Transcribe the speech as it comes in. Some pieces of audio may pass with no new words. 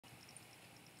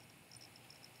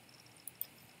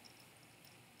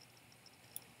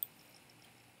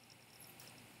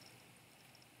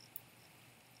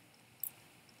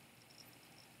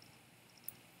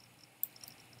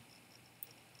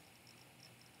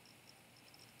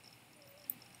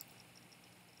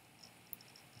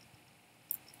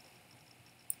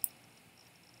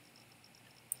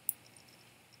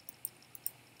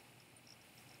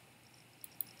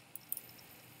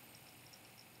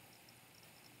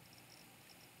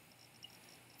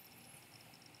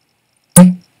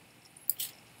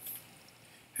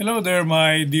Hello there,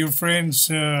 my dear friends.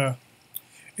 It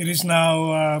is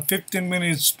now 15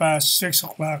 minutes past 6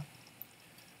 o'clock,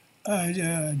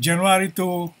 January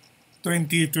 2,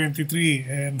 2023,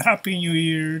 and Happy New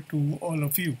Year to all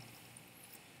of you.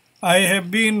 I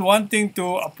have been wanting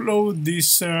to upload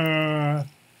this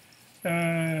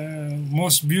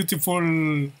most beautiful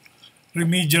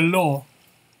remedial law,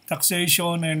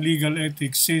 taxation and legal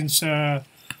ethics, since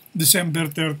December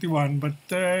 31, but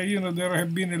there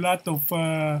have been a lot of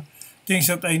things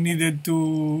that I needed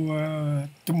to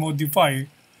modify,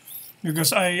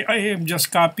 because I am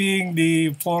just copying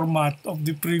the format of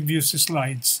the previous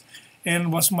slides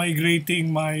and was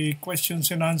migrating my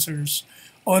questions and answers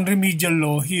on remedial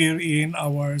law here in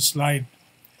our slide.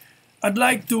 I'd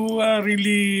like to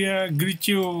really greet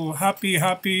you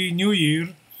Happy New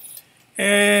Year.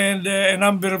 And a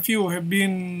number of you have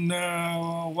been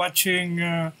watching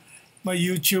my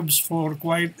YouTubes for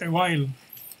quite a while.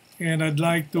 And I'd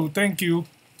like to thank you.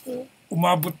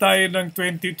 Umabot tayo ng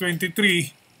 2023.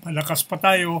 Malakas pa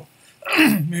tayo.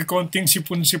 May konting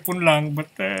sipon-sipon lang, but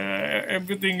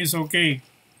everything is okay.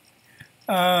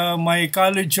 My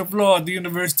College of Law at the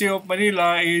University of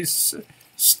Manila is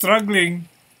struggling,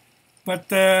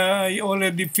 but I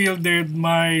already fielded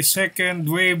my second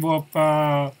wave of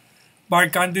bar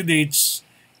candidates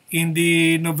in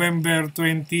the November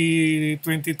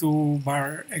 2022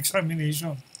 bar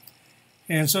examination.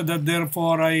 And so that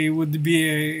therefore I will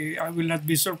not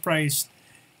be surprised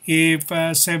if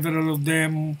several of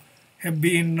them have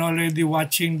been already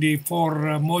watching the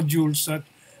 4 modules that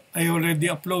I already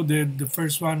uploaded. The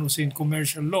first one was in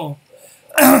commercial law.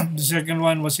 The second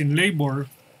one was in labor.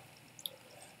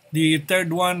 The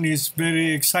third one is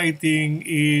very exciting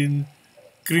in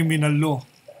criminal law.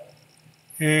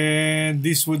 And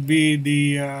this would be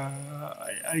the,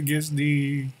 I guess,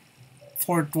 the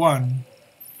fourth one.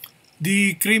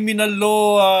 The criminal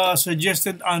law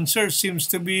suggested answer seems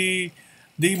to be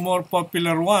the more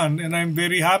popular one, and I'm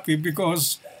very happy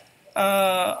because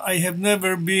I have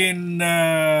never been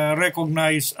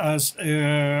recognized as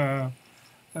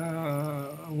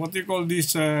what do you call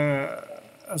this,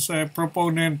 as a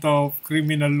proponent of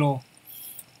criminal law.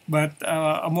 But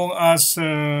among us,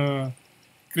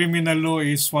 criminal law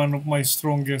is one of my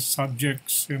strongest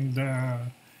subjects, and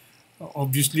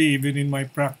obviously even in my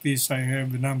practice I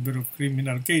have a number of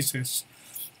criminal cases.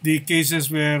 The cases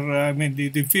where,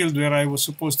 the field where I was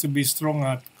supposed to be strong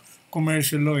at,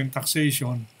 commercial law and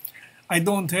taxation, I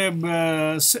don't have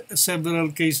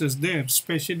several cases there,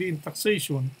 especially in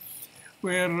taxation,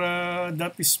 where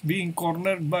that is being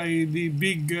cornered by the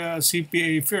big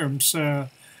CPA firms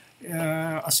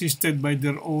assisted by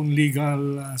their own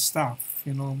legal staff.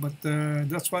 But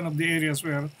that's one of the areas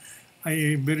where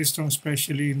I am very strong,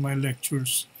 especially in my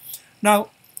lectures. Now,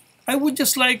 I would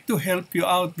just like to help you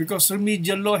out because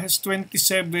remedial law has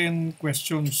 27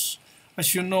 questions.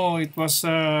 As you know, it was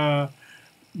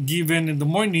given in the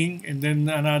morning and then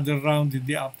another round in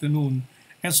the afternoon.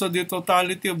 And so the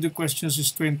totality of the questions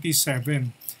is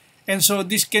 27. And so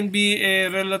this can be a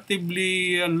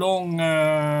relatively long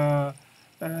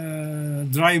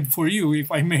drive for you,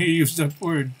 if I may use that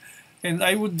word. And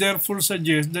I would therefore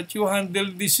suggest that you handle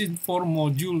this in 4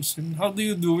 modules. And how do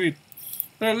you do it?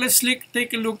 Well, let's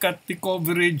take a look at the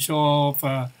coverage of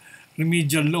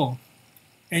remedial law.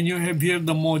 And you have here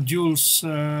the modules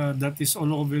that is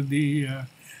all over the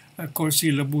course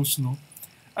syllabus.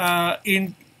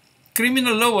 In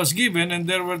criminal law was given, and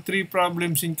there were 3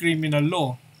 problems in criminal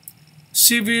law.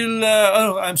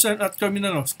 I'm sorry, not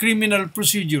criminal law. Criminal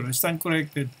procedure, I stand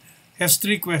corrected, has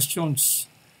 3 questions.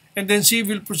 And then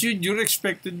civil procedure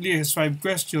expectedly has 5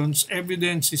 questions.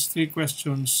 Evidence is 3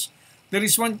 questions. There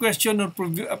is 1 question on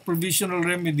provisional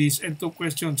remedies and 2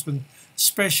 questions on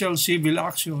special civil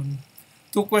action.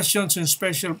 2 questions on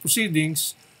special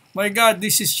proceedings. My God,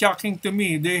 this is shocking to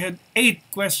me. They had 8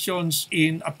 questions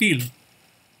in appeal.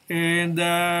 And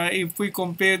if we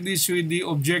compare this with the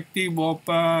objective of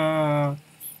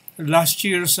last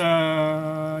year's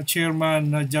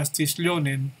chairman, Justice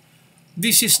Leonen,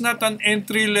 this is not an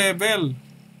entry level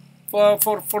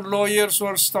for lawyers who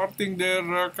are starting their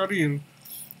career.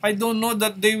 I don't know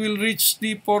that they will reach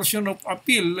the portion of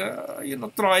appeal.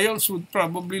 Trials would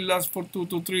probably last for 2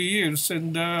 to 3 years,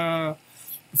 and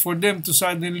for them to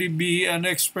suddenly be an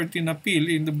expert in appeal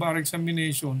in the bar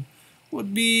examination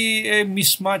would be a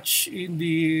mismatch in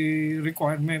the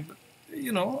requirement.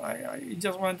 I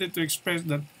just wanted to express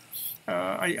that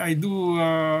I do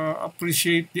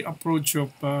appreciate the approach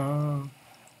of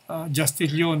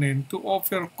Justice Leonen to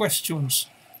offer questions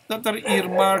that are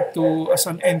earmarked as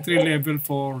an entry level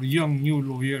for young new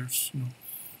lawyers.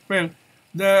 Well,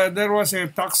 There was a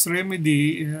tax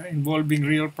remedy involving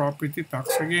real property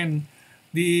tax. Again,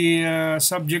 the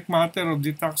subject matter of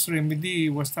the tax remedy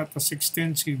was not as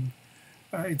extensive.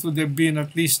 It would have been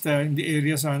at least in the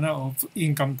area sana of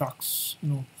income tax, you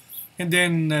know. And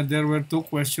then there were two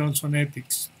questions on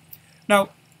ethics. Now,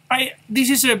 this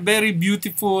is a very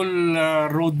beautiful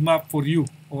roadmap for you,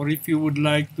 or if you would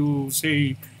like to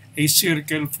say a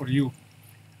circle for you.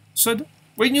 So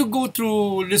when you go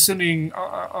through listening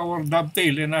our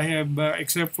dovetail, and I have,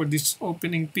 except for this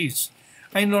opening piece,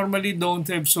 I normally don't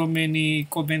have so many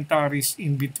commentaries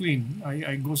in between.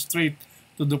 I go straight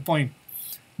to the point.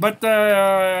 But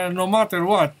no matter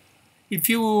what, if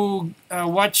you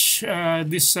watch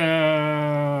this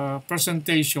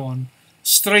presentation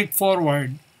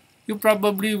straightforward, you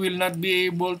probably will not be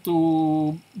able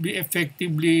to be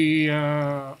effectively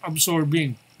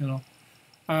absorbing, you know.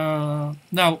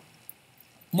 Now,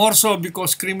 more so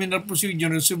because criminal procedure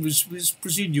and civil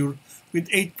procedure with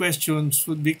 8 questions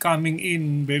would be coming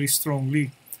in very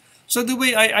strongly. So the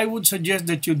way I would suggest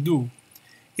that you do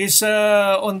is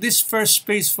on this first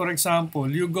page, for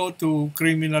example, you go to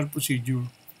criminal procedure.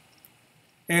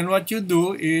 And what you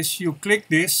do is you click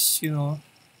this, you know,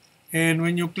 and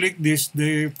when you click this,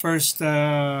 the first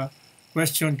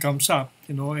question comes up,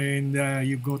 you know, and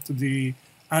you go to the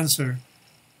answer.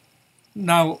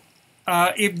 Now,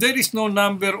 if there is no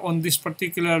number on this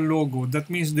particular logo, that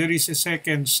means there is a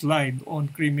second slide on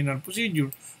criminal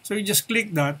procedure. So you just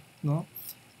click that, no?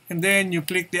 And then you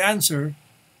click the answer.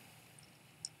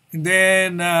 And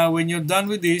then when you're done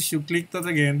with this, you click that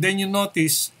again. Then you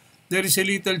notice there is a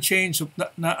little change of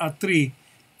a 3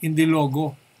 in the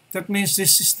logo. That means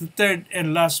this is the third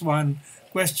and last one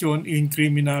question in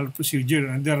criminal procedure,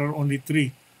 and there are only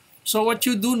 3. So what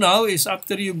you do now is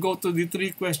after you go to the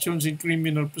 3 questions in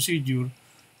criminal procedure,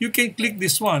 you can click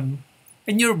this one,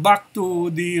 and you're back to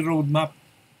the roadmap.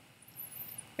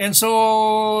 And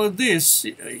so this,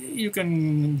 you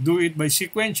can do it by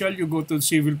sequential. You go to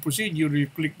civil procedure, you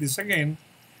click this again,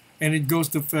 and it goes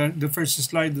to the first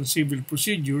slide on civil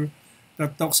procedure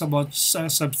that talks about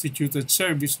substituted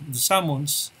service of the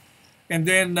summons. And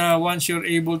then once you're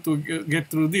able to get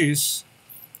through this,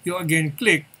 you again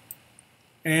click,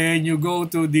 and you go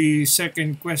to the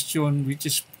second question, which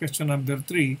is question number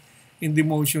 3, in the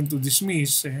motion to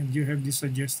dismiss, and you have the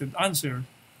suggested answer.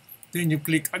 Then you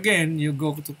click again, you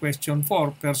go to question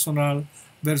 4, personal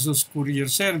versus courier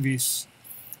service.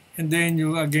 And then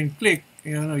you again click,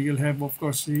 you know, you'll have, of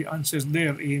course, the answers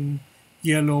there in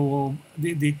yellow.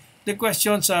 The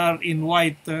questions are in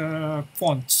white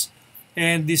fonts,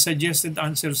 and the suggested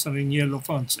answers are in yellow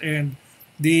fonts. And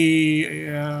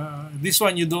this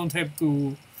one, you don't have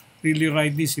to really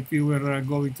write this if you were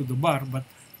going to the bar, but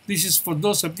this is for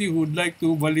those of you who would like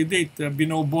to validate.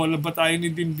 Binobola ba tayo ni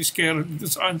Dean Bisquera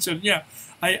sa answer niya?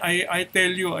 I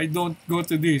tell you, I don't go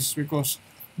to this because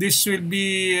this will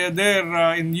be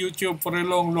there in YouTube for a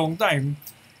long, long time.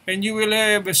 And you will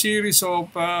have a series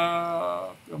of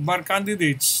bar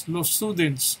candidates, law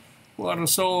students, who are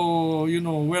so, you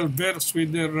know, well-versed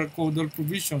with their codal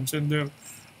provisions and their,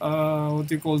 what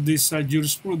they call this,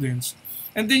 jurisprudence.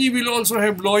 And then you will also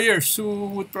have lawyers who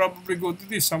would probably go to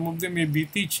this. Some of them may be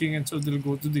teaching, and so they'll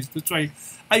go to this. That's why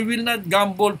I will not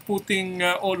gamble putting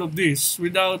all of this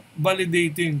without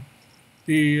validating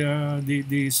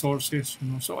the sources. You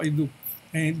know, so I do,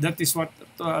 and that is what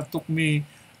took me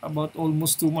about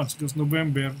almost 2 months. Because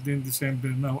November, then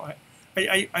December. Now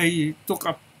I took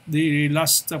up the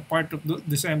last part of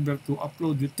December to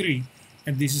upload the 3,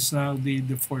 and this is now the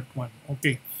 4th one.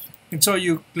 Okay. And so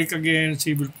you click again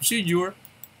civil procedure,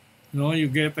 you know, you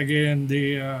get again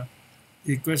the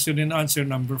question and answer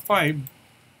number 5.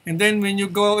 And then when you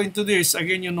go into this,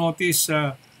 again you notice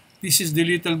this is the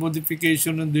little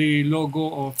modification on the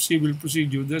logo of civil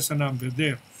procedure. There's a number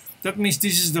there. That means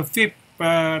this is the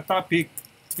 5th topic,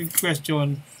 5th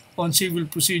question on civil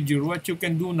procedure. What you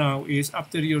can do now is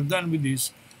after you're done with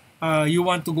this, you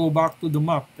want to go back to the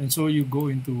map, and so you go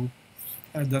into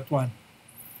that one.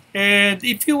 And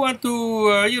if you want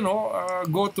to,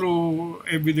 go through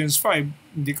evidence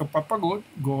 5, hindi ka papagod,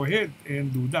 go ahead and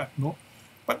do that, no?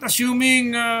 But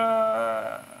assuming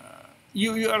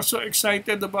you are so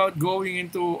excited about going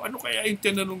into, ano kaya yung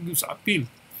tinanong sa appeal?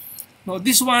 No,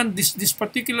 this one, this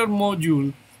particular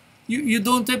module, you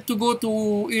don't have to go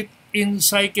to it in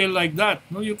cycle like that.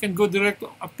 No, you can go direct to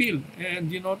appeal,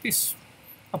 and you notice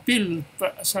appeal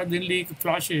suddenly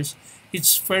flashes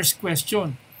its first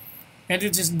question. And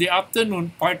it is the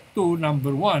afternoon, part 2,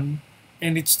 number 1,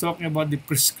 and it's talking about the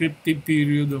prescriptive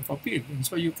period of appeal. And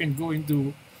so you can go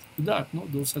into that. No,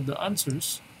 those are the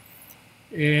answers.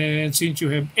 And since you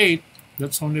have 8,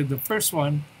 that's only the first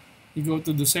one. You go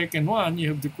to the second one,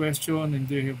 you have the question and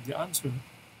they have the answer.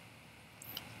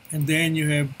 And then you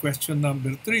have question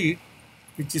number 3,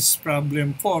 which is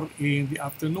problem 4 in the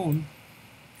afternoon.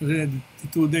 The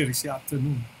 2 there is the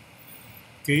afternoon.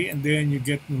 Okay, and then you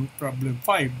get to problem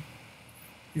 5,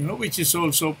 which is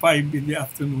also 5 in the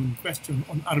afternoon question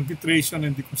on arbitration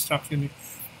and deconstruction.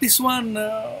 This one,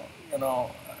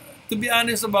 to be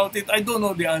honest about it, I don't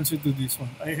know the answer to this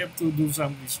one. I have to do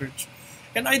some research.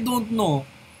 And I don't know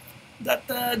that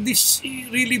this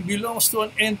really belongs to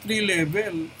an entry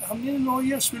level. How many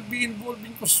lawyers will be involved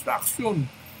in construction?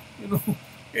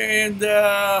 And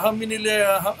how many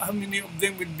of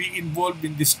them will be involved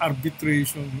in this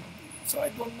arbitration? So I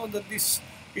don't know that this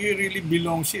really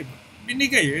belongs here.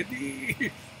 Binigay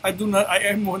I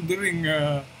am wondering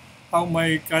how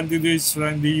my candidates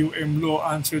in the law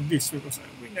answered this, because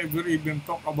we never even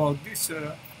talk about this.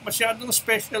 Masyadong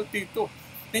specialty ito.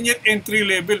 And yet entry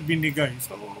level binigay.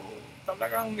 So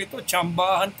talagang ito,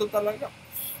 tsambahan to talaga.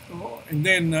 And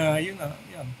then,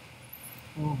 yan.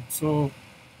 So,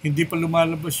 hindi pa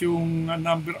lumalabas yung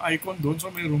number icon doon,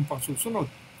 so mayroon pang susunod.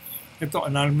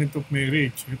 Ito, annulment of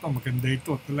marriage. Ito, maganda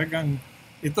ito. Talagang,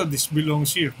 this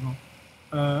belongs here.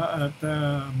 At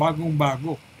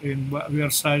bagong-bago. And we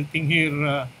are citing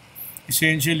here,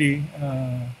 essentially,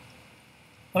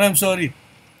 I'm sorry,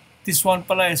 this one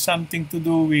pala has something to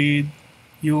do with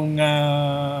yung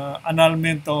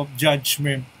annulment of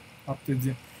judgment.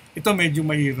 Ito medyo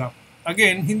mahirap.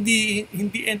 Again, hindi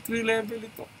entry level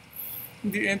ito.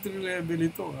 Hindi entry level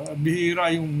ito. Bihira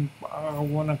yung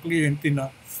ng kliyente na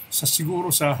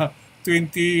siguro sa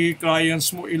 20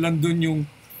 clients mo, ilan dun yung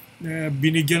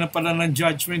binigyan na pala ng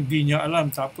judgment, di niya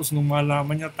alam. Tapos nung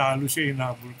malaman niya, talo siya,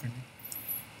 inabol ka niya.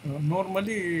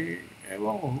 Normally,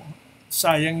 ewan ko,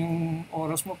 sayang yung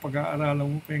oras mo, pag-aaralan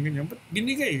mo pa yung ganyan. But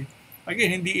binigay.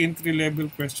 Again, hindi entry-level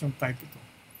question type ito.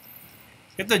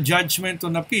 Ito, judgment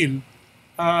on appeal.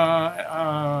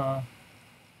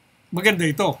 Maganda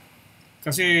ito.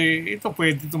 Kasi ito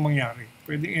pwede ito mangyari.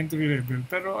 Pwede entry-level.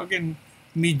 Pero again,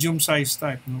 medium-size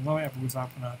type. Mamaya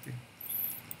pag-usapan natin.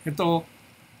 Ito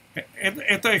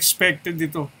expected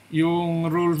ito.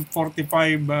 Yung Rule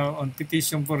 45 on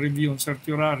Petition for Review on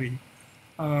Certiorari,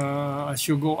 as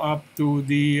you go up to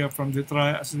from the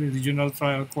regional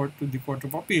trial court to the Court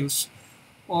of Appeals,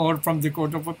 or from the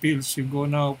Court of Appeals, you go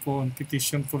now for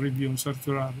Petition for Review on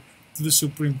Certiorari to the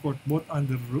Supreme Court, both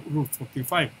under Rule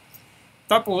 45.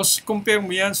 Tapos, compare mo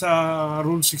yan sa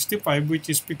Rule 65, which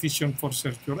is Petition for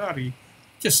Certiorari,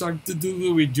 just have to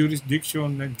do with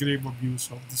jurisdiction and grave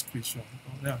abuse of discretion.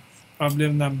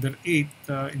 Problem number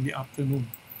 8 in the afternoon.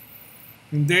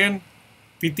 And then,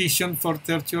 Petition for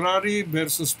Certiorari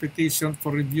versus Petition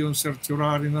for Review on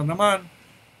Certiorari na naman.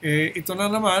 Ito na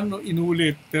naman,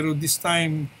 inulit, pero this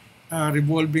time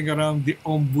revolving around the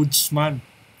ombudsman.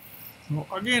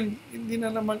 Again, hindi na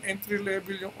naman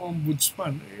entry-level yung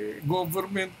ombudsman.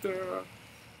 Government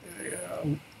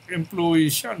employee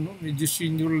siya, medyo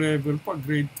senior level pa,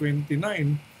 grade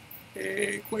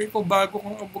 29. Kung ikaw bago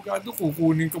kang abogado,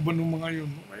 kukunin ka ba ng mga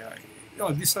yun? Kaya,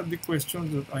 these are the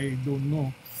questions that I don't know.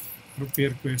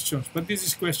 Prepare questions. But this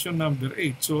is question number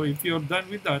 8. So if you're done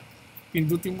with that,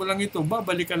 pindutin mo lang ito,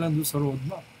 babalik ka lang doon sa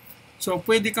roadmap. So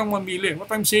pwede kang mamili.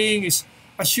 What I'm saying is,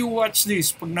 as you watch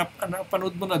this, pag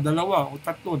napanood mo na 2 o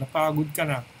 3, napagod ka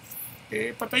na,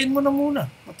 patayin mo na muna.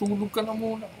 Matulog ka na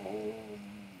muna. O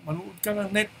manood ka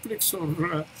ng Netflix or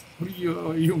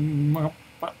yung mga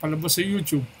palabas sa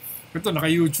YouTube. Ito,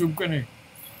 naka-YouTube ka na .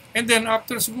 And then,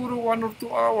 after siguro 1 or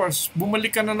 2 hours,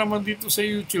 bumalik ka na naman dito sa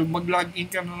YouTube, mag-login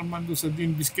ka na naman doon sa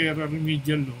Dean Bisquera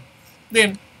Remedial Law.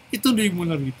 Then, ituloy mo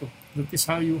na rito. That is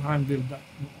how you handle that.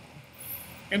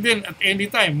 And then, at any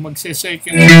time,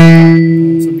 magse-second.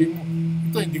 Sabi mo,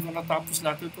 ito, hindi ko natapos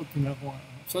lahat ito.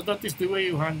 So, that is the way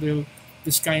you handle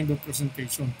this kind of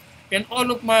presentation. And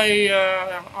all of my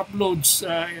uploads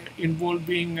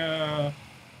involving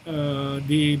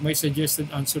my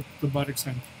suggested answer to the bar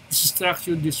exam is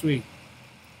structured this way.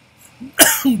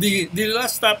 The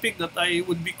last topic that I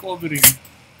would be covering,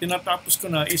 tinatapos ko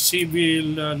na, is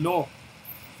civil law.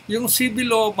 Yung civil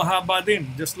law, mahaba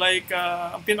din. Just like,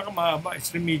 ang pinakamahaba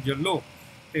is remedial law.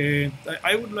 And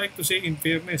I would like to say, in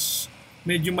fairness,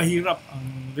 medyo mahirap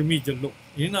ang remedial law.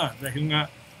 Yun na, dahil nga,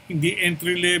 hindi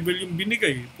entry level yung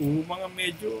binigay. Puro mga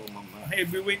medyo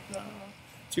heavyweight na,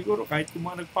 siguro kahit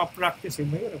yung mga nagpa-practice,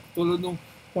 mahirap. Tulad ng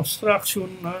construction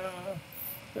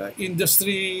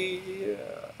industry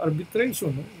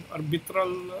arbitration,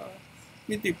 arbitral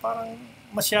parang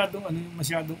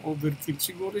masyadong overkill.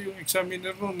 Siguro yung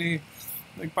examiner noon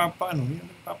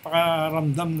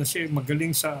nagpapakaramdam na siya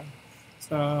magaling sa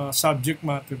subject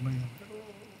matter na yun. Pero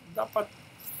dapat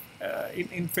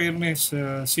in fairness,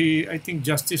 I think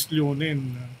Justice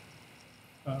Leonen,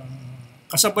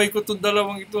 kasabay ko itong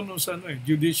dalawang ito no, sa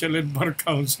Judicial and Bar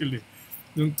Council.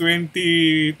 Noong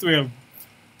 2012,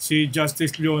 si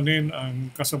Justice Leonen ang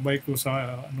kasabay ko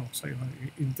sa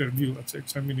interview at sa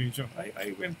examination.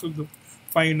 I went to the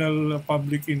final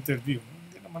public interview.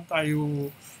 Hindi naman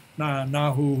tayo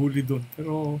nahuhuli doon.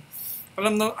 Pero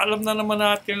alam na naman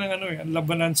natin ang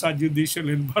labanan sa Judicial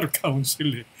and Bar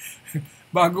Council.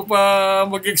 Bago pa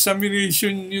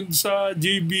mag-examination yun sa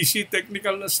JBC,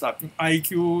 technical na staff, yung IQ,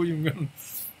 yung gano'n.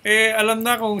 Alam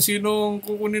na kung sinong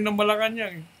kukunin ng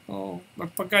Malacanang.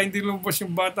 At pagka hindi lumabas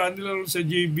yung bata nila sa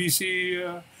JBC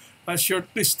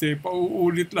shortlist,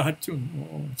 pauulit lahat yun.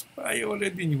 So I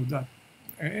already knew that.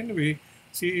 Anyway,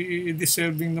 si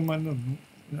deserving naman nun,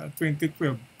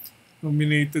 2012,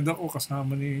 nominated ako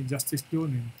kasama ni Justice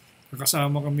Leonen.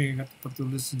 Kasama kami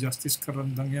patuloy si Justice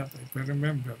Carandang yata, if I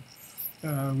remember.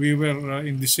 We were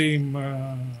in the same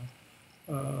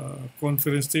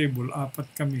conference table, 4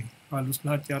 kami. Halos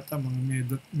lahat yata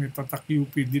mga may tatak UP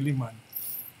Diliman.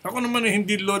 Ako naman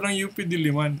hindi law ng UP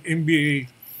Diliman, MBA.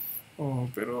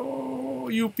 Pero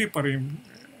UP pa rin.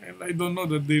 And I don't know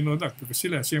that they know that because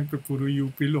sila siyempre puro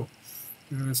UP law.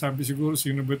 Sabi siguro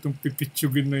sino ba itong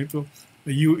pipitsugin na ito? Na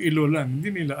UE law lang.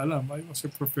 Hindi nila alam. I was a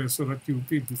professor at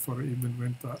UP before I even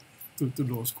went to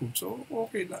law school. So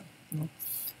okay lang. No?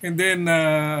 And then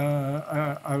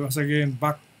I was again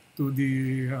back to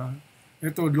the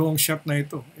ito long shot na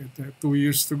ito. 2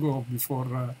 years to go before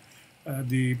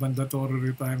the mandatory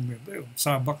retirement.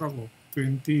 Sabak ako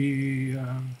 2016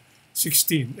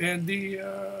 and the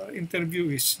interview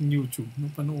is in YouTube.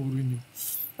 Panoorin niyo.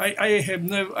 I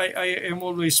am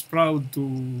always proud to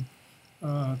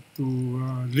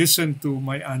listen to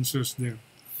my answers there.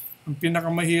 Ang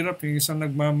pinakamahirap yung isang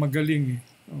nagmamagaling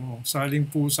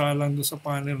saling pusa lang doon sa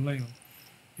panel na yun.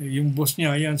 Yung boss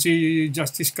niya, yan si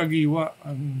Justice Kagiwa,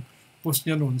 ang boss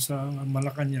niya noon sa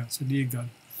Malacanang, sa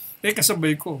legal.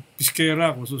 Kasabay ko,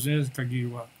 Bisquera ako, susunod sa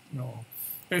Kagiwa. No.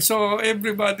 So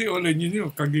everybody, all in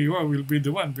you, Kagiwa will be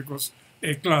the one because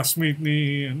classmate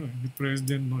ni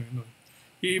President Noy.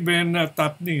 Even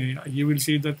top ni, you will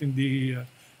see that in the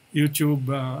YouTube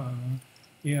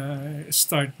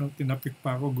start, tinapik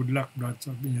pa ako, good luck, Brad,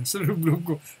 sabi niya. Sa blog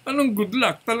ko, anong good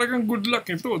luck? Talagang good luck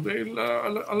ito dahil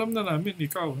alam na namin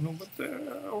ikaw. But,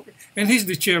 okay. And he's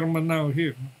the chairman now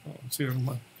here.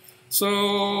 Chairman.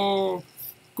 So,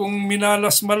 kung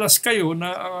minalas-malas kayo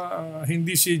na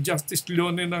hindi si Justice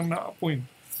Leonen ang na-appoint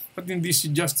at hindi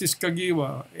si Justice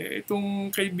Kagiwa,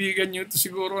 itong kaibigan nyo ito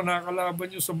siguro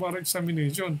nakakalaban nyo sa bar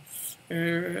examination.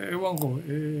 Ewan ko,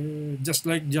 just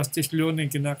like Justice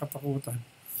Leonen kinakatakutan.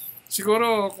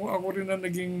 Siguro kung ako rin na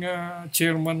naging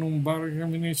chairman ng bar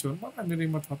examination, marami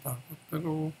rin matatakot.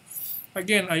 Pero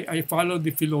again, I follow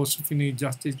the philosophy ni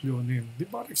Justice Leonen. The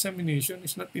bar examination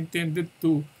is not intended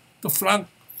to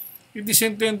flunk. It is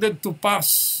intended to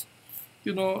pass,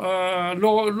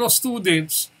 law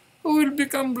students who will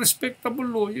become respectable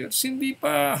lawyers. Hindi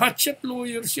pa hotshot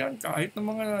lawyers yan. Kahit na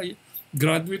mga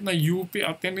graduate na UP,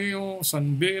 Ateneo,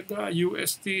 San Beda,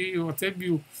 UST, what have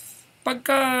you.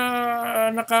 Pagka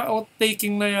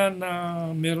naka-outtaking na yan na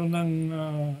meron ng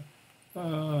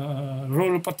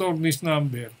roll of attorneys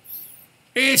number,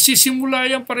 sisimula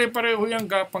yan pare-pareho yung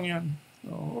gapang yan.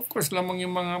 Of course, lamang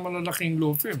yung mga malalaking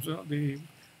law firms.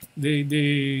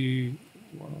 They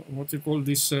what you call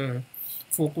this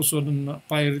focus on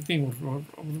pirating or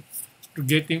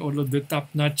getting all of the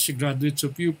top-notch graduates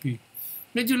of UP.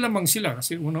 Medyo lamang sila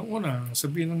kasi unang-una,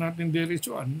 sabihin na natin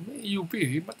diretsuan, UP,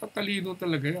 matatalino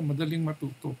talaga yan, madaling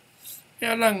matuto.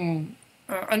 Kaya lang,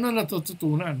 ano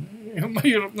natututunan?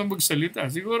 Mahirap na magsalita.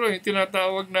 Siguro yung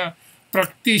tinatawag na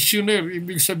practitioner,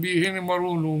 ibig sabihin na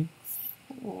marunong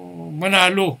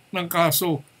manalo ng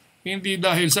kaso. Hindi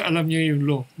dahil sa alam niya yung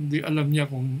law, hindi alam niya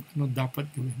kung ano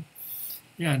dapat gawin.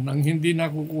 Yan, ang hindi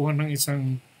nakukuha ng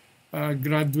isang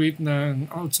graduate ng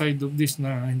outside of this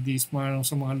na hindi smarang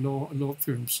sa mga law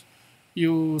firms.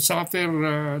 You suffer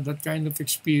that kind of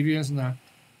experience na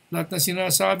lahat na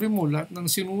sinasabi mo, lahat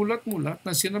ng sinulat mo, lahat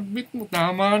na sinabit mo,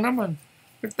 tama naman.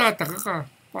 Nagtataka ka,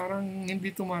 parang hindi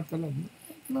tumatalab.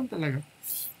 Ganun talaga.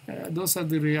 Those are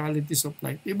the realities of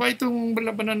life. Iba itong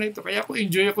labanan na ito. Kaya ako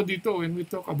enjoy ako dito when we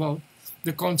talk about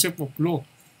the concept of law.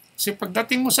 Kasi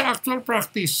pagdating mo sa actual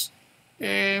practice,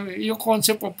 yung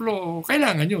concept of law,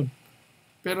 kailangan yun.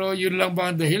 Pero yun lang ba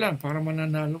ang dahilan para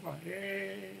mananalo ka?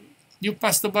 You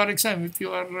pass the bar exam if you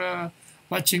are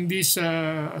watching this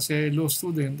as a law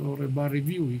student or a bar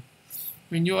review.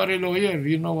 When you are a lawyer,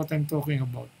 you know what I'm talking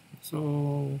about.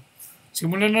 So,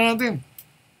 simulan na natin.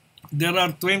 There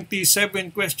are 27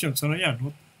 questions. Ano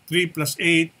yan? 3 plus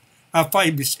 8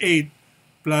 5 is 8,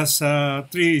 plus 3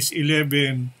 is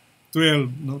 11,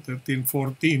 12, no? 13,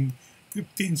 14,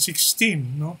 15,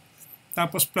 16, no?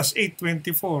 Tapos plus 8,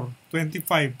 24,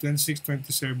 25, 26,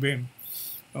 27.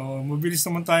 Mabilis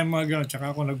naman tayo mga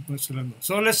tsaka ako nagpunsulan.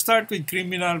 So let's start with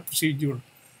criminal procedure.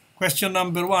 Question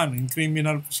number 1 in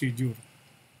criminal procedure.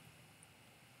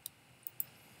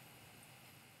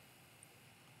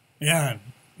 Ayan.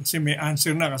 Kasi may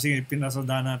answer na kasi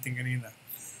pinasada natin kanina.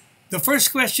 The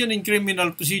first question in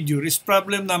criminal procedure is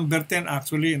problem number 10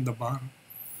 actually in the bar.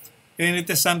 And it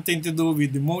has something to do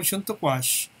with the motion to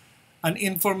quash an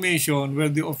information where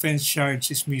the offense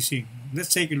charge is missing.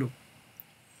 Let's take a look.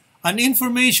 An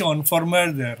information for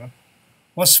murder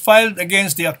was filed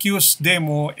against the accused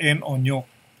Demo and Onyok.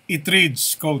 It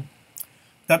reads, quote,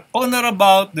 that on or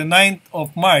about the 9th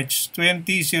of March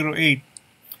 2008,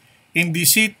 in the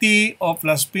city of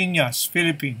Las Piñas,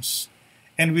 Philippines,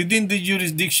 and within the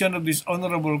jurisdiction of this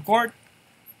honorable court,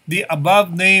 the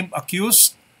above-named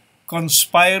accused,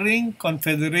 conspiring,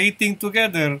 confederating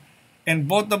together, and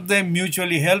both of them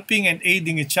mutually helping and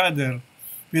aiding each other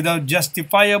without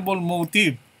justifiable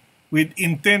motive, with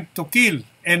intent to kill,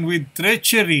 and with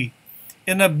treachery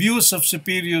and abuse of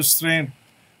superior strength,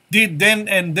 did then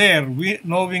and there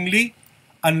knowingly,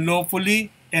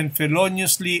 unlawfully, and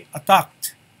feloniously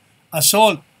attacked,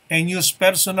 assault, and use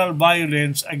personal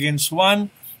violence against one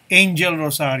Angel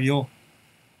Rosario,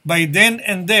 by then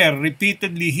and there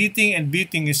repeatedly hitting and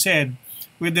beating his head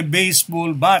with a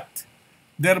baseball bat,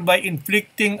 thereby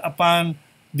inflicting upon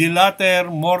the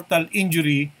latter mortal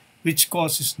injury which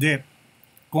causes death,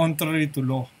 contrary to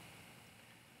law.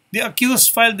 The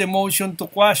accused filed a motion to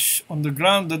quash on the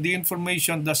ground that the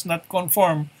information does not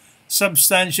conform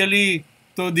substantially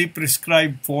to the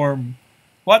prescribed form.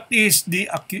 What is the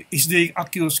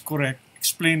accused correct?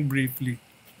 Explain briefly.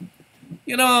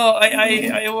 You know,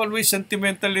 I always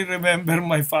sentimentally remember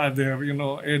my father, you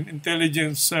know, an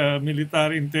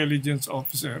military intelligence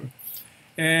officer.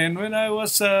 And when I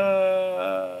was,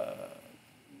 I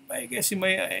guess in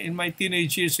my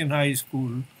teenage years in high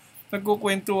school,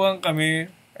 nagkukwentuhan kami,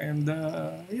 and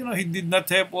you know, he did not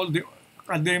have all the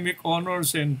academic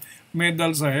honors and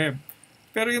medals I have.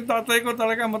 Pero yung tatay ko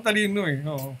talaga matalino eh.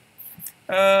 Oo.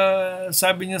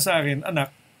 Sabi niya sa akin,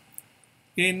 anak,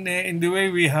 in the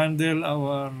way we handle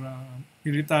our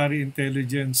military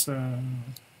intelligence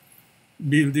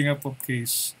building up of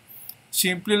case,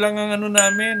 simple lang ang ano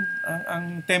namin,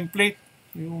 ang template,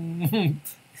 yung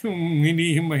yung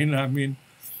hinihimay namin.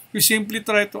 We simply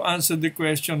try to answer the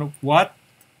question of what,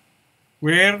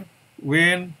 where,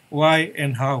 when, why,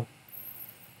 and how.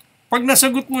 Pag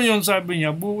nasagot mo yun, sabi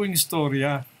niya, buwing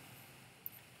storya.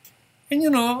 And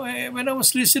you know, when I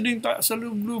was listening sa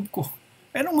loob-loob ko,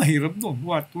 anong mahirap doon?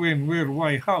 What, when, where,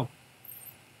 why, how?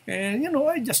 And you know,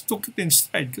 I just took it in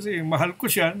stride kasi mahal ko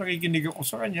siya, nakikinig ako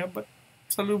sa kanya, but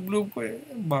sa loob-loob ko,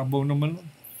 babaw naman.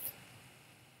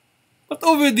 But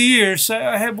over the years,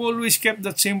 I have always kept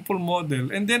that simple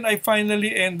model. And then I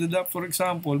finally ended up, for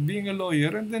example, being a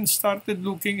lawyer and then started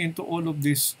looking into all of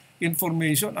this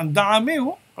information. Ang dami,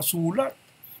 kasulat,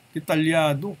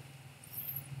 detalyado.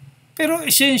 Pero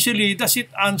essentially, does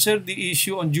it answer the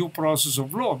issue on due process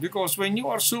of law? Because when you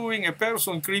are suing a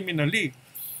person criminally,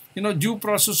 you know, due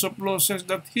process of law says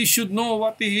that he should know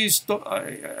what he is,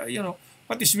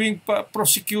 what is being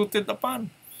prosecuted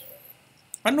upon.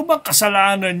 Ano bang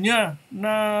kasalanan niya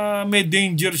na may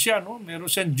danger siya, no? Meron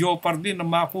siyang jeopardy na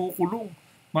makukulong,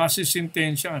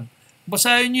 masisintensyahan.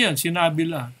 Basahin niyo yan, sinabi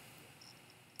lang.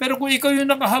 Pero kung ikaw yung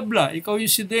nakahabla, ikaw yung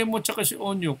si Demo at si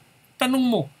Onyok, tanong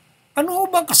mo, ano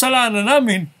bang kasalanan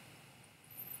namin?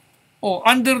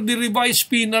 Under the revised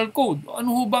penal code,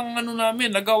 ano bang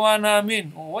namin, nagawa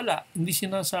namin? Wala, hindi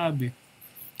sinasabi.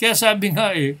 Kaya sabi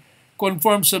nga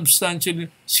conform substantially,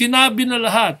 sinabi na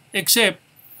lahat except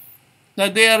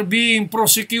that they are being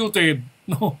prosecuted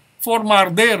for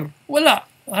murder. Wala,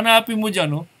 hanapin mo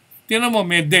dyan. Tingnan mo,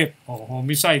 may death,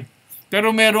 homicide.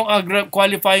 Pero merong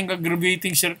qualifying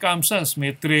aggravating circumstance,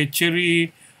 may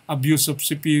treachery, abuse of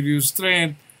superior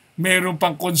strength, meron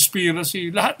pang conspiracy,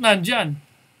 lahat nandyan.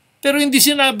 Pero hindi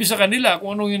sinabi sa kanila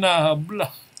kung anong hinahabla.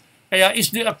 Kaya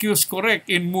is the accused correct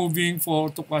in moving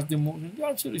to quash the motion? The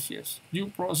answer is yes.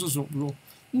 Due process of law.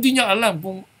 Hindi niya alam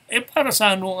kung para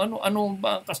sa ano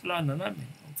ba ang kasalanan namin.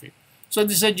 Okay. So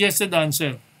the suggested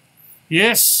answer,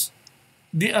 yes,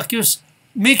 the accused,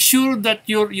 make sure that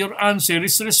your answer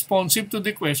is responsive to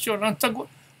the question.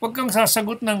 Huwag kang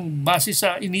sasagot ng base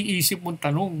sa iniisip mong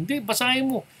tanong. Hindi,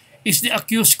 basahin mo. Is the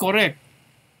accused correct?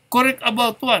 Correct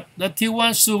about what? That he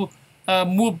wants to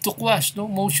move to quash,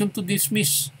 motion to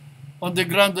dismiss on the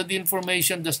ground that the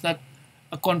information does not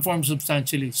conform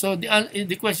substantially. So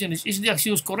the question is the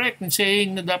accused correct in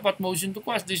saying na dapat motion to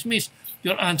quash dismiss?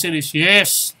 Your answer is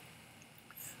yes.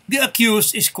 The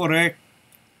accused is correct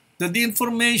that the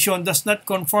information does not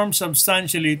conform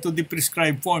substantially to the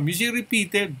prescribed form. You see,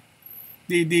 repeated.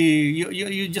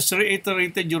 You just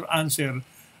reiterated your answer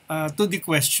to the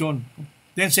question.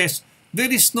 Then says,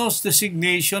 there is no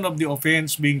designation of the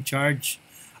offense being charged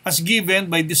as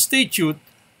given by the statute,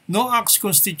 no acts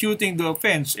constituting the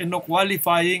offense and no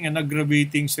qualifying and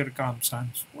aggravating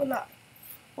circumstance. Wala.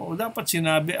 O, dapat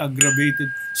sinabi aggravated.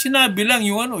 Sinabi lang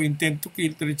yung intent to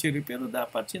kill, treachery, pero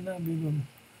dapat sinabi nun.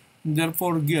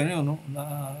 Therefore,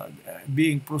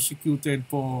 being prosecuted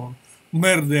for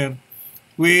murder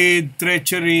with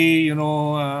treachery,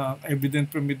 evident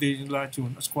premeditation lahat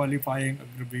yun as qualifying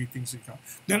aggravating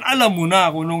circumstance. Then alam mo na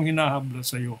kung anong hinahabla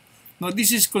sa'yo. Now,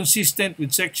 this is consistent with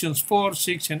sections 4,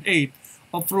 6, and 8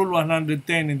 of Rule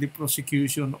 110 in the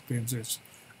prosecution offenses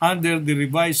under the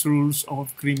revised rules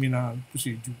of criminal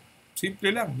procedure. Simple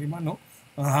lang, di ba, no?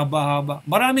 Ang haba-haba.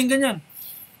 Maraming ganyan.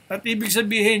 At ibig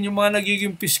sabihin, yung mga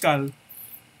nagiging piskal,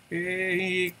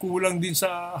 kulang din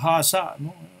sa hasa,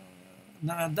 no?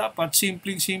 Na dapat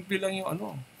simple lang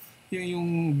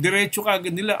yung diretso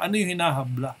kagad nila, ano yung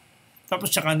hinahabla.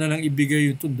 Tapos saka na lang ibigay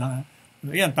yung tunda.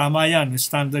 Ayan, tama yan,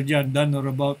 standard yan, done or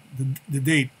about the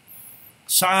date.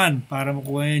 Saan? Para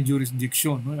makuha yung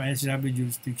jurisdiction. No? Kaya sinabi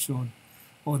jurisdiction.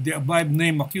 O the above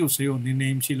name accused, ayun,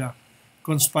 ni-name sila.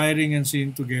 Conspiring and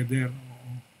seeing together.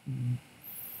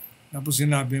 Tapos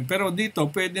sinabi, pero dito,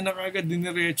 pwede na kagad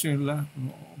diniretso nila.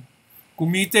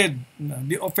 Committed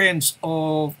the offense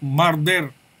of murder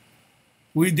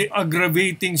with the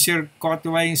aggravating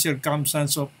qualifying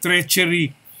circumstance of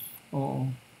treachery.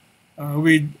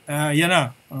 With,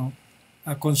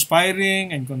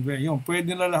 conspiring and convey. Yun,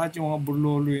 pwede na lahat yung mga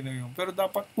burloloy na yun. Pero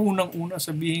dapat unang-una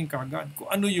sabihin kagad kung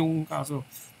ano yung kaso.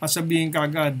 Sabihin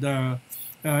kagad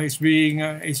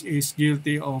is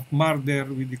guilty of murder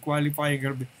with the qualifying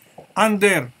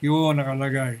under yun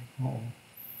nakalagay.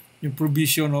 Yung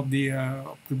provision of the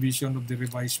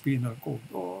revised penal code,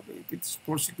 or if it's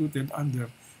prosecuted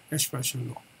under a special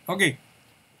law. Okay.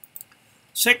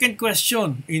 Second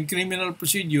question in criminal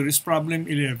procedure is problem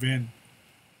 11.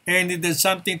 And it has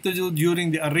something to do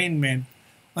during the arraignment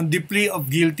on the plea of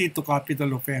guilty to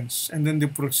capital offense and then the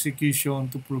prosecution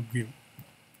to prove guilt.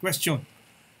 Question.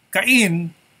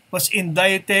 Cain was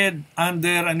indicted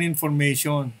under an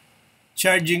information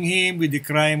charging him with the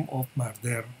crime of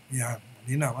murder. Yan.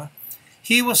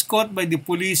 He was caught by the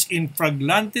police in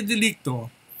flagrante delicto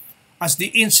as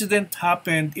the incident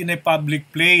happened in a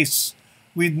public place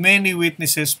with many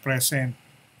witnesses present.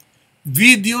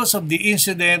 Videos of the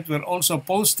incident were also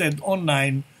posted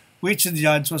online which the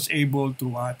judge was able to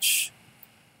watch.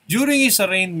 During his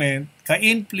arraignment,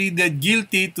 Cain pleaded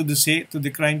guilty to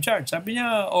the crime charge. Sabi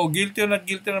niya, guilty or not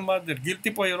guilty ng murder? Guilty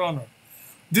po, Your Honor.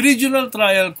 The regional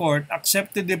trial court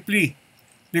accepted the plea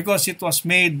because it was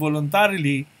made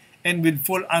voluntarily and with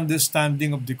full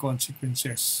understanding of the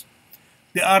consequences.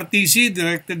 The RTC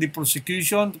directed the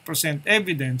prosecution to present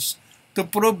evidence to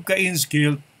prove Cain's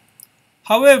guilt.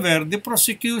 However, the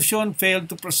prosecution failed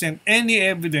to present any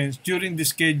evidence during the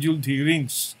scheduled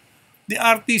hearings. The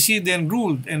RTC then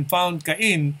ruled and found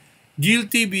Cain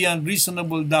guilty beyond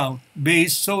reasonable doubt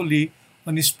based solely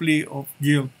on his plea of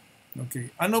guilt.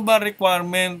 Okay. Ano ba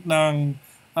requirement ng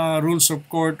rules of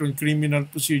court on criminal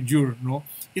procedure, no?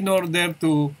 In order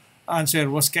to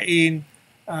answer, was Cain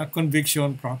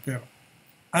conviction proper?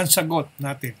 Ang sagot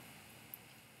natin,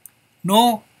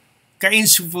 no,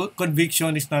 Cain's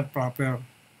conviction is not proper.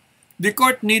 The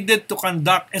court needed to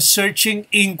conduct a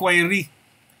searching inquiry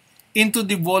into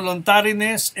the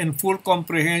voluntariness and full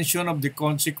comprehension of the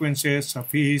consequences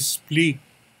of his plea.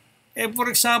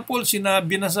 For example,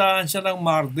 binasaan siya ng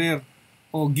murder.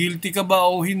 Guilty ka ba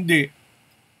o hindi?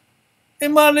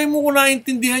 Malay mo kung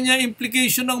naintindihan niya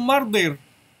implication ng murder.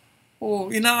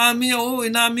 Inaamin niya,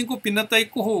 inaamin ko, pinatay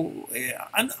ko.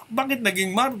 Bakit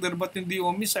naging murder? Ba't hindi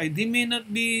homicide? He may not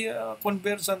be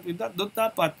conversant with that.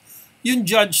 Dapat, yung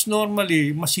judge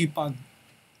normally masipag.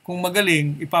 Kung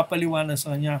magaling, ipapaliwanag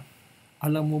sa kanya.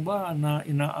 Alam mo ba na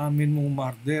inaamin mong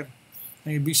murder?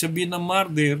 Ibig sabihin ng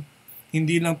murder,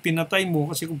 hindi lang pinatay mo,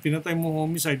 kasi kung pinatay mo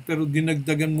homicide, pero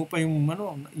dinagdagan mo pa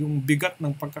yung bigat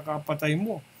ng pagkakapatay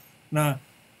mo, na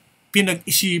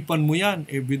pinag-isipan mo yan,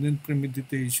 evident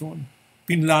premeditation,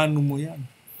 pinlano mo yan.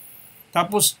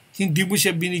 Tapos, hindi mo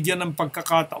siya binigyan ng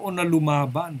pagkakataon na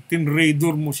lumaban,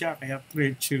 tinraidor mo siya, kaya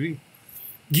treachery.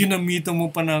 Ginamitan mo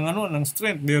pa ng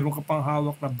strength, meron ka pang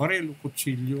hawak na barel o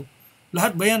kutsilyo.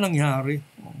 Lahat ba yan nangyari?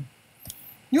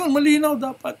 Yun, malinaw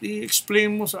dapat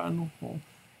i-explain mo sa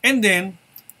And then,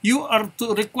 you are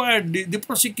to required, the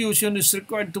prosecution is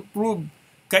required to prove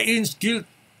Cain's guilt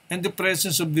and the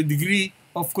presence of the degree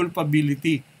of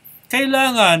culpability.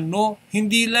 Kailangan, no,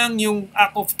 hindi lang yung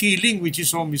act of killing, which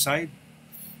is homicide.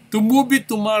 To move it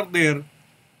to murder,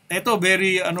 ito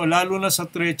very, lalo na sa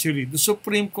treachery, the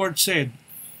Supreme Court said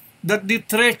that the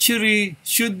treachery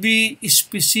should be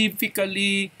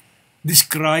specifically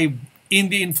described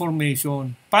in the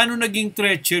information. Paano naging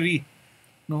treachery?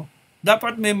 No?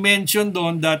 Dapat may mention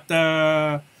doon that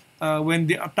when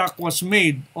the attack was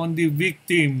made on the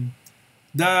victim,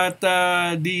 that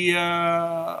the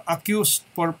accused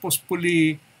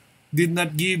purposefully did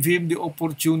not give him the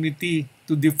opportunity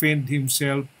to defend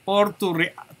himself or to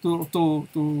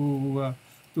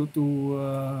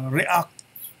react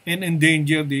and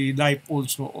endanger the life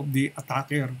also of the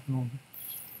attacker. No?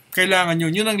 Kailangan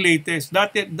yun. Yun ang latest.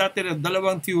 Dati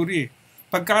dalawang theory.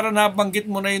 Pagka nabanggit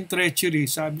mo na yung treachery,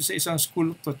 sabi sa isang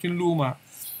school of thought, yung luma,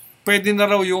 pwede na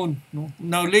raw yun. No?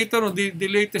 Now later on, the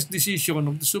latest decision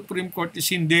of the Supreme Court is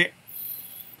hindi.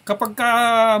 Kapag ka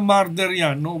murder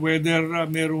yan, no? Whether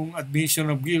merong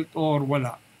admission of guilt or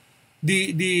wala,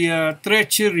 the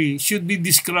treachery should be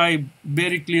described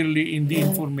very clearly in the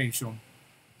information.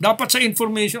 Dapat sa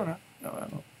information.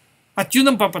 At yun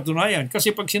ang papatunayan.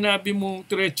 Kasi pag sinabi mo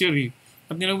treachery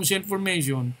at nilagay mo sa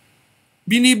information,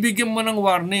 binibigyan mo ng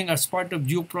warning as part of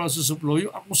due process of law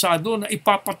yung akusado na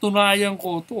ipapatunayan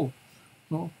ko to.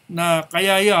 No? Na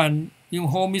kaya yan, yung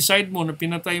homicide mo na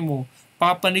pinatay mo,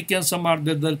 papanik yan sa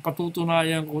murder dahil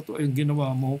patutunayan ko to yung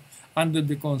ginawa mo under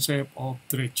the concept of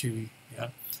treachery. Yeah.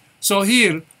 So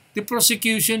here, the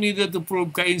prosecution needed to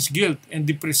prove Cain's guilt and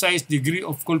the precise degree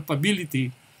of culpability,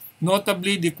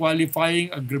 notably the qualifying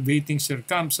aggravating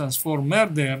circumstance for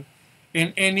murder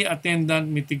and any attendant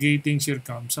mitigating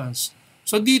circumstance.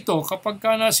 So dito, kapag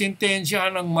ka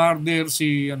nasintensyahan ng murder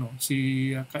si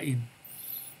Cain,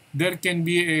 there can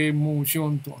be a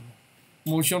motion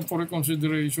for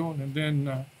reconsideration and then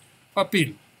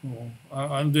appeal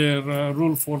under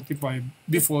Rule 45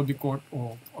 before the Court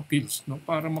of Appeals, no,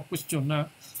 para ma-question na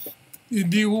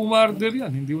hindi murder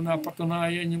yan, hindi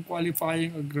napatunayan yung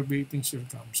qualifying aggravating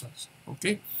circumstance.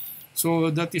 Okay?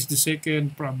 So that is the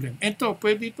second problem. Ito,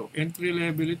 pwede ito, entry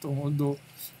level ito, although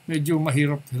medyo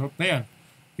mahirap-hirap na yan.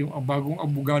 Yung bagong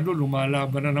abogado,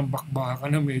 lumalaban na ng bakbaka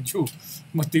na medyo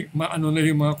maano na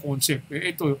yung mga concept.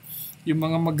 Ito, yung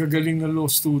mga magagaling na law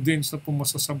students na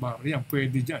pumasa sa bar, yan,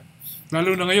 pwede dyan.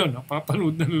 Lalo na ngayon,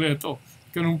 napapanood na nila ito.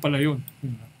 Ganun pala yun.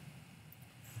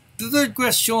 The third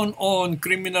question on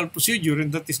criminal procedure, and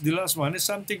that is the last one, is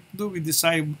something to do with the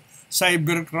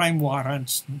cybercrime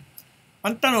warrants.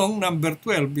 Ang tanong, number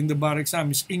 12 in the bar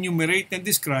exam is enumerate and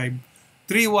describe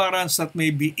 3 warrants that may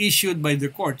be issued by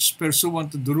the courts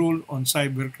pursuant to the rule on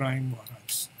cybercrime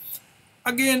warrants.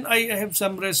 Again, I have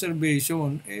some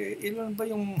reservation. Ilan ba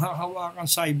yung hahawakan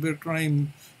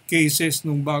cybercrime cases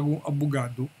ng bagong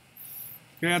abogado?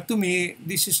 Kaya to me,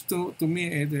 this is to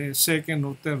me the second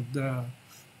or third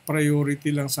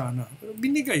priority lang sana. Pero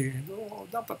binigay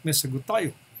dapat may sagot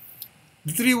tayo.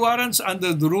 The 3 warrants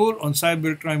under the rule on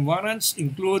cybercrime warrants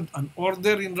include an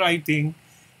order in writing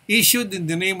issued in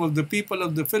the name of the people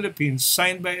of the Philippines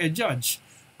signed by a judge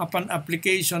upon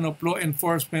application of law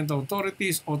enforcement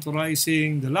authorities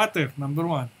authorizing the latter, number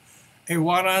 1, a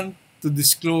warrant to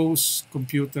disclose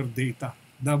computer data,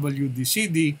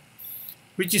 WDCD,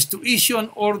 which is to issue an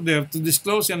order to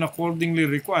disclose and accordingly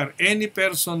require any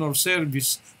person or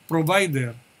service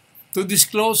provider to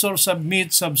disclose or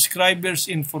submit subscribers'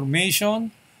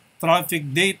 information,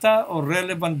 traffic data, or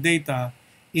relevant data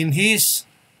in his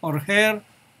or her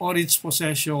or its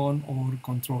possession or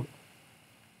control.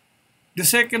 The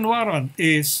second warrant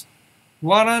is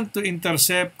warrant to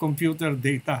intercept computer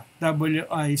data,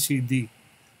 WICD,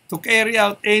 to carry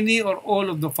out any or all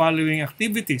of the following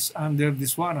activities under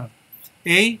this warrant.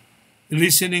 A.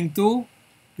 Listening to,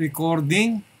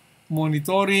 recording,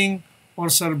 monitoring, or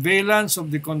surveillance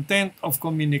of the content of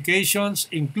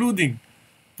communications, including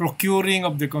procuring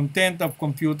of the content of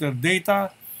computer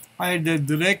data, either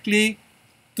directly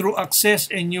through access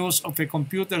and use of a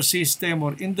computer system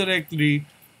or indirectly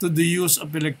to the use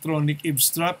of electronic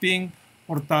eavesdropping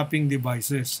or tapping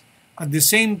devices, at the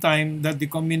same time that the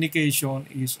communication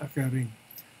is occurring.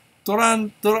 To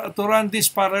run this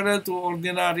parallel to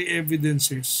ordinary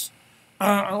evidences,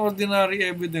 ordinary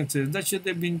evidences, that should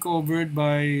have been covered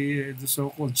by the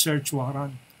so-called search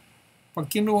warrant.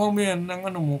 Pag kinuha mo yan ng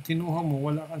kinuha mo,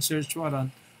 wala kang search warrant,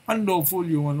 unlawful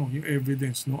yung yung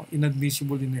evidence, no?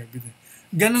 Inadmissible in evidence.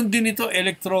 Ganon din ito,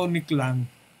 electronic lang.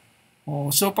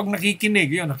 So pag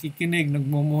nakikinig,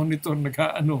 nagmo-monitor,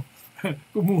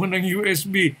 kumuha ng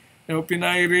USB,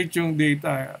 Pinahirate yung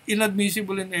data.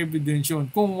 Inadmissible in evidence yun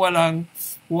kung walang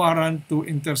warrant to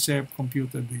intercept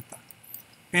computer data.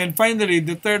 And finally,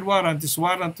 the third warrant is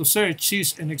warrant to search,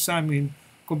 seize, and examine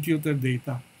computer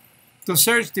data. To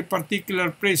search the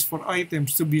particular place for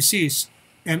items to be seized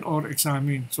and or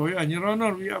examined. So yan, Your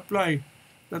Honor, we apply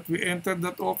that we entered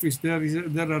that office. There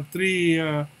are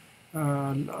 3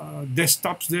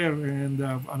 desktops there and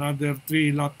another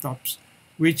 3 laptops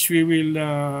which we will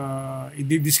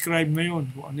i-describe ngayon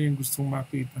kung ano yung gustong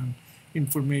makita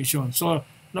information. So,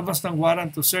 labas ng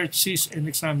warrant to search, seize, and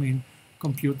examine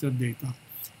computer data.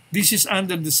 This is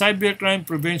under the Cybercrime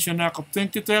Prevention Act of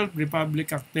 2012,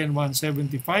 Republic Act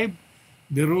 10175,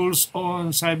 the rules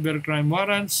on cybercrime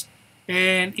warrants,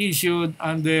 and issued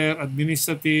under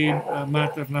Administrative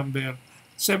Matter Number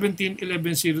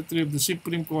 171103 of the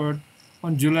Supreme Court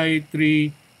on July 3,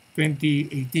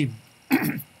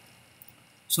 2018.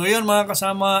 So yun mga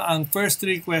kasama ang first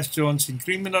 3 questions in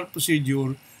criminal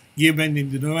procedure given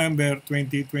in the November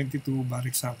 2022 bar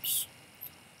exams.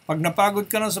 Pag napagod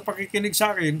ka na sa pakikinig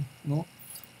sa akin, no,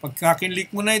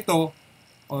 pagkakinlik mo na ito,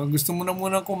 o gusto mo na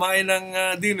muna kumain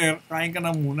ng dinner, kain ka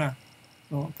na muna.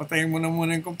 No? Patayin mo na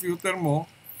muna yung computer mo,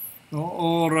 no?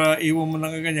 Or iwan mo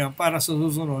na ganyan para sa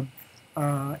susunod,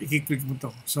 i-click mo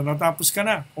to. So natapos ka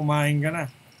na, kumain ka na.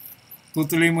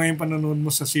 Tutuloy mo yung panonood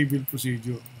mo sa civil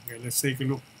procedure. Okay, let's take a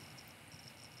look.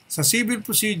 Sa civil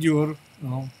procedure,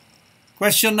 no,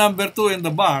 question number 2 in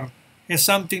the bar has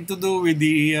something to do with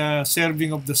the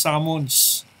serving of the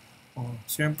summons.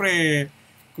 Siyempre,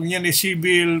 kung yan ay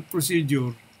civil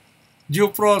procedure, due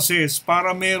process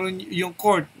para meron yung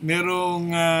court,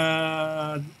 merong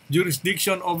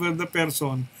jurisdiction over the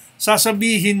person,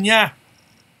 sasabihin niya,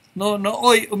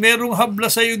 oy, merong habla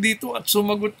sa'yo dito at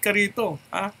sumagot ka rito,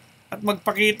 ha? At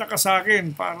magpakita ka sa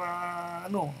akin para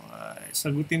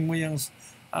sagutin mo yung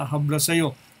habla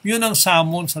sa'yo. Yun ang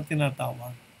summons sa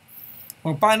tinatawag.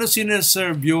 Paano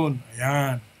sineserve yun?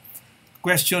 Ayan.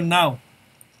 Question now.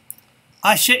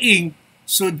 Asia Inc.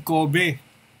 sued Kobe,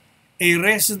 a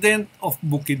resident of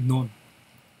Bukidnon.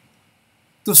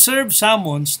 To serve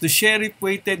summons, the sheriff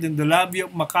waited in the lobby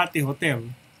of Makati Hotel,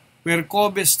 where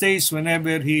Kobe stays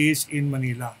whenever he is in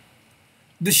Manila.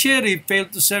 The sheriff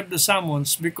failed to serve the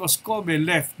summons because Kobe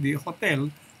left the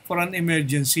hotel for an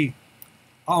emergency.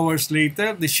 Hours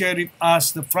later, the sheriff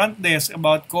asked the front desk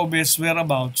about Kobe's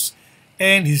whereabouts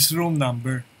and his room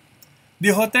number.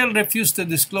 The hotel refused to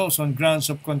disclose on grounds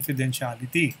of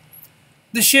confidentiality.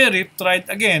 The sheriff tried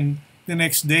again the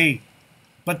next day,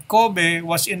 but Kobe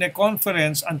was in a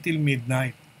conference until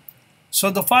midnight.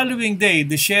 So the following day,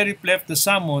 the sheriff left the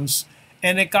summons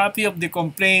and a copy of the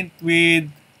complaint with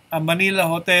a Manila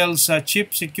Hotel's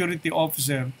chief security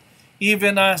officer,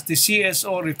 even as the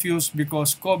CSO refused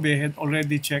because Kobe had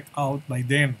already checked out by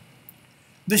then.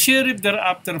 The sheriff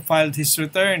thereafter filed his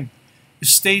return,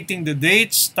 stating the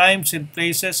dates, times, and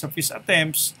places of his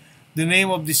attempts, the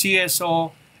name of the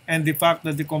CSO, and the fact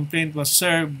that the complaint was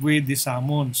served with the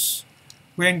summons.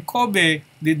 When Kobe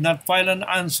did not file an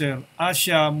answer,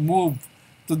 Asia moved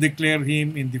to declare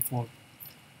him in default.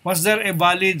 Was there a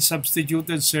valid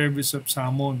substituted service of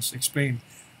summons? Explain.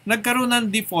 Nagkaroon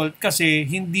ng default kasi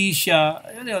hindi siya,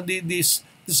 the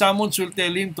summons will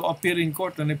tell him to appear in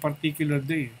court on a particular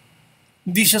day.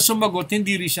 Hindi siya sumagot,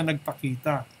 hindi rin siya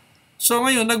nagpakita. So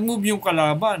ngayon, nag-move yung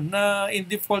kalaban na in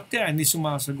default yan, hindi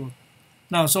sumasagot.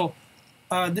 Now, so,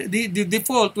 the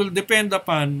default will depend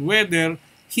upon whether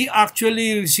he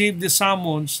actually received the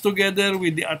summons together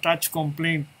with the attached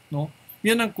complaint. No?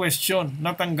 Yan ang question,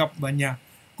 natanggap ba niya?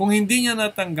 Kung hindi niya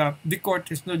natanggap, the court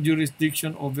has no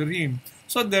jurisdiction over him.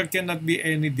 So there cannot be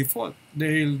any default.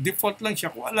 Dahil default lang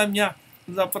siya kung alam niya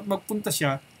na dapat magpunta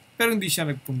siya, pero hindi siya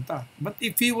nagpunta. But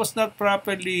if he was not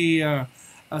properly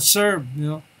served,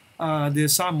 the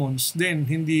summons, then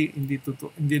hindi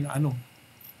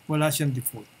wala siyang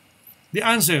default. The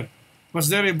answer, was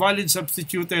there a valid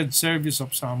substituted service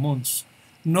of summons?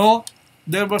 No,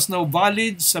 there was no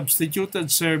valid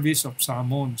substituted service of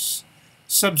summons.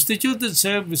 Substituted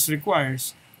service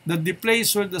requires that the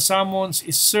place where the summons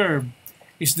is served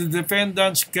is the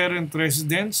defendant's current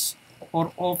residence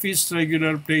or office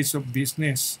regular place of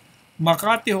business.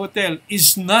 Makati Hotel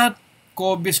is not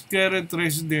Kobe's current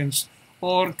residence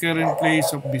or current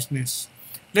place of business.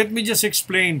 Let me just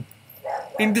explain.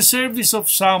 In the service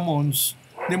of summons,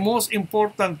 the most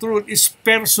important rule is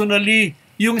personally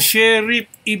yung sheriff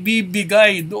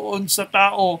ibibigay doon sa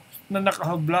tao na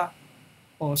nakahabla.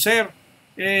 Sir,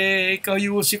 ikaw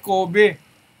yung si Kobe.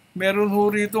 Meron ho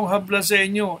ritong habla sa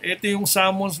inyo. Ito yung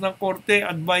summons ng korte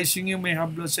advising you may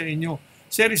habla sa inyo.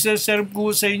 Sir, isa-serve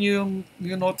ko sa inyo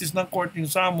yung notice ng court, yung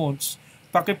summons.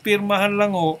 Pakipirmahan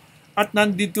lang ho At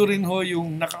nandito rin ho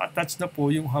yung naka-attach na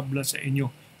po yung habla sa inyo.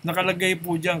 Nakalagay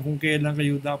po dyan kung kailan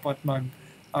kayo dapat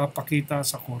magpakita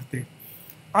sa korte.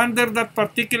 Under that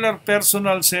particular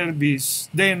personal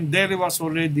service, then there was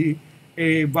already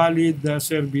a valid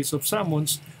service of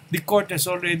summons. The court has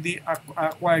already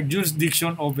acquired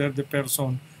jurisdiction over the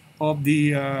person of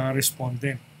the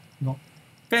respondent. No?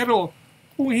 Pero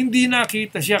kung hindi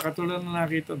nakita siya, katulad na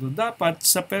nakita doon, dapat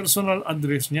sa personal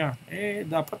address niya,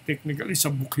 dapat technically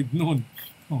sa bukid noon.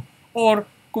 No? Or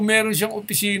kung meron siyang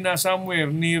opisina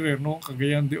somewhere nearer, no?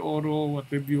 Cagayan de Oro, what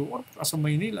have you, or sa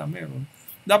Maynila meron,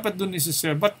 dapat doon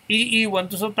isa-serve. But iiwan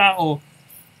to sa tao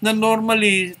na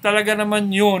normally talaga naman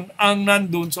yun ang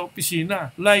nandun sa opisina.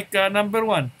 Like number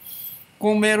 1,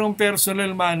 kung merong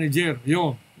personal manager,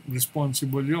 yun,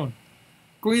 responsible yun.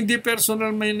 Kung hindi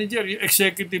personal manager, yung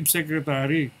executive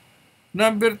secretary.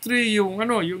 Number 3,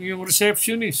 yung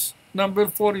receptionist. Number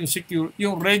 4,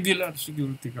 yung regular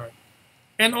security guard.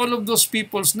 And all of those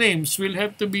people's names will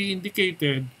have to be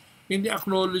indicated in the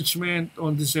acknowledgement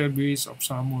on the service of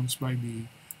summons by the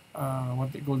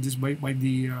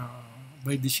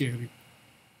by the sheriff.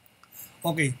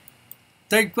 Okay.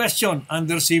 Third question,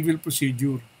 under civil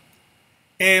procedure.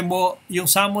 Yung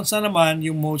summons na naman,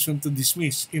 yung motion to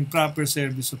dismiss, improper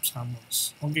service of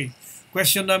summons. Okay.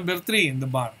 Question number 3 in the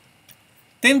bar.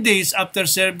 10 days after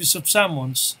service of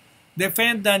summons,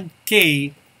 defendant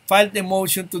K filed a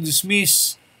motion to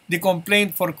dismiss the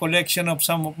complaint for collection of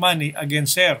sum of money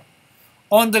against her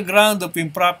on the ground of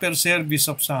improper service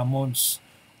of summons,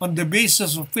 on the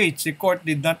basis of which the court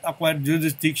did not acquire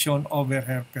jurisdiction over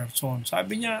her person.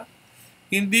 Sabi niya,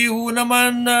 hindi ho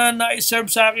naman na-serve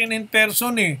sa akin in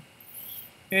person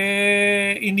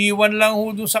iniwan lang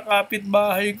ho doon sa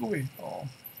kapitbahay ko Oh.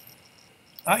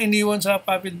 Iniwan sa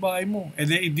kapitbahay mo.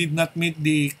 It did not meet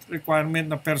the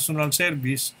requirement na personal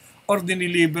service or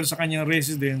diniliver sa kanyang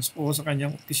residence o sa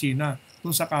kanyang opisina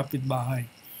doon sa kapitbahay.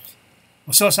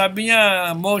 So sabi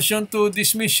niya, motion to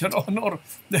dismiss, Your Honor,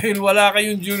 dahil wala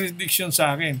kayong jurisdiction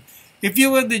sa akin. If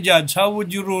you were the judge, how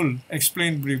would you rule?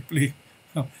 Explain briefly.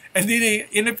 And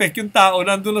in effect, yung tao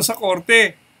nandun na sa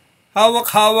korte.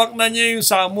 Hawak-hawak na niya yung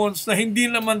summons na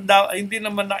hindi naman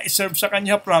na-serve sa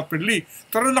kanya properly.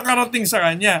 Pero nakarating sa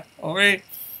kanya. Okay?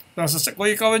 So,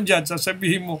 kung ikaw ang judge,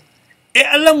 sasabihin mo,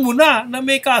 alam mo na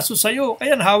may kaso sa'yo.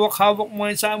 Kaya hawak-hawak mo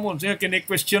yung summons.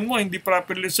 Kine-question mo, hindi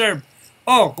properly served.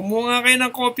 Kumuha nga kayo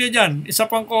ng kopya dyan. Isa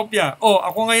pang kopya.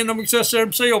 Ako ngayon na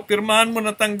magsaserve sa'yo. Pirmahan mo,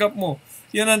 natanggap mo.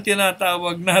 Yan ang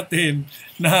tinatawag natin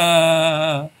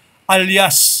na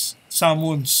alias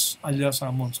summons. Alias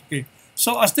summons. Okay.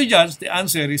 So as the judge, the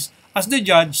answer is, as the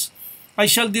judge,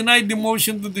 I shall deny the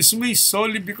motion to dismiss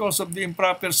solely because of the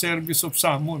improper service of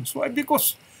summons. Why?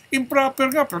 Because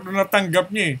improper nga, pero natanggap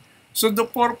niya So the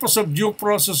purpose of due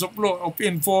process of law, of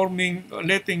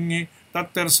letting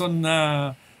that person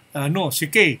si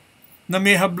K, na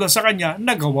may habla sa kanya,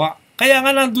 nagawa. Kaya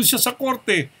nga nandun siya sa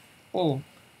korte.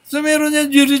 So meron niya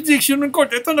jurisdiction ng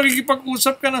court. Ito,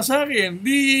 nakikipag-usap ka na sa akin.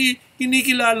 Di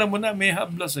kinikilala mo na may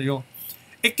habla sa'yo.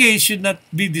 A case should not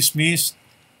be dismissed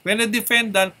when a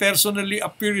defendant personally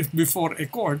appears before a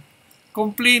court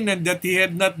complaining that he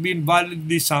had not been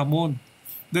validly summoned.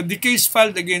 That the case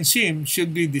filed against him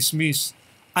should be dismissed.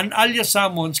 An alias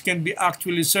summons can be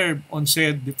actually served on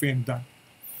said defendant.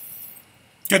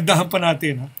 Gandahan pa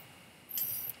natin,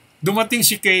 Dumating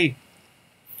si K.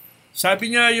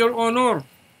 Sabi niya, Your Honor,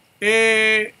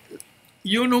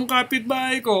 yun yung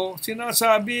kapitbahay ko,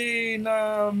 sinasabi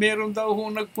na meron daw ho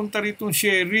nagpunta ritong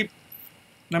sheriff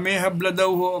na may habla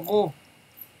daw ho ako.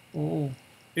 Oo.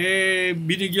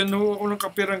 Binigyan ho ako ng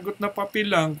kapiranggot na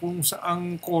papilang kung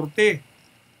saang korte.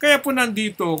 Kaya po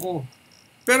nandito ako.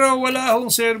 Pero wala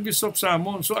akong service of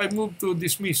summons, so I moved to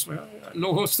dismiss.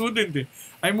 Law student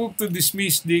I moved to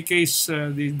dismiss the case,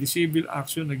 the civil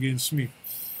action against me.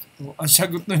 Ang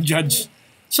sagot ng judge.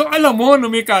 So alam mo na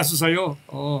may kaso sa'yo.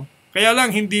 Kaya lang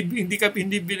hindi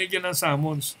binigyan ng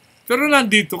summons. Pero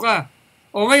nandito ka.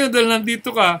 Ngayon dahil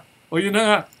nandito ka, yun na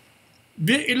nga.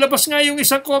 Ilabas nga yung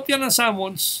isang kopya ng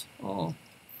summons.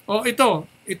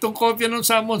 Itong kopya ng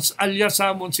summons, alias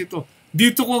summons ito.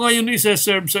 Dito ko ngayon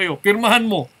isa-serve sa'yo. Pirmahan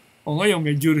mo. Ngayon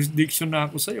may jurisdiction na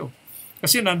ako sa'yo.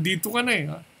 Kasi nandito ka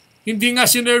na Hindi nga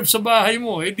sinerve sa bahay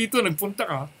mo. Dito nagpunta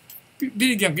ka.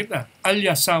 Binigyan kita.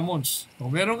 Alias summons.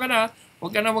 Meron ka na.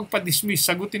 Huwag ka na magpa-dismiss.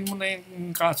 Sagutin mo na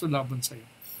yung kaso laban sa'yo.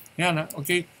 Yan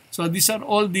okay? So these are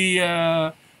all the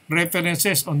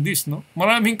references on this,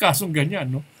 Maraming kasong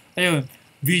ganyan, Ayun.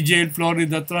 VJL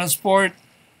Florida Transport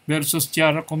versus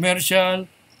Tiara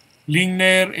Commercial,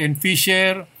 Lingner and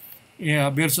Fisher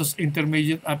versus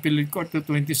Intermediate Appellate Court to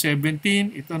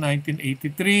 2017. Ito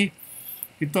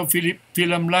 1983. Ito,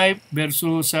 Film Life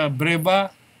versus Breva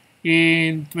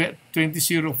in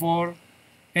 2004.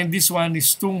 And this one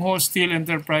is Tungho Steel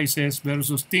Enterprises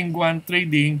versus Tingguan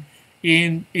Trading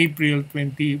in April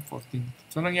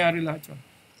 2014. So, nangyari lahat yun.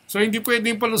 So, hindi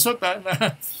pwedeng palusot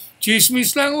na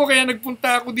chismis lang kaya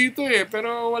nagpunta ako dito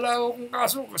pero wala akong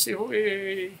kaso kasi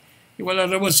wala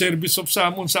naman service of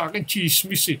summon sa akin,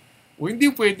 chismis hindi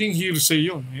pwedeng hearsay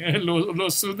yun. Law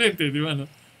student di ba? No?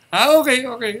 Okay.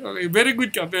 Very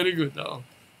good ka, very good.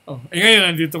 Ngayon,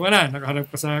 nandito ka na, nakaharap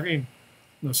ka sa akin.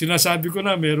 No, sinasabi ko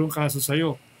na, merong kaso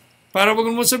sa'yo. Para wag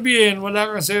mo sabihin, wala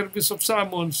kang service of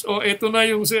summons, ito na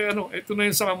yung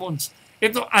summons.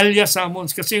 Ito alias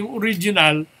summons kasi yung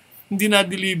original, hindi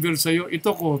na-deliver sa'yo.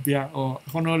 Ito kopya.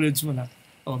 Acknowledge mo na.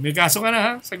 May kaso ka na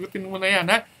ha? Sagutin mo na yan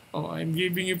ha? I'm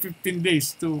giving you 15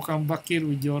 days to come back here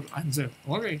with your answer.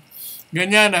 Okay.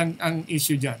 Ganyan ang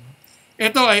issue dyan.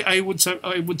 Ito, I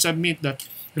would submit that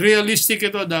realistic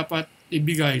ito dapat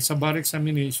ibigay sa bar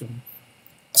examination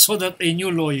so that a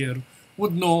new lawyer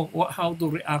would know how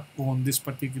to react on this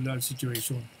particular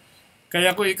situation.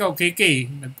 Kaya ko ikaw,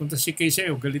 KK, nagpunta si K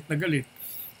sa'yo, galit na galit.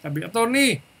 Sabi,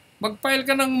 attorney, mag-file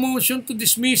ka ng motion to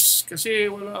dismiss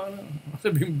kasi wala na.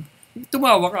 Sabi,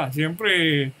 tumawa ka.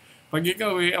 Siyempre, pag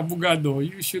ikaw abogado,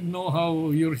 you should know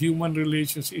how your human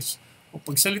relations is. O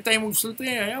pagsalita mo,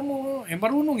 ayaw mo,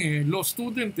 marunong law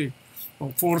student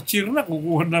O fourth year na,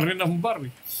 kukuha na rin ang bar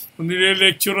Kung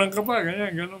nire-lecturean ka pa,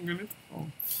 ganito.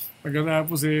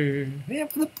 Pagkatapos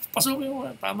pasukin mo,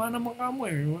 tama naman ka mo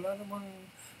wala namang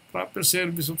proper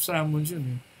service of summons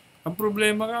yun Ang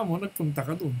problema ka mo, nagpunta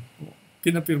ka doon.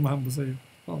 Pinapirmahan mo sa'yo.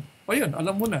 Ayun,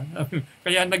 alam mo na.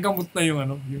 Kaya nagamot na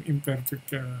yung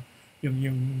imperfect, yung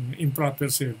improper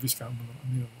service ka mo.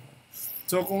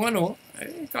 So kung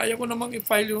kaya ko namang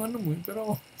i-file yung mo.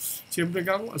 Pero siyempre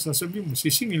sasabihin mo,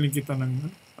 sisingilin kita ng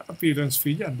appearance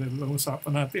fee dyan. Dahil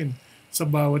usapan natin sa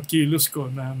bawat kilos ko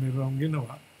na mayroong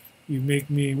ginawa. You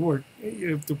make me work,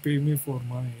 you have to pay me for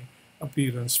my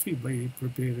appearance fee by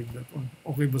preparing that one.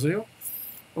 Okay ba sa'yo?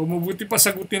 O mabuti pa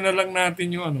sagutin na lang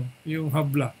natin yung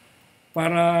habla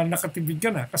para nakatibid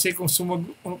ka na. Kasi kung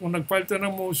nag-file ka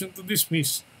ng motion to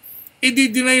dismiss,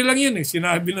 di-deny lang yun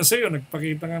Sinabi na sa'yo,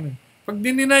 nagpakita ka na Pag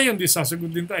din-deny yun,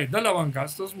 sasagutin tayo. Dalawang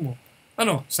gastos mo.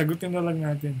 Sagutin na lang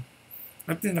natin.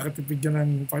 At nakatipid ka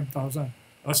ng 5,000.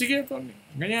 Sige, Tony.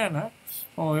 Ganyan, ha?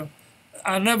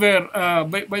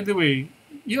 By the way,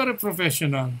 you're a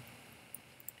professional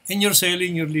and you're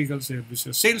selling your legal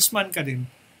services. Salesman ka din.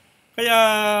 Kaya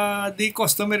the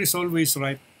customer is always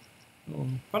right.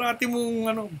 Parati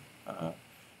mong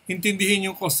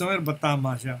intindihin yung customer ba't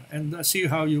tama siya and see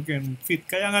how you can fit.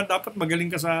 Kaya nga dapat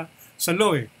magaling ka sa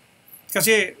law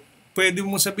Kasi pwede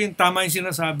mo sabihin tama yung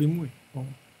sinasabi mo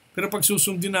Pero pag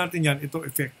susundin natin yan, ito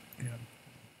effect. Ayan.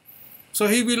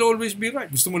 So he will always be right.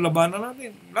 Gusto mo labanan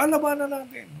natin? Lalabanan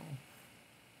natin.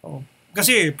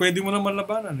 Kasi pwede mo naman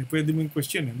labanan. Pwede mo yung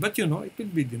question. But it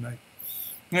will be denied.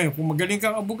 Ngayon, kung magaling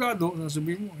kang abogado,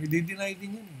 sasabihin mo, i-deny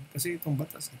din yan. Kasi itong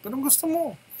batas. Pero gusto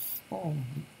mo.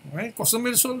 Okay?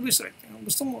 Customer is always right.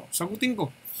 Gusto mo, sagutin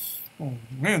ko.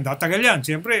 Ngayon, datagal yan.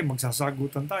 Siyempre,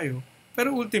 magsasagutan tayo.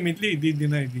 Pero ultimately,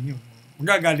 i-deny din yun.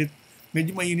 Magagalit.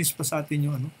 Medyo mainis pa sa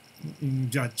atin yung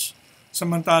judge.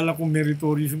 Samantala kung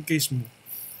meritorious yung case mo,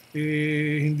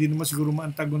 hindi naman siguro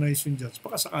ma-antagonize yung judge.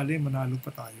 Baka sakali, manalo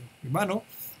pa tayo. Diba, no?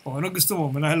 Ano gusto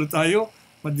mo? Manalo tayo,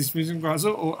 ma-dismiss yung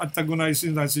kaso, o antagonize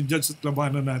yung judge at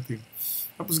labanan natin.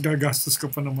 Tapos gagastos ka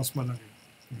pa na mas malaki.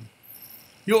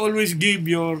 You always give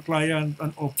your client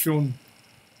an option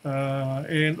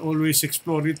and always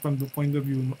explore it from the point of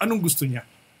view. Anong gusto niya?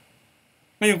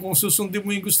 Ngayon, kung susundin mo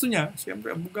yung gusto niya,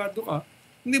 siyempre, abogado ka,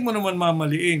 hindi mo naman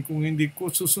mamaliin kung hindi ko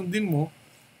susundin mo,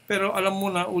 pero alam mo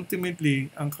na ultimately,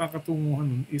 ang kakatunguhan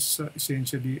nun is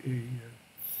essentially a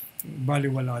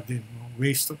baliwala din,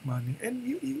 waste of money. And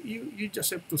you just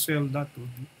have to sell that.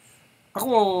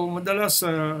 Ako, madalas,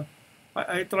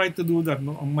 I try to do that.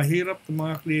 Ang mahirap ng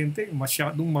mga kliyente,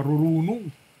 masyadong marurunong.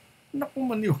 Naku,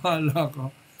 maniwala ka.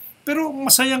 Pero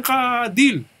masayang ka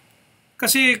deal.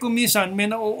 Kasi kung minsan, may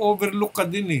na-overlook ka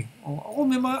din Ako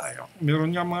meron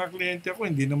nga mga kliyente ako,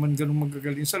 hindi naman ganun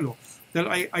magagaling sa law.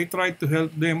 Dahil I try to help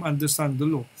them understand the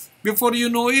law. Before you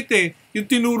know it yung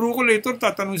tinuro ko later,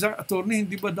 tatanong sa attorney,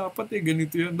 hindi ba dapat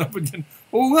ganito yan, dapat yan.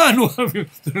 Oo nga,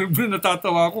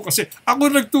 natatawa ako kasi ako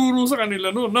nagturo sa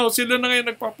kanila Now, sila na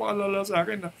ngayon nagpapaalala sa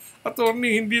akin na,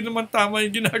 attorney, hindi naman tama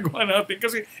yung ginagawa natin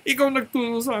kasi ikaw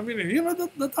nagturo sa amin You know,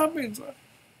 that happens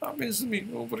to me.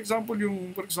 For example,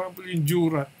 yung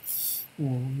jurat,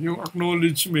 yung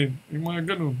acknowledgement, yung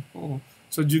mga ganun.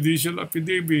 Sa judicial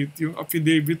affidavit, yung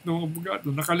affidavit ng abogado,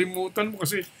 nakalimutan mo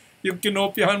kasi yung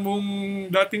kinopyahan mong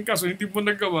dating kaso, hindi mo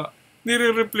nagawa,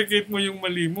 nire-replicate mo yung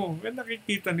mali mo.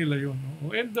 Nakikita nila yun.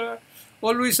 No? And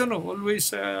always,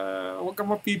 huwag ka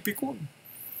mapipikon.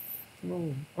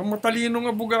 No? Ang matalinong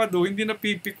abogado, hindi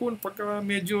napipikon pagka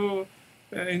medyo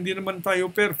hindi naman tayo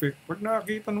perfect. Pag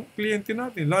nakakita ng kliyente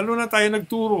natin, lalo na tayo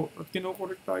nagturo at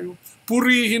kinokorek tayo,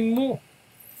 purihin mo.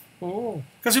 Oo.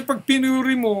 Kasi pag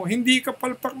pinuri mo, hindi ka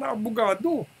palpak na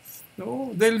abogado.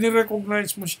 No? Dahil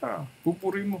ni-recognize mo siya,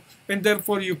 pupurin mo. And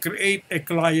therefore, you create a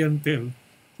clientele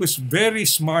who's very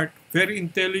smart, very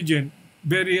intelligent,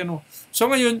 very So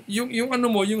ngayon,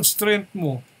 yung strength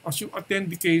mo, as you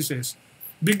attend the cases,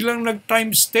 biglang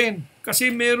nag-times 10. Kasi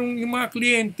merong yung mga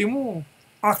kliyente mo,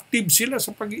 active sila sa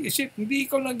pag-iisip. Hindi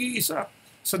ikaw nag-iisa.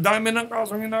 Sa dami ng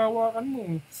kasong hinahawakan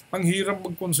mo, ang hirap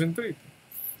mag-concentrate.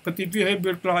 But if you have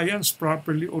your clients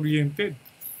properly oriented,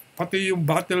 pati yung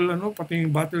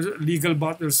legal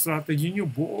battle strategy nyo,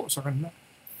 buo sa kanila.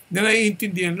 Na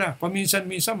naiintindihan na.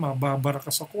 Paminsan-minsan, mababara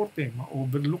ka sa korte,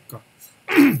 ma-overlook ka.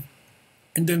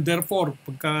 And then therefore,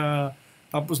 pagka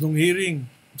tapos ng hearing,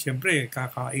 siyempre,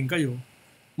 kakain kayo,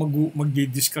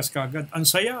 magdi-discuss ka agad. Ang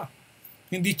saya.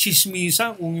 Hindi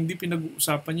chismisa kung hindi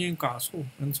pinag-uusapan nyo yung kaso.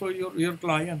 And so, your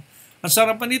client. Ang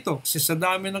sarapan nito, kasi sa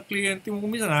dami ng kliyente mo,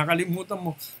 minsan nakakalimutan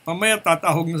mo, mamaya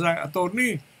tatahog na sa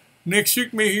attorney, next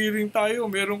week may hearing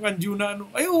tayo, meron kang due na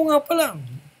ay, oo nga pala.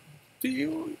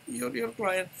 Your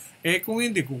client. Kung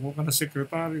hindi, kukuha ka na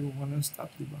secretary, kukuha ka na staff,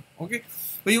 di ba? Okay?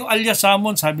 So, yung alias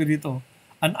summons, sabi rito,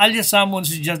 an alias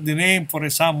summons is just the name for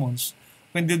a summons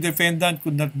when the defendant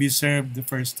could not be served the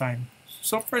first time.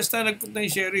 So, first time nagpunta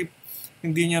yung sheriff,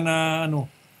 hindi niya na, no?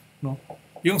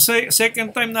 Yung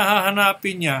second time na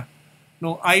hahanapin niya,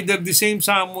 either the same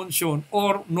summons yun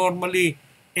or normally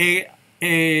a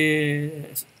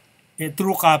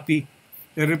true copy,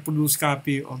 a reproduced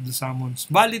copy of the summons.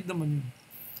 Valid naman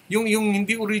yun. Yung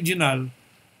hindi original,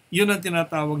 yun ang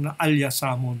tinatawag na alias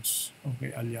summons.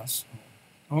 Okay, alias.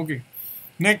 Okay.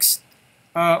 Next,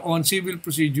 on civil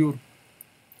procedure.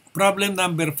 Problem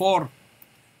number 4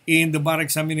 in the bar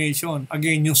examination.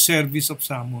 Again, yung service of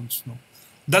summons.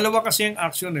 Dalawa kasi ang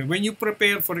action. When you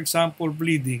prepare, for example,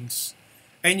 pleadings,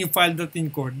 and you file that in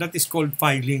court, that is called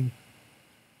filing.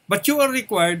 But you are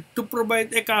required to provide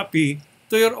a copy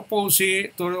to your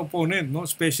opponent,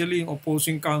 especially yung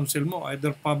opposing counsel mo,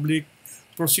 either public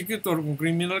prosecutor kung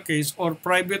criminal case or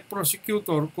private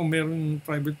prosecutor kung meron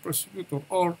private prosecutor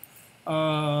or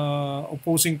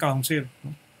opposing counsel.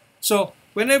 So,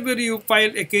 whenever you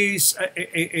file a case,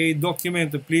 a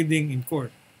document, a pleading in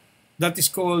court, that is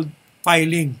called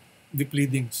filing the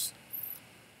pleadings.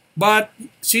 But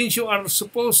since you are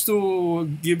supposed to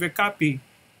give a copy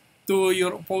to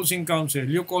your opposing counsel,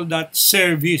 you call that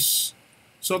service.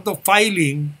 So, to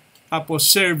filing, tapos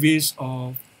service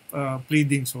of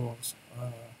pleadings or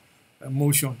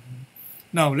motion.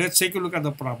 Now, let's take a look at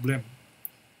the problem.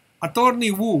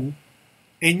 Attorney Wu,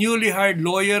 a newly hired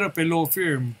lawyer of a law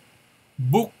firm,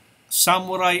 booked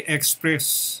Samurai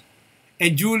Express, a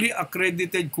duly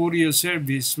accredited courier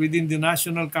service within the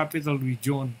National Capital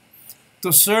Region,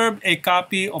 to serve a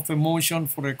copy of a motion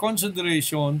for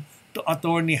reconsideration to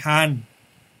Attorney Han,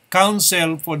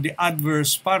 counsel for the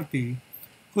adverse party,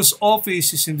 whose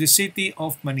office is in the city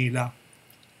of Manila.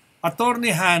 Attorney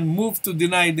Han moved to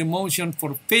deny the motion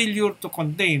for failure to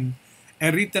contain a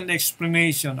written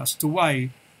explanation as to why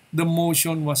the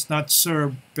motion was not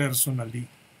served personally.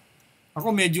 Ako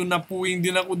medyo napuwing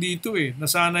din ako dito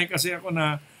Nasanay kasi ako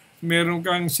na meron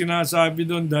kang sinasabi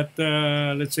doon that,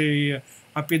 let's say,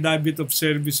 affidavit of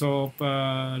service of,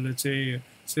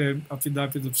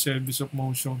 affidavit of service of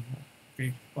motion.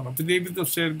 Okay? Or affidavit of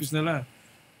service na lang.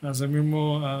 Sabi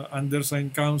mo,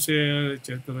 undersigned counsel,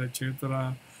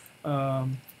 etc.,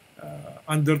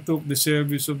 undertook the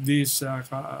service of this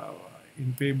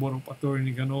in favor of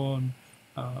attorney ganon,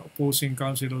 opposing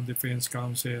counsel or defense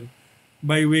counsel,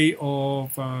 by way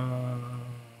of,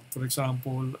 for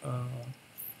example,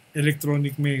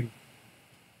 electronic mail,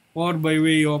 or by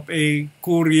way of a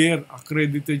courier,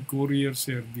 accredited courier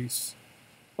service,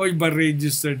 or by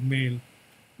registered mail,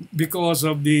 because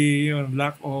of the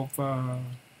lack of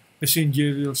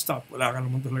messengerial staff. Wala ka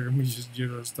naman talaga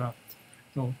messengerial staff.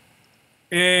 No?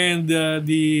 And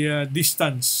the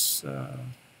distance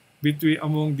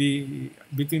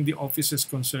between the offices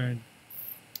concerned,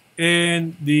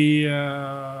 and the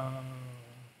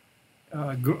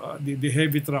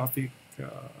heavy traffic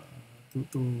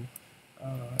to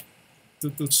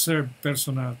serve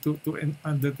personal, to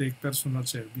undertake personal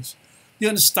service.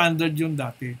 Yun, standard yun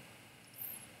dati.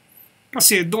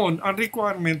 Kasi doon, ang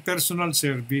requirement, personal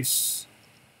service.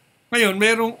 Ngayon,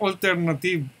 merong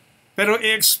alternative. Pero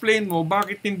i-explain mo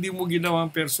bakit hindi mo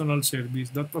ginawang personal service.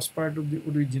 That was part of the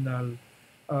original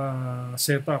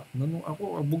setup. Nung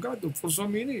ako, abogado, for so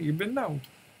many, even now,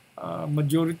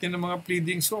 majority ng mga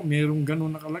pleadings ko, mayroong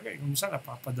ganun nakalagay. Kung saan,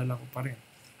 napapadala ko pa rin.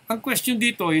 Ang question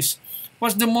dito is,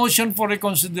 was the motion for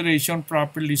reconsideration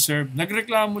properly served?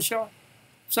 Nagreklamo siya.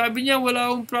 Sabi niya, wala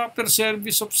akong proper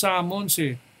service of summons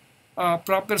eh.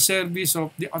 Proper service of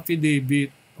the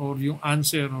affidavit or yung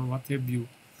answer or what have you.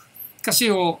 Kasi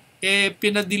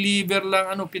pinadeliver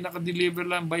lang, pinaka-deliver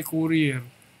lang by courier.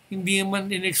 Hindi man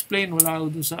in-explain, wala ako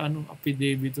doon sa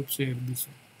affidavit of service.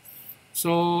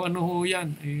 So,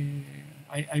 yan,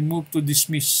 I move to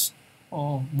dismiss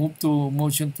o move to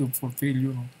motion for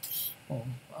failure.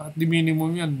 At the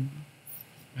minimum yan,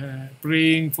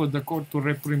 praying for the court to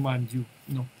reprimand you.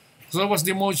 So, was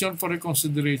the motion for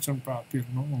reconsideration proper?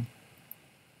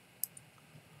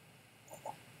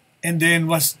 And then,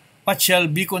 what shall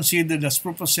be considered as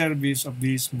proof of service of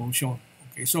this motion?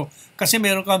 Okay, so, kasi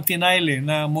meron kang final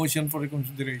na motion for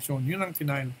reconsideration. Yun ang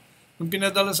final. Nung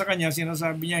pinadala sa kanya,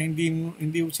 sinasabi niya,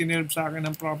 hindi sinerve sa akin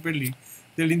ng properly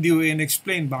dahil hindi ko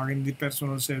in-explain bakit hindi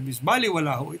personal service. Bali,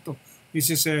 wala ho ito.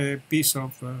 This is a piece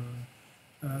of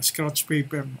scratch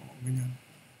paper. Ganyan.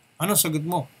 Ano sagot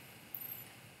mo?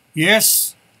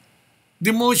 Yes,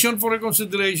 the motion for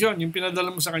reconsideration, yung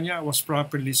pinadala mo sa kanya, was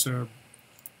properly served.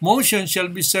 Motion shall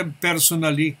be served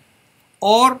personally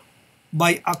or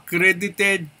by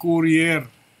accredited courier.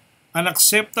 An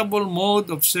acceptable mode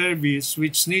of service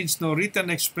which needs no written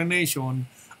explanation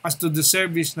as to the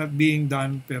service not being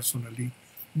done personally.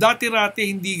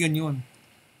 Dati-rati hindi ganyan.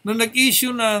 Nung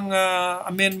nag-issue ng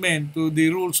amendment to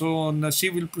the rules on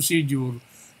civil procedure,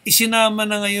 isinama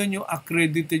na ngayon yung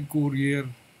accredited courier.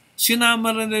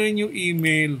 Sinama na rin yung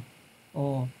email.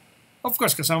 Of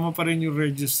course, kasama pa rin yung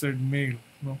registered mail.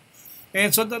 And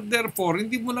so that therefore,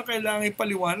 hindi mo na kailangan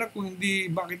ipaliwanag kung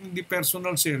bakit hindi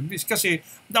personal service. Kasi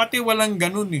dati walang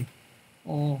ganun eh.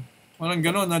 Walang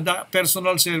ganun na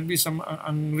personal service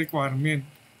ang requirement.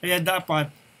 Kaya dapat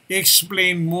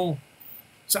i-explain mo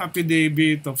sa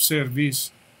affidavit of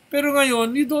service. Pero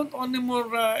ngayon, you don't anymore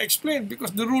explain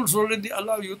because the rules already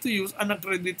allow you to use an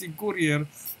accredited courier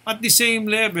at the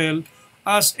same level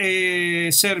as a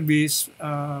service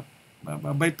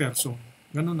by person.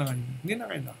 Ganun na ngayon. Hindi na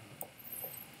kailangan.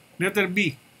 Letter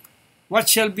B. What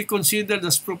shall be considered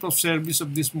as proof of service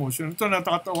of this motion? Ito,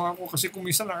 natatawa ko kasi kung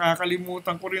minsan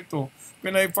nakakalimutan ko rin ito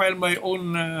when I file my own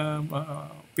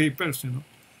papers.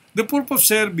 The proof of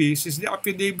service is the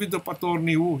affidavit of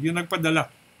attorney yung nagpadala,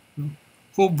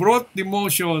 who brought the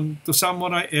motion to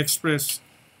Samurai Express,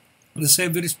 the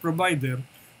service provider,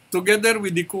 together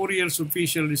with the courier's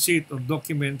official receipt or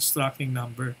documents tracking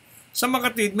number. Sa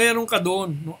Makatid, mayroon ka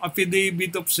doon,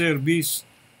 affidavit of service.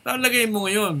 Lalagay mo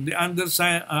ngayon, the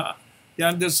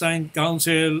undersigned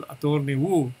counsel, Attorney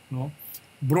Wu,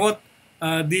 brought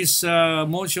this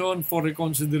motion for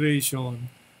reconsideration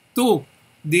to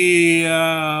the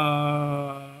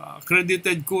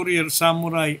accredited courier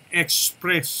Samurai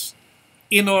Express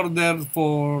in order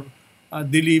for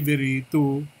delivery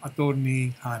to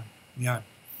Attorney Han. Yan.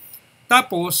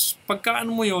 Tapos, pagka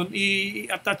mo yun,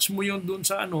 i-attach mo yun dun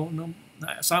sa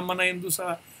sama na yun dun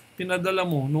sa pinadala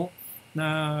mo,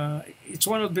 na it's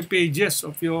one of the pages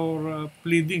of your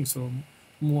pleading. So,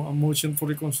 a motion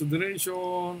for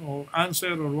reconsideration or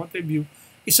answer or what have you,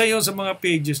 isa yon sa mga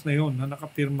pages na yon na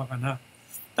nakapirma ka na.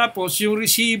 Tapos, yung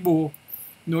resibo,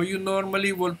 you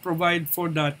normally will provide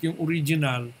for that, yung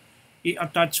original,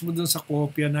 i-attach mo dun sa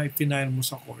kopya na i-file mo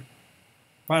sa court.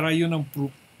 Para yun ang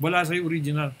proof. Wala sa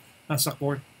original, nasa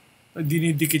court.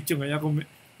 Dinidikit yun. Kaya kung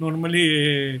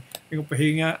normally,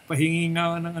 pahingi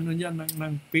nga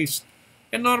ng paste.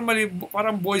 And normally,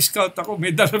 parang Boy Scout ako,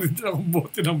 may dala rin akong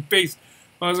bote ng paste.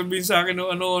 Para sabihin sa akin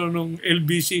nung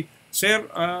LBC, Sir,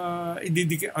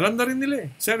 ididikit. Alam na rin nila eh.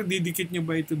 Sir, didikit nyo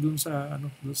ba ito dun sa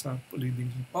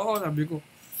pleading? Oo, sabi ko.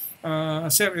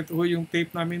 Sir, ito yung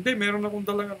tape namin. Hindi, meron akong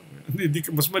dalang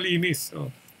mas malinis.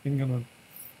 Yung ganun.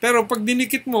 Pero pag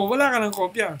dinikit mo, wala ka ng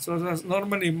kopya. So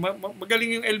normally,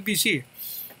 magaling yung LBC.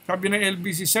 Sabi ng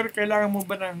LBC, Sir, kailangan mo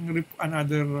ba ng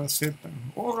another set?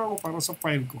 Oo ako para sa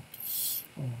file ko.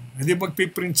 Hindi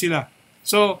magpiprint sila.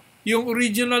 So, yung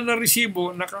original na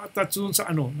resibo, naka-attach doon sa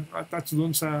naka-attach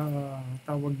doon sa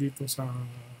tawag dito sa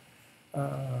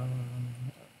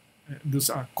doon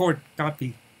sa court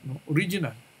copy,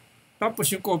 original. Tapos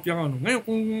yung kopya ka Ngayon,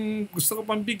 kung gusto ka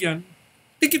pang bigyan,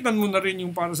 tikitan mo na rin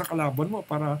yung para sa kalaban mo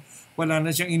para wala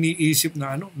na siyang iniisip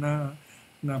na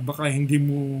na baka hindi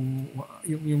mo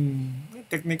yung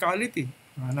technicality,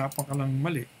 hanapan ka ng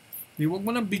mali. Huwag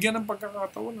mo nang bigyan ng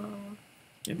pagkakataon na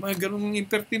Yung mga ganung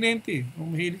impertinente,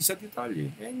 mahilig sa detalye.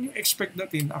 And you expect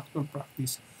that in actual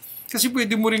practice. Kasi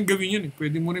pwede mo rin gawin yun.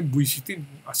 Pwede mo rin buwisitin.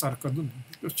 Asar ka dun.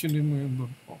 Questionin mo yun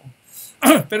dun. Oo.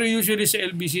 Pero usually sa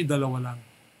LBC, dalawa lang.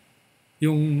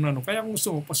 Yung ano, kaya kung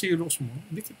gusto mo, pasiros mo,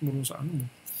 dikit mo rin sa ano mo.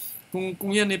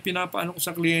 Kung yan pinapaano ko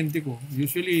sa kliyente ko,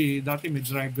 usually dati may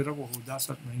driver ako,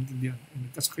 dasat maintindihan.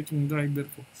 Nagkasakit yung driver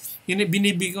ko.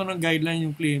 Binibigyan ko ng guideline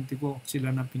yung kliyente ko.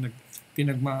 Sila na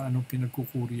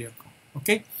pinagkukuryer ko.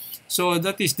 Okay? So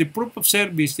that is the proof of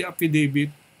service, the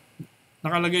affidavit,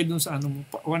 nakalagay doon sa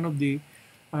one of the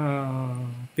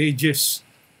pages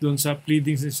doon sa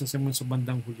pleadings sa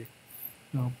bandang huli.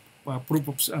 Proof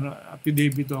of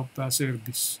affidavit of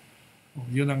service.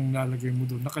 Yun ang nalagay mo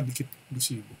doon, nakadikit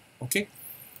resibo. Okay?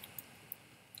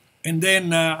 And then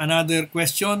another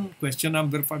question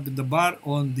number 5 of the bar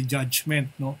on the judgment.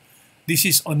 No? This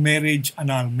is on marriage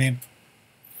annulment.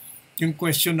 Yung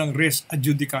question ng res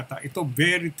adjudicata, ito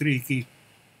very tricky.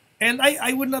 And I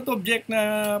would not object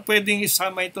na pwedeng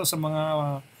isama ito sa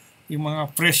yung mga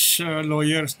fresh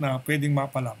lawyers na pwedeng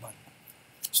mapalaban.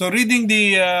 So reading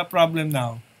the problem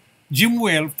now,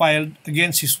 Jimwell filed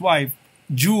against his wife,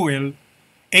 Jewel,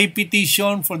 a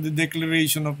petition for the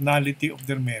declaration of nullity of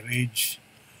their marriage,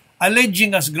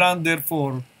 alleging as ground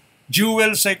therefore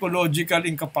Jewel's psychological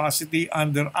incapacity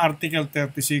under Article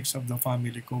 36 of the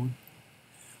Family Code.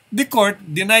 The court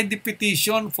denied the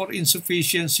petition for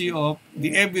insufficiency of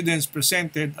the evidence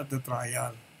presented at the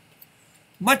trial.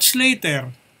 Much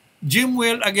later,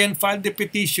 Jimwell again filed the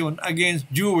petition against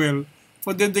Jewel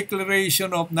for the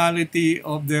declaration of nullity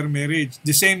of their marriage.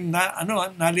 The same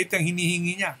nullity ang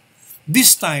hinihingi niya.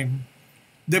 This time,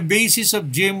 the basis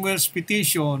of Jimwell's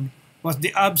petition was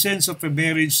the absence of a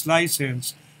marriage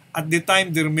license at the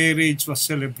time their marriage was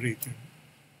celebrated.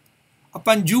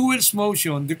 Upon Jewel's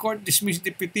motion, the court dismissed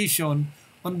the petition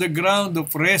on the ground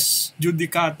of res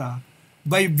judicata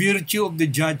by virtue of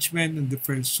the judgment in the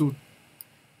first suit.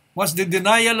 Was the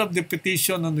denial of the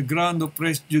petition on the ground of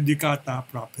res judicata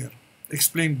proper?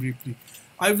 Explain briefly.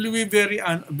 I will be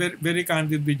very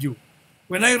candid with you.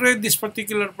 When I read this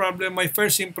particular problem, my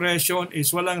first impression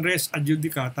is walang res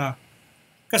adjudicata.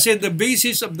 Kasi the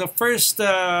basis of the first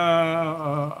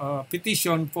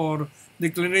petition for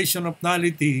declaration of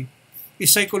nullity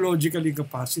is psychological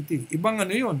incapacity. Ibang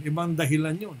yun, ibang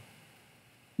dahilan yun.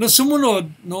 Nung sumunod,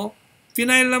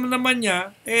 final naman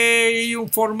niya, yung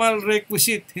formal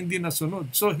requisite hindi nasunod.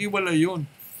 So, hiwalay yun.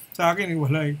 Sa akin,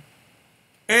 hiwalay.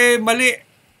 Mali.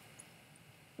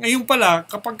 Ngayon pala,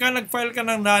 kapag ka nag-file ka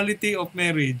ng nullity of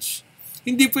marriage,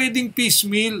 hindi pwedeng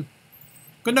piecemeal.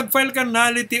 Kung nag-file ka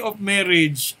nullity of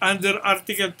marriage under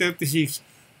Article 36,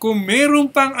 kung meron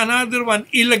pang another one,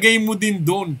 ilagay mo din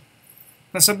doon.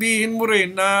 Nasabihin mo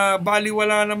rin na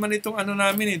baliwala naman itong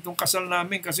itong kasal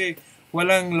namin kasi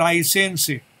walang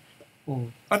license .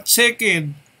 At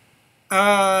second,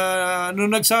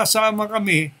 nung nagsasama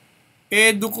kami,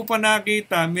 doon ko pa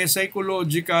nakita may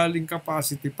psychological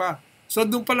incapacity pa. So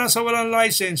doon pala sa walang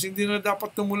license, hindi na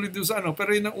dapat tumuloy doon sa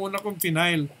pero yun ang una kong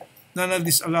final na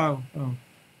na-disallow.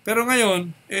 Pero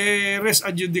ngayon, res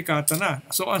adjudicata na.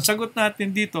 So ang sagot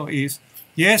natin dito is,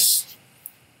 yes,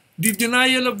 the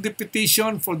denial of the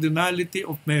petition for the nullity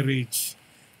of marriage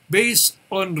based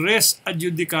on res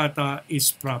adjudicata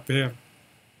is proper.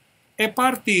 A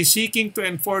party seeking to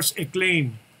enforce a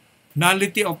claim,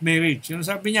 nullity of marriage, yung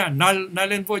sabi niya, null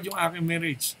and void yung aking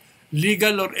marriage,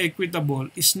 legal or equitable,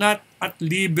 is not at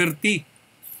liberty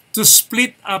to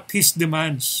split up his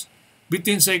demands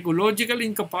between psychological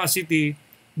incapacity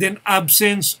then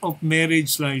absence of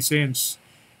marriage license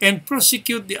and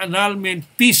prosecute the annulment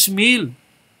piecemeal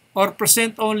or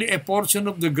present only a portion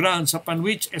of the grounds upon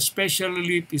which a special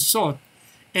relief is sought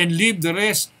and leave the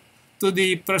rest to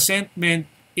the presentment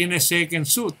in a second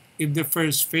suit if the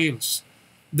first fails.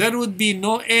 There would be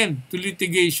no end to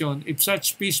litigation if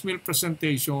such piecemeal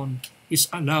presentation is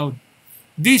allowed.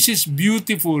 This is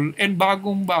beautiful and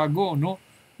bagong-bago,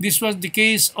 This was the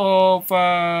case of,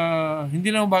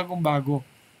 hindi lang bagong-bago,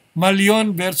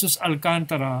 Malion versus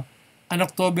Alcantara, an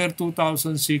October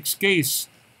 2006 case.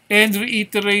 And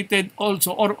reiterated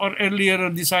also or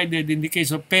earlier decided in the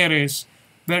case of Perez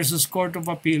versus Court of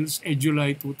Appeals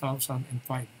July 2005.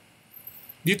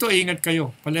 Dito ingat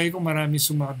kayo. Palagi ko marami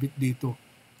sumabit dito.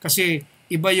 Kasi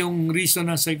iba yung reason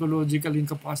ng psychological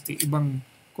incapacity, ibang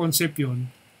concept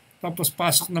yun. Tapos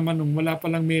pasok naman nung wala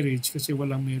palang marriage kasi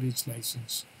walang marriage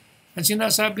license. Ang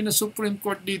sinasabi ng Supreme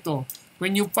Court dito,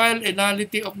 when you file a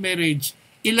nullity of marriage,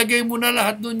 ilagay mo na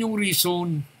lahat doon yung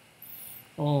reason.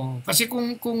 Kasi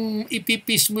kung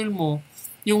ipipiecemeal mo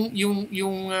yung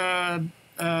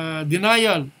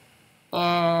denial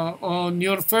on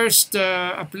your first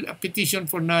petition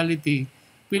for nullity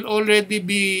will already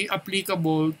be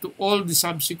applicable to all the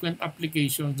subsequent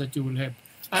applications that you will have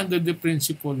under the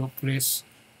principle of res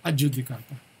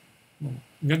adjudicata.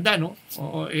 Ganda, no?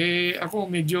 Oo,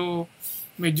 ako medyo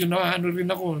na ano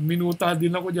rin ako, minuta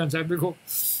din ako diyan. Sabi ko,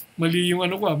 mali yung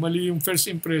mali yung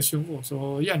first impression ko.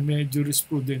 So, yan, may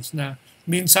jurisprudence na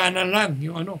minsanan lang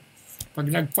yung pag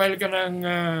nag-file ka ng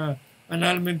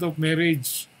annulment of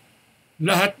marriage,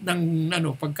 lahat ng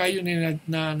pagka yun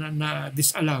na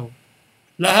disallow,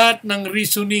 lahat ng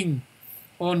reasoning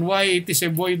on why it is a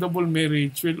voidable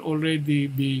marriage will already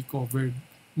be covered.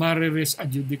 Mare-res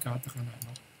adjudicata ka na.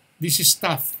 This is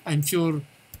tough. I'm sure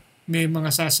may mga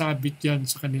sasabit yan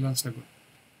sa kanilang sagot.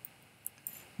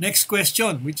 Next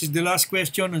question, which is the last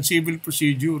question on civil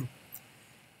procedure,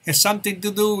 has something to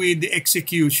do with the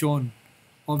execution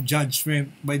of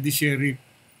judgment by the sheriff.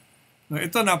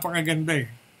 Ito napakaganda eh.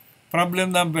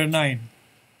 Problem number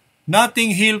 9.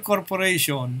 Notting Hill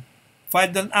Corporation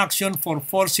filed an action for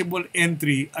forcible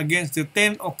entry against the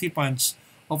 10 occupants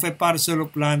of a parcel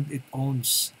of land it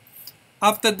owns.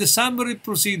 After the summary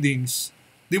proceedings,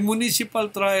 the municipal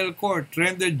trial court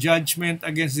rendered judgment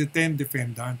against the 10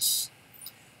 defendants.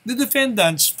 The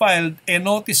defendants filed a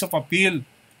notice of appeal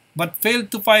but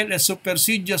failed to file a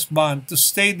supersedeas bond to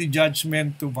stay the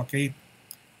judgment to vacate.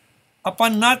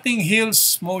 Upon Notting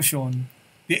Hill's motion,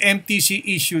 the MTC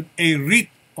issued a writ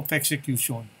of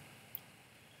execution.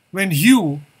 When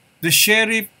Hugh, the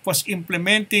sheriff, was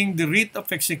implementing the writ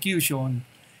of execution,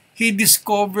 he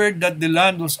discovered that the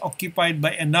land was occupied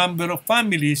by a number of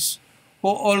families who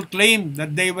all claimed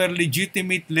that they were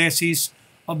legitimate lessees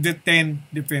of the 10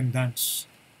 defendants.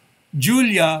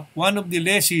 Julia, one of the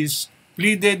lessees,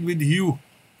 pleaded with Hugh,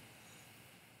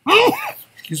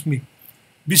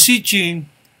 beseeching,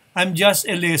 "I'm just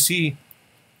a lessee,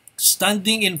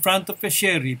 standing in front of a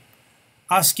sheriff,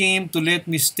 asking him to let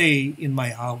me stay in my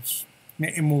house."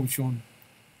 May emotion.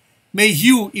 May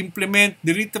Hugh implement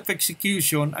the writ of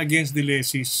execution against the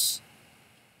lessees.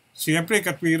 Siyempre,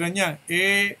 katwiran niya.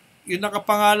 Yung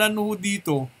nakapangalan ho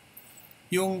dito,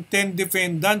 yung 10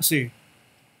 defendants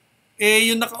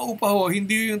yung nakaupa ho,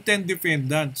 hindi yung 10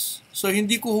 defendants. So,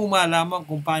 hindi ko humalaman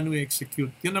kung paano i-execute.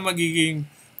 Yun ang magiging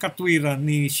katwiran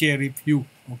ni Sheriff Hugh.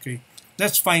 Okay.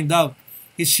 Let's find out.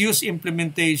 Is Hugh's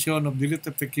implementation of the writ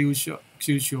of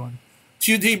execution,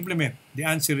 should he implement? The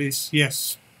answer is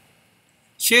yes.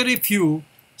 Sheriff Hugh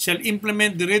shall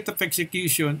implement the writ of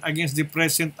execution against the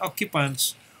present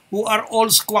occupants who are all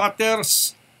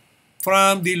squatters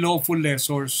from the unlawful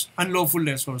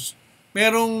lessors.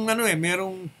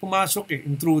 Merong pumasok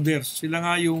intruders. Sila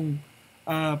nga yung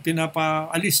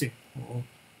pinapaalis Oo.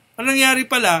 Ang nangyari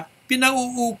pala,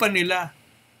 pinauupa nila,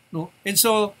 no? And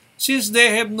so, since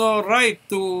they have no right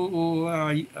to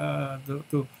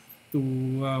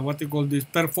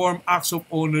perform acts of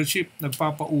ownership,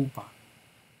 nagpapaupa.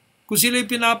 Kung sila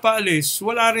yung pinapaalis,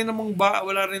 wala rin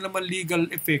naman legal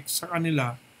effect sa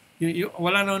kanila.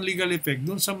 Wala naman legal effect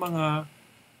dun sa mga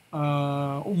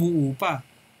umuupa.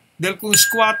 Dahil kung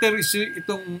squatter is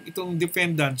itong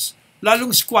defendants,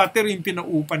 lalong squatter yung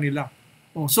pinaupa nila.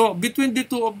 So, between the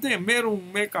two of them,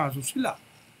 may kaso sila.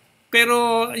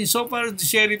 Pero, insofar as the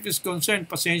sheriff is concerned,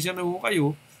 pasensya na ho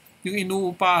kayo, yung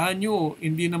inuupahan nyo,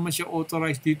 hindi naman siya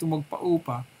authorized dito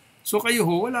magpaupa. So kayo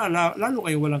lalo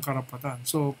kayo walang karapatan.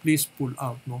 So please pull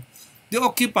out. No? The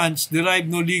occupants derive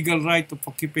no legal right of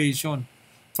occupation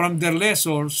from their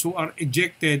lessors who are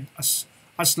ejected as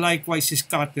likewise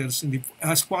squatters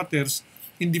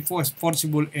in the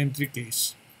forcible entry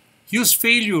case. Hugh's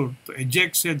failure to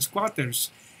eject said squatters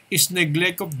is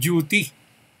neglect of duty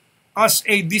as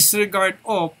a disregard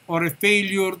of or a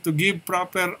failure to give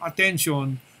proper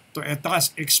attention to a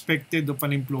task expected of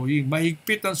an employee.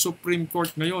 Mahigpit ang Supreme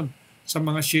Court ngayon sa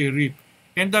mga sheriff.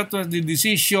 And that was the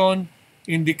decision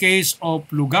in the case of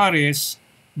Lugares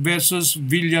versus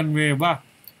Villanueva,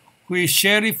 who is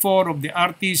Sheriff 4 of the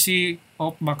RTC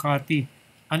of Makati.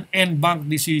 An en banc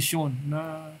decision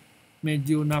na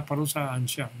medyo naparusahan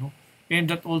siya. No? And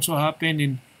that also happened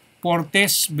in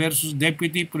Portes versus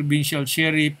Deputy Provincial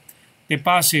Sheriff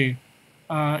Tepase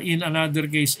in another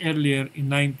case earlier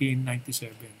in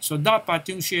 1997. So dapat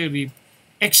yung sheriff,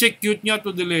 execute niya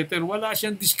to the letter. Wala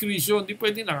siyang discretion. Di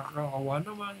pwede, nakakawa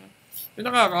naman.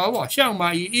 Nakakawa. Siya ang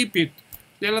maiipit.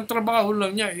 Dahil ang trabaho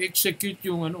lang niya, execute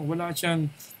yung wala siyang,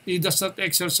 he does not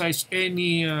exercise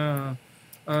any,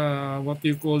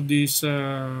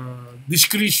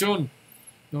 discretion.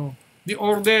 No? The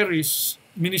order is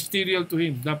ministerial to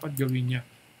him. Dapat gawin niya.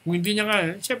 Kung hindi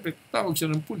niya siyempre, tawag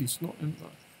siya ng pulis. No?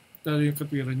 Yung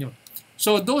katwiran niyo.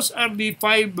 So those are the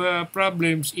 5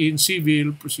 problems in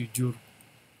civil procedure.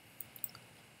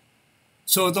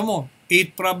 So, ito mo,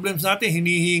 8 problems natin,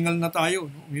 hinihingal na tayo.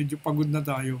 No? Medyo pagod na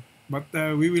tayo. But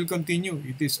we will continue.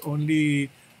 It is only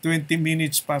 20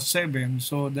 minutes past 7.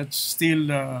 So, that's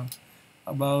still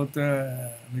about,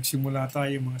 nagsimula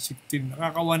tayo mga 16.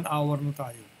 Nakaka 1 hour na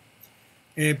tayo.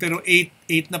 Pero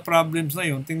 8 na problems na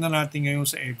yun, tingnan natin ngayon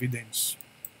sa evidence.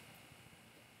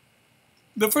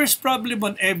 The first problem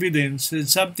on evidence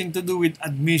has something to do with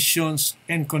admissions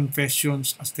and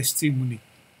confessions as testimony.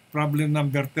 Problem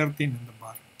number 13 in the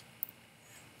bar.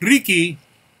 Ricky,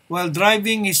 while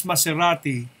driving his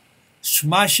Maserati,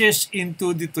 smashes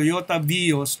into the Toyota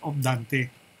Vios of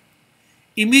Dante.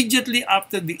 Immediately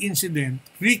after the incident,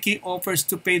 Ricky offers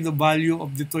to pay the value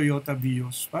of the Toyota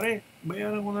Vios. Pare,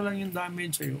 bayaran ko na lang yung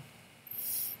damage sa'yo.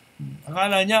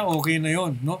 Akala niya okay na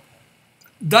yon, no?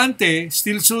 Dante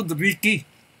still sued Ricky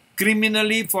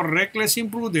criminally for reckless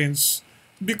imprudence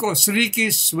because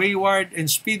Ricky's wayward and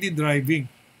speedy driving.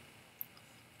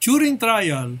 During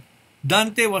trial,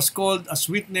 Dante was called as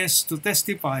witness to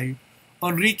testify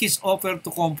on Ricky's offer to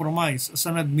compromise as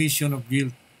an admission of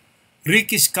guilt.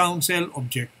 Ricky's counsel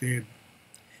objected.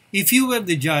 If you were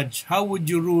the judge, how would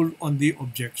you rule on the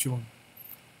objection?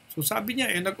 So sabi niya,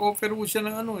 nag-offer ko siya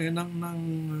ng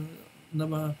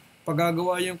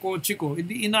pagagawa yung kotse ko,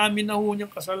 hindi inamin na ho niyang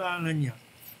kasalanan niya.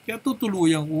 Kaya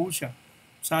tutuluyan ko siya.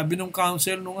 Sabi ng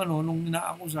counsel nung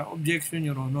inaakusa, objection,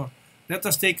 Your Honor. Let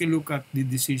us take a look at the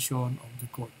decision of the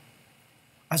court.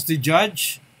 As the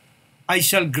judge, I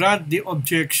shall grant the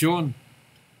objection.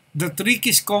 The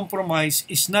Ricky's compromise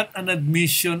is not an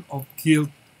admission of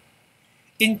guilt.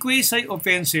 In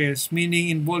quasi-offenses, meaning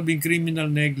involving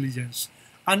criminal negligence,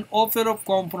 an offer of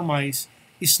compromise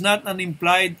is not an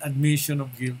implied admission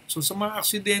of guilt. So sa mga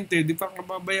aksidente, di pa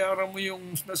kababayaran mo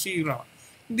yung nasira,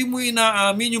 hindi mo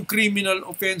inaamin yung criminal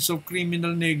offense of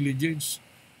criminal negligence.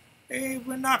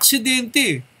 When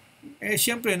aksidente,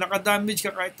 siyempre, nakadamage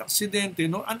ka kahit aksidente,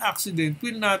 no? An accident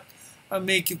will not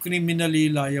make you criminally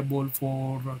liable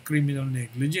for criminal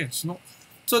negligence, no?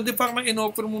 So, di pa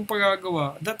in-offer mong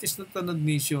pagagawa, that is not an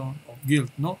admission of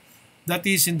guilt, no? That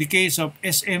is in the case of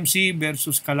SMC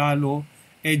versus Calalo,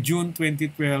 a June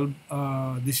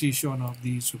 2012 decision of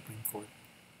the Supreme Court.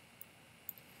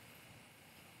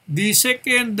 The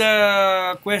second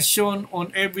question on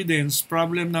evidence,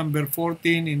 problem number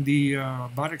 14 in the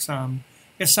bar exam,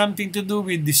 has something to do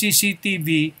with the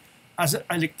CCTV as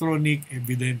electronic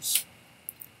evidence.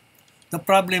 The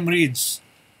problem reads,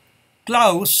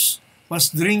 Klaus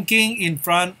was drinking in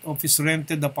front of his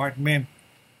rented apartment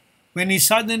when he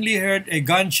suddenly heard a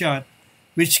gunshot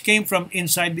which came from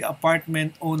inside the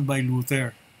apartment owned by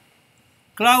Luther.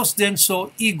 Klaus then saw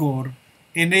Igor,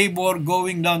 a neighbor,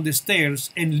 going down the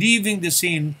stairs and leaving the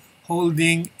scene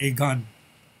holding a gun.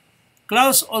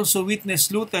 Klaus also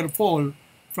witnessed Luther fall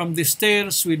from the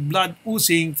stairs with blood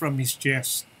oozing from his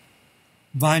chest.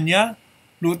 Vanya,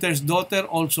 Luther's daughter,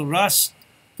 also rushed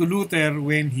to Luther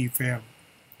when he fell.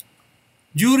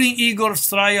 During Igor's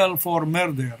trial for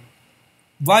murder,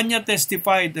 Vanya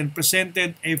testified and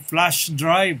presented a flash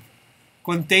drive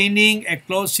containing a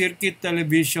closed-circuit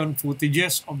television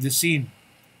footages of the scene.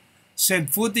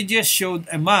 Said footages showed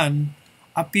a man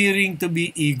appearing to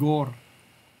be Igor,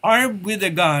 armed with a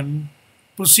gun,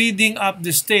 proceeding up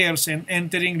the stairs and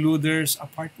entering Luther's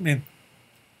apartment.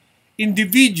 In the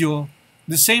video,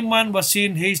 the same man was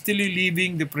seen hastily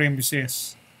leaving the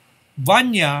premises.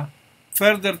 Vanya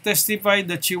further testified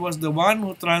that she was the one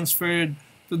who transferred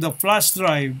to the flash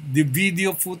drive the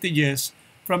video footages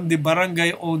from the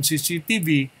barangay-owned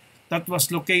CCTV that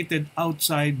was located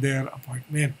outside their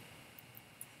apartment.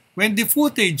 When the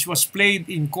footage was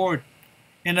played in court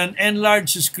and an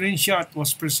enlarged screenshot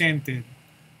was presented,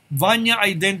 Vanya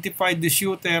identified the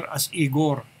shooter as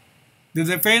Igor. The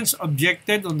defense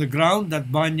objected on the ground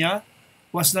that Vanya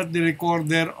was not the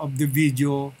recorder of the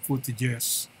video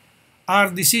footages. Are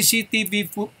the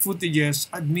CCTV footages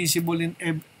admissible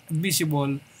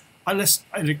as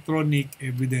electronic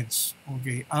evidence?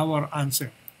 Okay, our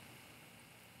answer.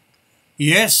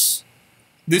 Yes,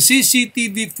 the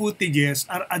CCTV footages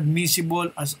are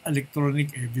admissible as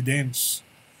electronic evidence.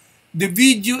 The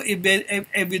video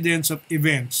evidence of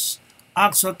events,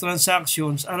 acts or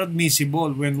transactions are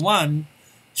admissible when one,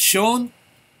 shown,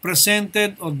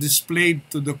 presented, or displayed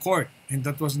to the court, and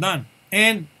that was done,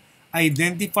 and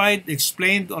identified,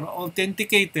 explained, or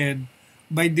authenticated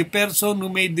by the person who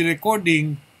made the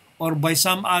recording or by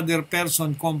some other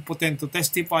person competent to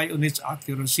testify on its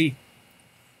accuracy.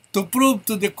 To prove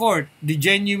to the court the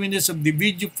genuineness of the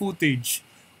video footage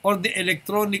or the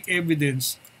electronic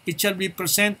evidence, it shall be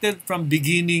presented from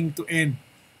beginning to end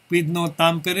with no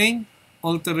tampering,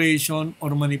 alteration,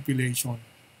 or manipulation.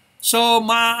 So,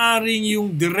 maaaring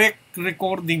yung direct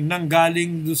recording nang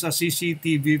galing doon sa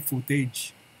CCTV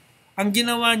footage. Ang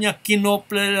ginawa niya,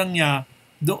 kinopla lang niya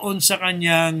doon sa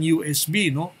kanyang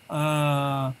USB, no?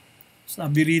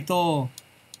 Sabi rito,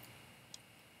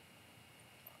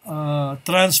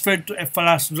 transferred to a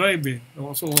flash drive.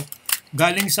 So,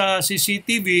 galing sa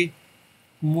CCTV,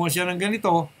 kumuha siya ng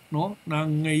ganito, no?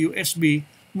 Ng USB,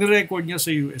 ni-record niya sa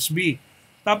USB.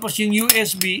 Tapos yung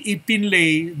USB,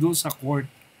 ipinlay doon sa court.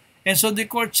 And so the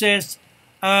court says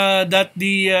that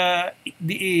the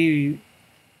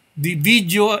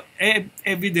video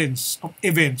evidence of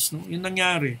events, no, yung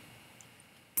nangyari,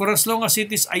 for as long as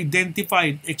it is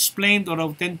identified, explained, or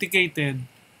authenticated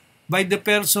by the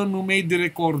person who made the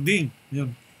recording.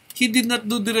 Yun. He did not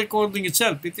do the recording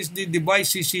itself. It is the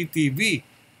device CCTV,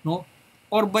 no?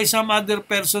 Or by some other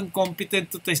person competent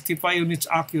to testify on its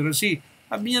accuracy.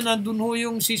 Sabi niya, nandun ho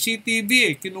yung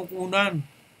CCTV, kinukunan.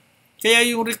 Kaya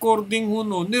yung recording ho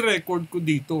no, ni-record ko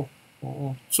dito.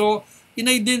 Oo. So,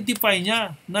 in-identify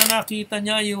niya na nakita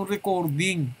niya yung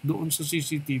recording doon sa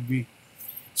CCTV.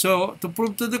 So, to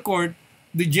prove to the court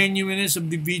the genuineness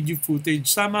of the video footage,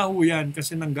 sama ho yan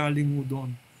kasi nanggaling ho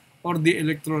doon. Or the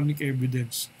electronic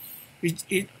evidence.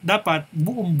 Dapat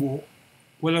buong buo,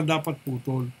 walang dapat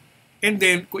putol. And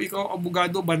then, kung ikaw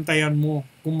abogado, bantayan mo.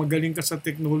 Kung magaling ka sa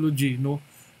technology, no,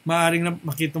 maaaring na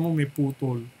makita mo may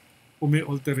putol o may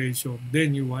alteration.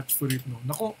 Then you watch for it, no.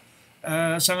 Nako,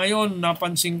 sa ngayon,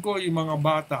 napansin ko yung mga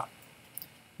bata,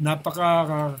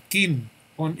 napaka-keen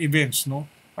on events, no.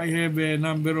 I have a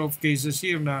number of cases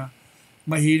here na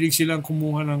mahilig silang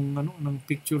kumuha ng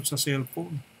picture sa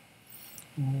cellphone.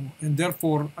 And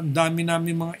therefore, ang dami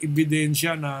namin mga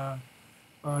ebidensya na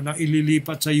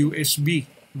ililipat sa USB,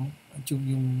 no? At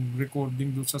yung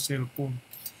recording doon sa cellphone.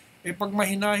 Pag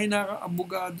mahina-hina ka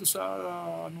abogado sa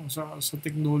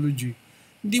technology,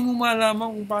 hindi mo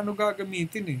malaman kung paano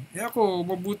gagamitin . Ako,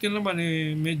 mabuti naman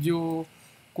medyo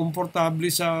komportable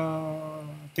sa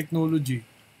technology.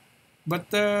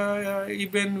 But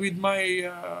even with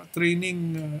my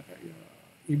training,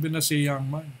 even as a young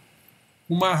man,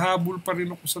 humahabol pa rin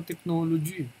ako sa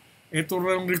technology. Ito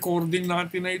lang recording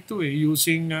natin na ito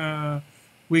using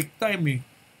QuickTime .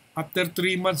 After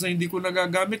 3 months na hindi ko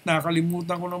nagagamit,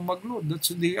 nakalimutan ko nang mag-load.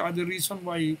 That's the other reason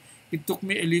why it took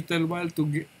me a little while to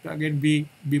again be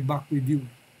back with you.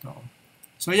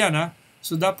 So yan .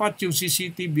 So dapat yung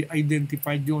CCTV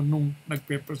identified yun nung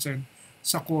nagpe-present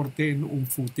sa korte noong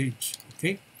footage.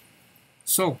 Okay?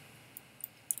 So,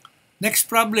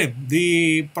 next problem.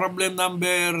 The problem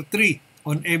number 3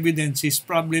 on evidence is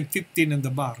problem 15 in the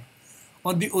bar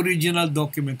on the original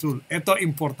document rule. Ito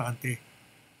importante.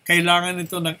 Kailangan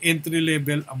ito ng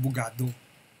entry-level abogado.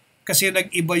 Kasi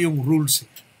nag-iba yung rules.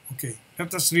 Okay, let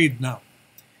us read now.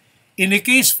 In a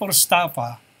case for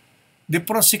Staffa, the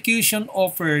prosecution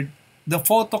offered the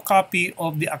photocopy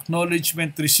of the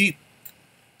acknowledgement receipt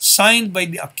signed by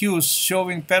the accused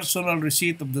showing personal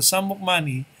receipt of the sum of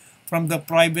money from the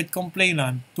private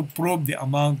complainant to prove the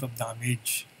amount of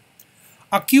damage.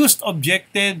 Accused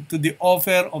objected to the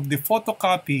offer of the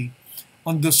photocopy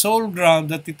on the sole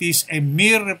ground that it is a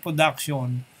mere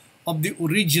reproduction of the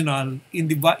original in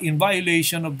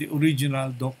violation of the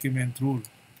original document rule.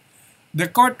 The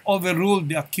court overruled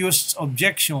the accused's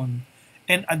objection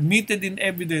and admitted in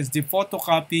evidence the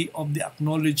photocopy of the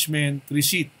acknowledgement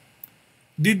receipt.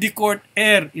 Did the court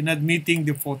err in admitting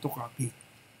the photocopy?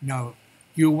 Now,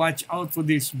 you watch out for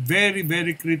this. Very,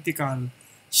 very critical,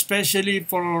 especially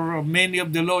for many of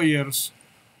the lawyers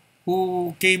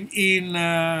who came in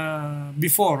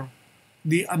before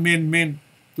the amendment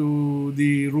to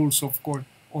the rules of court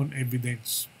on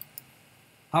evidence.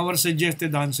 Our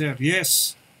suggested answer,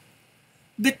 yes.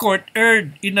 The court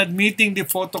erred in admitting the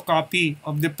photocopy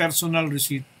of the personal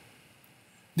receipt.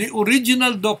 The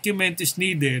original document is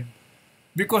needed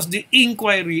because the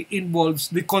inquiry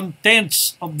involves the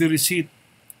contents of the receipt,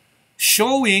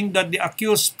 showing that the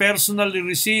accused personally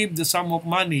received the sum of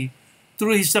money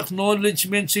through his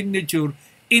acknowledgement signature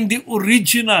in the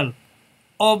original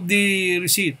of the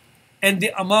receipt and the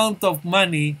amount of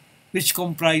money which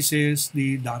comprises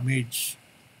the damage.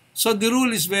 So the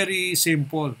rule is very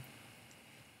simple.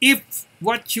 If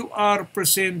what you are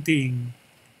presenting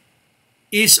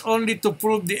is only to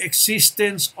prove the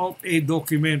existence of a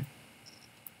document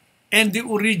and the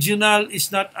original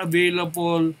is not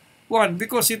available, one,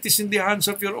 because it is in the hands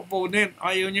of your opponent,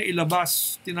 ayaw niya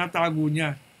ilabas, tinatago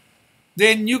niya,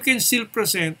 then you can still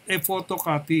present a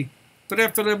photocopy,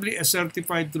 preferably a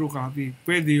certified true copy.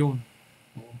 Pwede yun.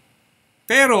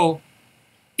 Pero,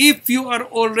 if you are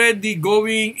already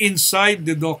going inside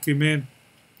the document,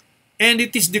 and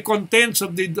it is the contents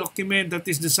of the document that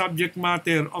is the subject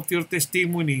matter of your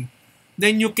testimony,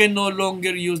 then you can no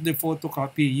longer use the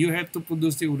photocopy. You have to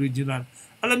produce the original.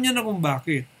 Alam niyo na kung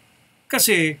bakit.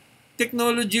 Kasi,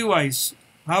 technology-wise,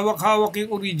 hawak-hawak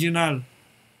yung original.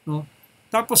 No?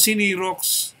 Tapos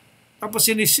sinirox. Tapos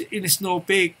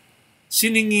in-snowfake.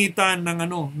 Siningitan ng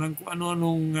ng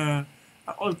ano-anong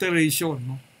alteration.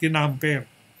 No? Tinamper.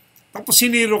 Tapos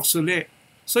sinirox uli.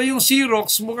 So yung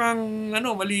Xerox mukhang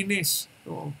malinis.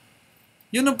 So,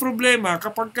 yun ang problema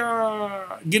kapag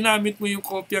ginamit mo yung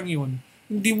kopyang yun,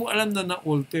 hindi mo alam na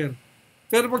na-alter.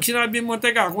 Pero pag sinabi mo,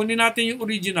 teka, kunin natin yung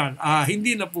original,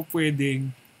 hindi na po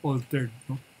pwedeng altered.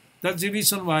 No? That's the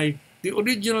reason why the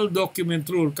original document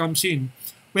rule comes in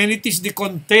when it is the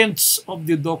contents of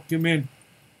the document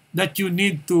that you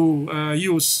need to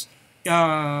use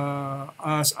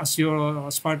as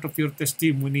part of your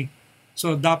testimony.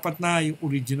 So, dapat na yung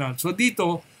original. So,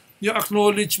 dito, yung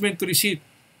acknowledgement receipt,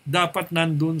 dapat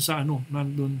nandun sa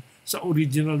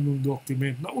original ng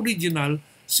document. Na original,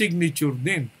 signature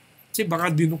din. Kasi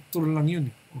baka dinuktor lang yun.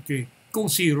 Okay.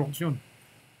 Kung Xerox yun.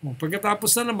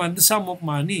 Pagkatapos na naman, the sum of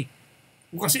money.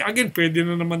 Kasi again, pwede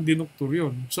na naman dinuktor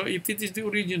yun. So, if it is the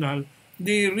original,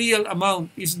 the real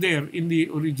amount is there in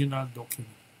the original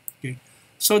document. Okay.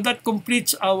 So, that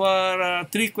completes our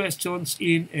 3 questions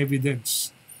in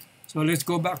evidence. So, let's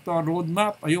go back to our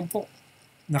roadmap. Ayun po,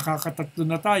 nakakatatlo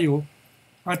na tayo.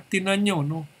 At tinan nyo,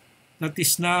 no? That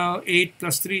is now 8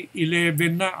 plus 3,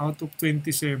 11 na out of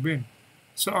 27.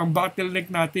 So, ang bottleneck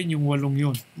natin yung 8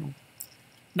 yun. No?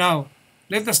 Now,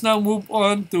 let us now move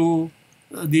on to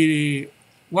the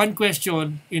 1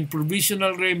 question in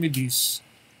provisional remedies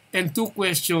and 2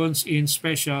 questions in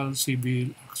special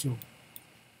civil action.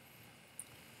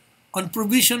 On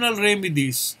provisional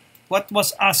remedies, what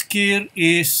was asked here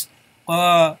is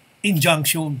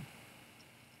injunction.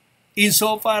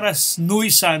 Insofar as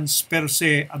nuisance per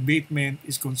se abatement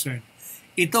is concerned.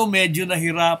 Ito medyo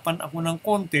nahirapan ako ng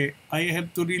konti. I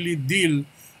have to really dig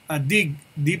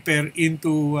deeper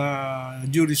into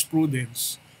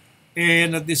jurisprudence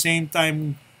and at the same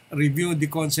time review the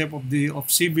concept of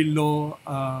civil law,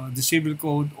 the civil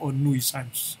code on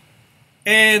nuisance.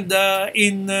 And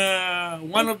in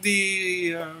one of the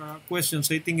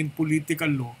questions, I think in political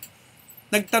law,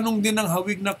 nagtanong din ng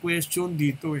hawig na question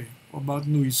dito about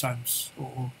nuisance.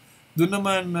 Oo. Doon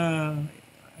naman,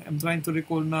 I'm trying to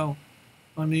recall now,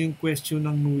 ano yung question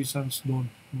ng nuisance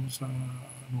doon.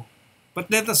 But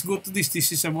let us go to this.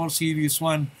 This is a more serious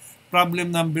one.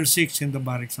 Problem number 6 in the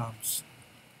bar exams.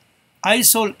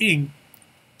 ISOL Inc.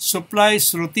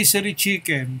 supplies rotisserie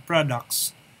chicken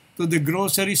products to the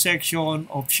grocery section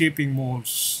of shipping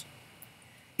malls.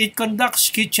 It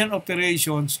conducts kitchen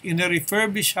operations in a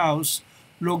refurbished house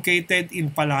located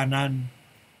in Palanan,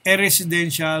 a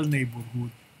residential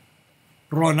neighborhood.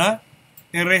 Rona,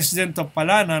 a resident of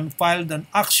Palanan, filed an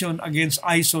action against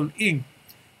ISOL Inc.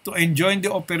 to enjoin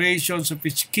the operations of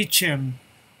its kitchen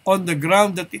on the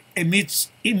ground that it emits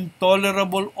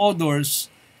intolerable odors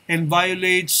and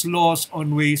violates laws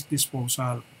on waste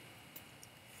disposal.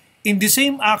 In the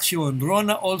same action,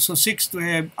 Rona also seeks to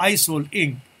have ISOL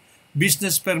Inc.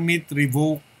 business permit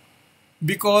revoked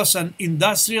because an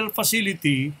industrial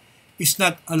facility is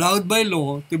not allowed by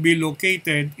law to be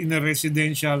located in a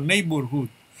residential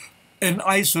neighborhood, and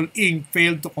ISOL Inc.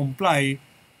 failed to comply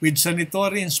with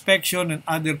sanitary inspection and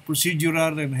other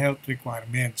procedural and health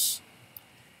requirements.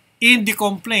 In the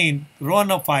complaint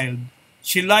Rona filed,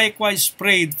 she likewise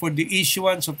prayed for the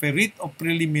issuance of a writ of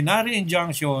preliminary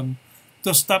injunction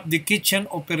to stop the kitchen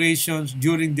operations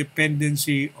during the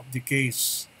pendency of the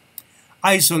case.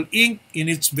 ISOL Inc., in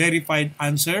its verified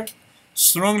answer,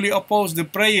 strongly opposed the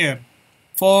prayer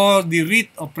for the writ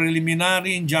of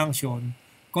preliminary injunction,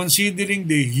 considering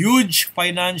the huge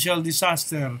financial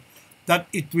disaster that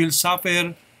it will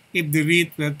suffer if the writ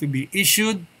were to be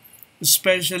issued,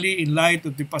 especially in light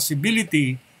of the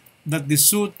possibility that the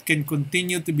suit can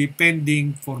continue to be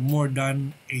pending for more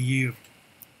than a year.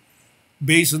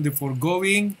 Based on the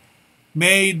foregoing,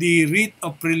 may the writ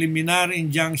of preliminary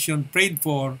injunction prayed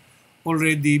for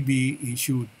already be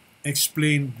issued.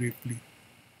 Explain briefly.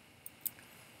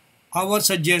 Our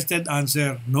suggested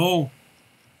answer, no.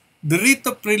 The writ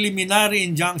of preliminary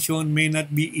injunction may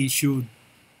not be issued.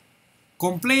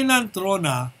 Complainant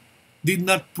Rona did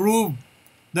not prove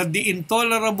that the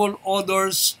intolerable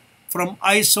odors from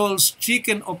ISOL's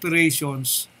chicken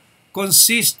operations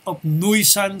consist of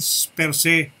nuisance per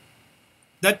se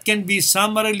that can be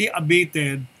summarily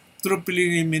abated through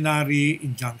preliminary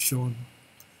injunction.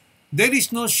 There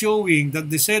is no showing that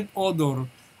the said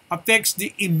odor affects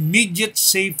the immediate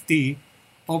safety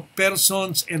of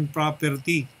persons and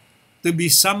property to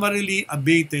be summarily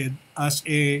abated as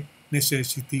a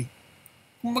necessity.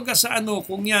 Kumbaga sa ano,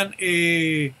 kung yan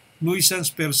nuisance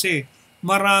per se,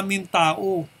 maraming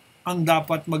tao ang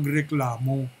dapat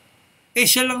magreklamo.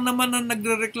 Siya lang naman ang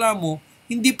nagrereklamo,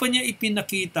 hindi pa niya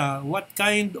ipinakita what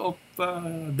kind of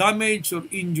damage or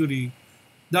injury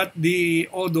that the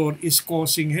odor is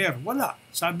causing her. Wala.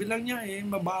 Sabi lang niya,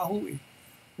 mabaho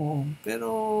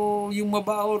pero yung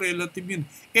mabaho, relative yun.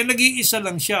 Nag-iisa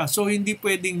lang siya. So, hindi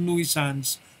pwedeng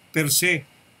nuisance per se.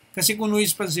 Kasi kung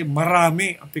nuisance per se,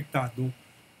 marami apektado.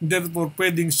 Therefore,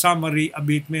 pwedeng summary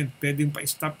abatement. Pwedeng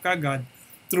pa-stop kagad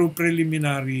through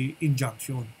preliminary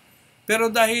injunction.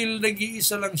 Pero dahil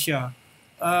nag-iisa lang siya,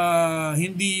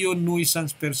 hindi yun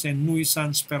nuisance per se,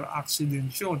 nuisance per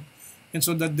accident yun. And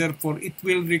so that therefore, it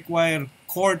will require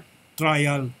court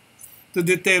trial to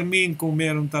determine kung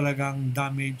meron talagang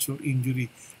damage or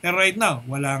injury. And right now,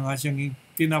 wala nga siyang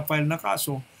pinapile na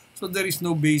kaso. So there is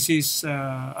no basis,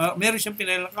 meron siyang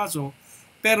pinapile na kaso,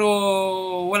 pero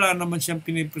wala naman siyang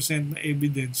pinipresent na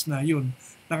evidence na yun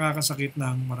nakakasakit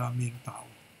ng maraming tao.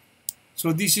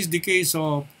 So this is the case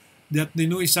of that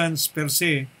the nuisance per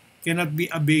se cannot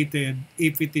be abated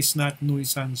if it is not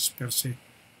nuisance per se.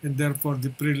 And therefore,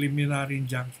 the preliminary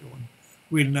injunction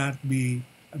will not be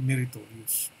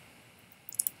meritorious.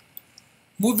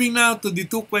 Moving now to the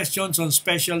two questions on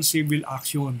special civil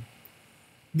action.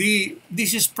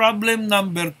 This is problem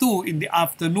number 2 in the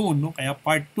afternoon, kaya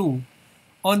part 2,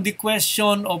 on the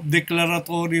question of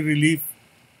declaratory relief.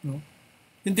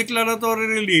 In declaratory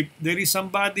relief, there is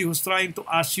somebody who's trying to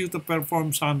ask you to perform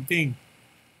something.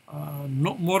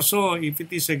 More so if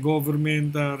it is a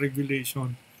government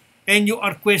regulation. And you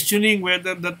are questioning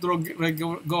whether that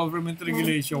government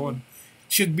regulation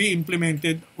should be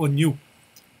implemented on you.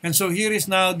 And so here is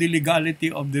now the legality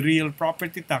of the real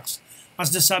property tax as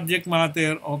the subject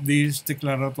matter of this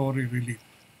declaratory relief.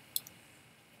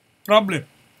 Problem.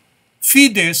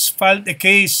 Fides filed a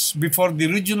case before the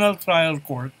regional trial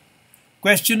court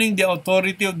questioning the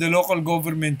authority of the local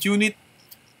government unit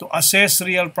to assess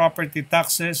real property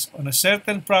taxes on a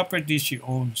certain property she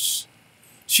owns.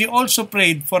 She also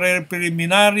prayed for a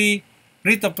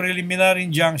writ of preliminary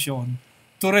injunction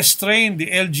to restrain the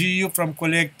LGU from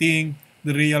collecting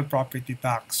the real property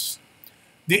tax.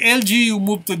 The LGU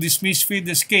moved to dismiss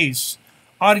Fides' case,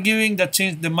 arguing that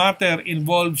since the matter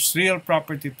involves real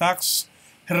property tax,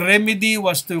 her remedy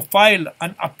was to file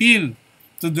an appeal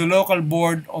to the local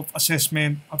board of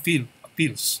assessment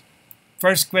appeals.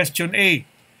 First question A,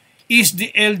 is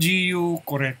the LGU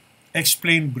correct?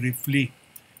 Explain briefly.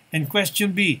 And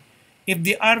question B, if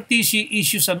the RTC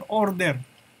issues an order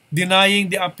denying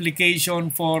the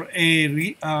application for a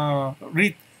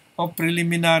writ of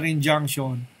preliminary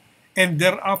injunction and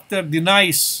thereafter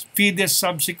denies Fides'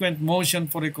 subsequent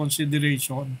motion for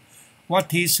reconsideration,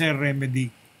 what is her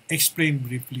remedy? Explain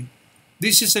briefly.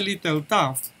 This is a little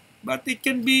tough, but it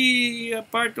can be a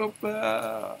part of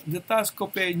the task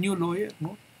of a new lawyer,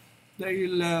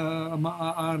 dahil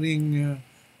maaaring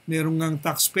merong ngang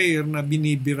taxpayer na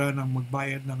binibira ng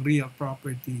magbayad ng real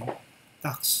property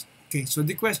tax. Okay, so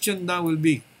the question now will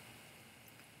be,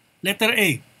 letter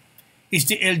A, is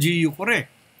the LGU correct?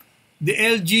 The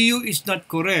LGU is not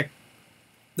correct.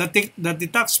 That the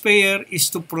taxpayer is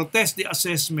to protest the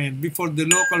assessment before the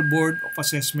local board of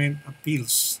assessment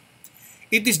appeals.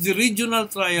 It is the regional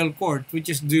trial court which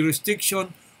is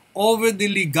jurisdiction over the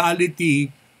legality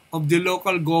of the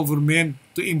local government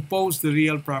to impose the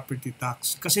real property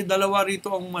tax. Kasi dalawa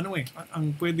rito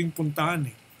ang pwedeng puntahan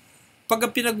Pag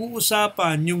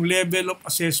pinag-uusapan yung level of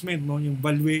assessment, yung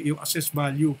value, yung assessed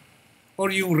value,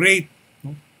 or yung rate,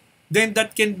 then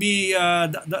that can be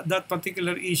that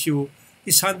particular issue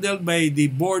is handled by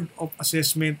the Board of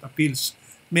Assessment Appeals.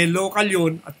 May local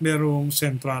yon at merong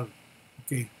central.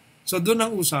 Okay. So doon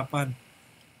ang usapan.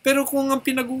 Pero kung ang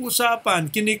pinag-uusapan,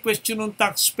 kini-question ng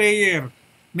taxpayer,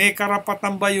 may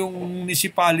karapatan ba yung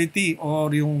municipality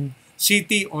or yung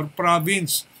city or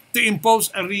province to impose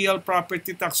a real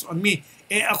property tax on me?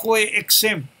 Ako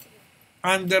exempt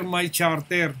under my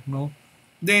charter,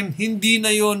 Then hindi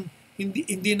na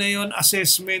yon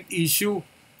assessment issue.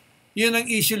 Yun ang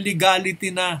issue,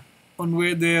 legality na on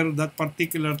whether that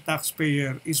particular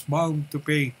taxpayer is bound to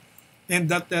pay.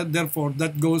 And that therefore,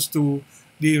 that goes to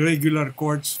the regular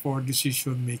courts for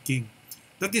decision making.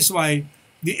 That is why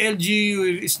the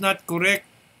LGU is not correct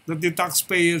that the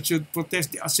taxpayer should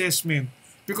protest the assessment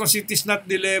because it is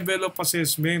not the level of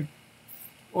assessment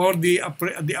or the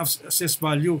assessed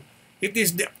value. It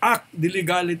is the act, the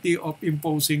legality of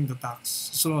imposing the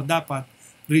tax. So, dapat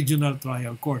regional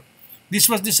trial court. This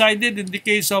was decided in the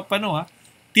case of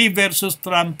T versus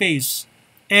Trampes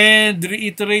and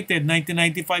reiterated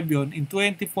 1995 yon in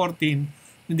 2014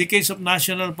 in the case of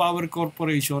National Power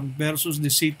Corporation versus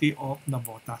the City of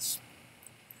Navotas.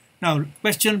 Now,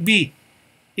 question B.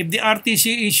 If the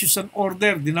RTC issues an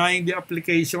order denying the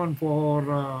application for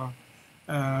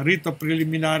writ of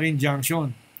preliminary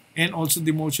injunction and also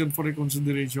the motion for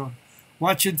reconsideration,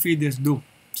 what should FIDES do?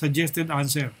 Suggested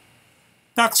answer.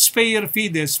 Taxpayer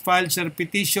FIDES files a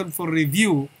petition for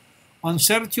review on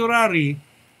certiorari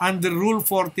under Rule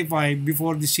 45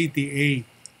 before the CTA.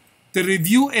 To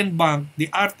review and bank the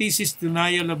RTC's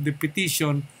denial of the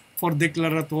petition for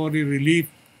declaratory relief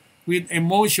with a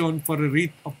motion for a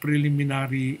writ of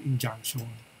preliminary injunction.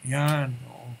 Yan.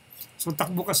 No? So,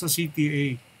 takbo ka sa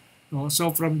CTA. No?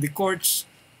 So, from the courts,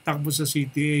 takbo sa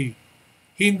CTA.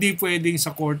 Hindi pwedeng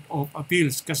sa Court of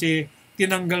Appeals kasi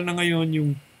tinanggal na ngayon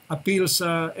yung appeals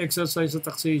sa exercise of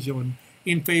taxation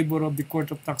in favor of the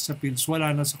Court of Tax Appeals.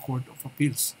 Wala na sa Court of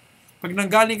Appeals. Pag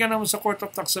nanggaling ka naman sa Court of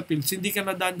Tax Appeals, hindi ka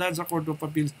na dandaan sa Court of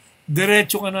Appeals,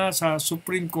 diretso ka na sa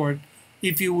Supreme Court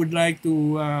if you would like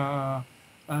to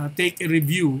take a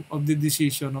review of the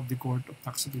decision of the Court of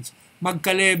Tax Appeals.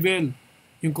 Magka-level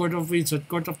yung Court of Appeals at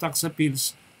Court of Tax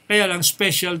Appeals, kaya lang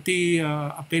specialty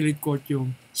appellate court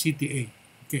yung CTA.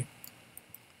 Okay.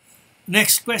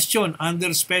 Next question,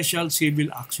 under special civil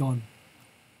action.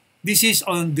 This is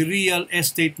on the real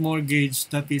estate mortgage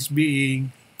that is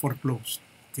being foreclosed.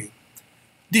 Okay.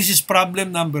 This is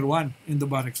problem number 1 in the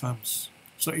bar exams.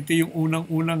 So ito yung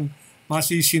unang-unang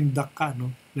masisindak ka.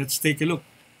 No? Let's take a look.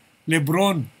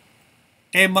 Lebron,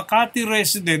 a Makati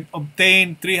resident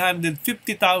obtained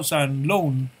 350,000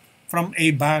 loan from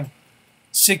a bank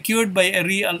secured by a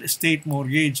real estate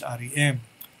mortgage, REM,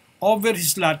 over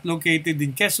his lot located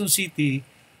in Quezon City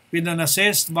with an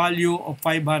assessed value of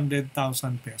 500,000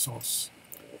 pesos.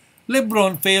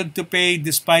 Lebron failed to pay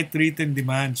despite written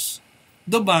demands.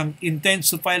 The bank intends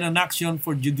to file an action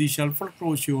for judicial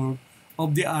foreclosure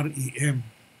of the REM.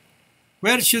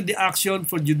 Where should the action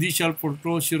for judicial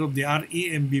foreclosure of the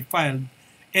REM be filed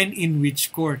and in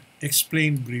which court?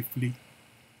 Explain briefly.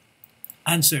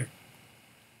 Answer.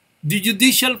 The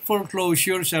judicial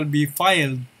foreclosure shall be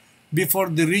filed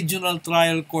before the Regional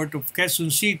Trial Court of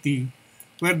Quezon City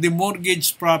where the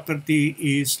mortgage property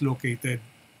is located.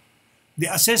 The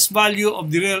assessed value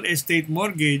of the real estate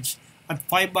mortgage at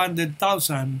 500,000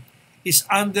 is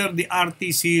under the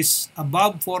RTC's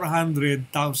above 400,000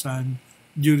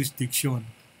 jurisdiction.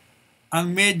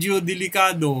 Ang medyo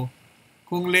delikado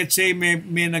kung let's say may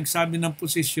nagsabi ng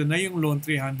posisyon na yung loan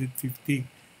 350.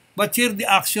 But here the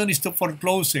action is to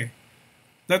foreclose.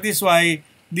 That is why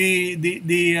the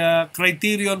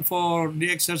criterion for the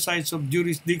exercise of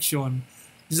jurisdiction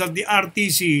is that the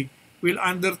RTC will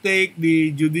undertake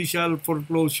the judicial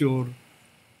foreclosure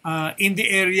in the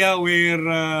area where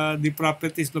the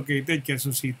property is located,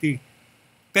 Quezon City.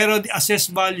 Pero the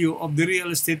assessed value of the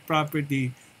real estate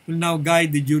property will now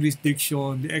guide the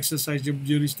jurisdiction, the exercise of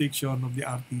jurisdiction of the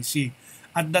RTC.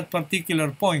 At that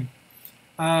particular point,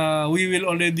 we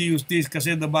will already use this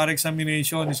kasi the bar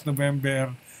examination is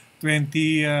November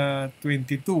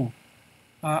 2022.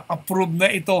 Approved na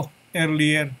ito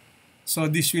earlier. So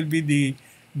this will be the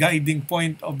guiding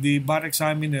point of the bar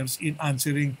examiners in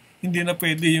answering. Hindi na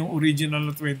pwede yung original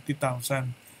na 20,000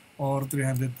 or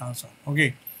 300,000.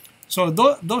 Okay. So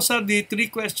those are the 3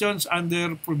 questions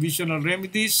under provisional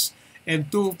remedies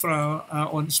and 2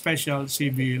 on special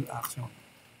civil action.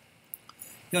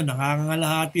 Yun,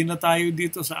 nakangalahati na tayo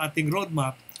dito sa ating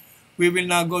roadmap. We will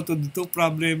now go to the 2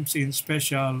 problems in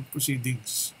special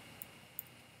proceedings.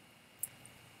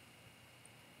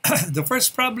 The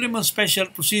first problem on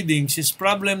special proceedings is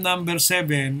problem number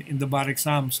 7 in the bar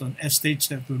exams on estate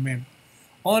settlement.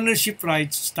 Ownership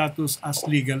rights status as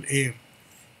legal heir.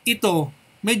 Ito,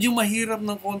 medyo mahirap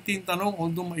ng konting tanong,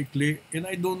 although maikli, and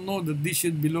I don't know that this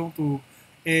should belong to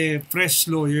a fresh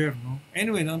lawyer. No?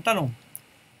 Anyway, ang tanong,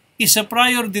 is a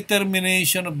prior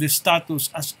determination of the status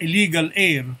as a legal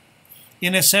heir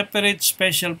in a separate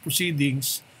special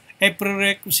proceedings a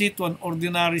prerequisite to an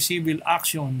ordinary civil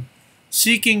action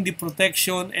seeking the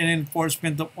protection and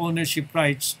enforcement of ownership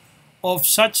rights of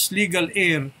such legal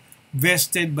heir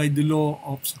vested by the law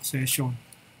of succession?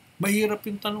 Mahirap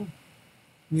yung tanong.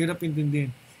 Mahirap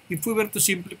intindihin. If we were to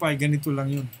simplify, ganito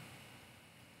lang yun.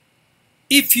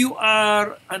 If you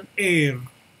are an heir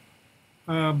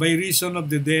by reason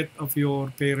of the death of your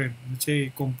parent, let's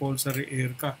say compulsory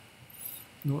heir ka,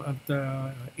 no, at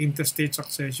intestate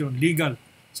succession, legal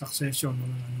succession,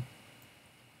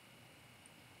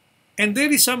 and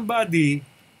there is somebody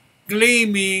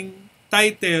claiming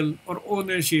title or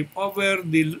ownership over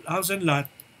the house and lot,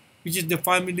 which is the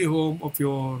family home of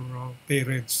your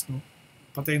parents. No?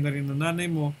 Patay na rin ang nanay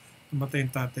mo, namatay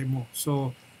ang tatay mo.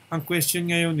 So, ang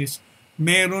question ngayon is,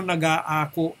 meron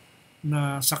nag-aako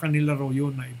na sa kanila raw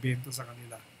yun, na ibenta sa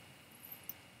kanila.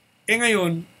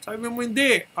 Ngayon, sabi mo,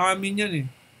 hindi, amin yan eh.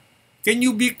 Can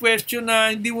you be questioned na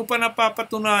hindi mo pa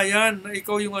napapatunayan na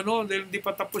ikaw yung dahil hindi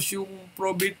pa tapos yung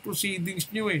probate proceedings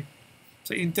nyo eh,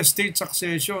 sa intestate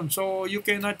succession. So, you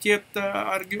cannot yet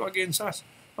argue against us.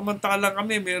 Samantalang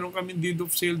kami, meron kami deed of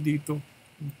sale dito.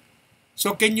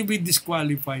 So, can you be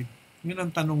disqualified? Yun ang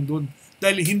tanong dun.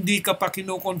 Dahil hindi ka pa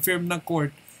kino-confirm ng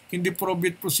court in the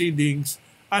probate proceedings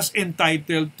as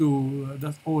entitled to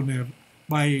the owner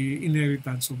by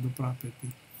inheritance of the property.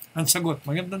 Ang sagot,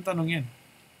 magandang tanong yan.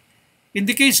 In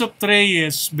the case of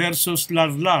Treyes versus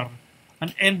Larlar,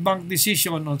 an en banc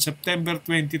decision on September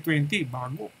 2020,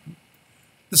 bago,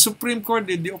 the Supreme Court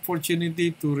had the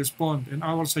opportunity to respond, and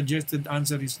our suggested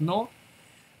answer is no,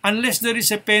 unless there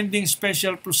is a pending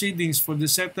special proceedings for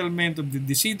the settlement of the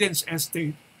decedent's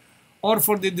estate or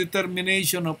for the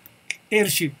determination of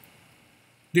heirship.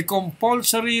 The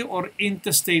compulsory or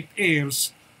intestate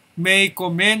heirs may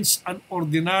commence an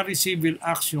ordinary civil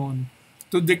action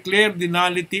to declare the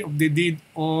nullity of the deed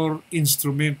or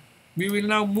instrument. We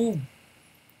will now move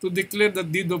to declare the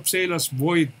deed of sale as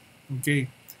void.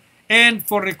 Okay? And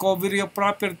for recovery of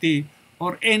property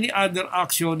or any other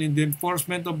action in the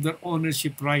enforcement of their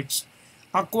ownership rights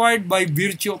acquired by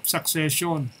virtue of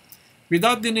succession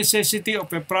without the necessity of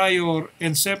a prior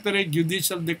and separate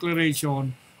judicial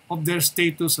declaration of their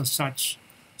status as such.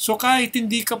 So kahit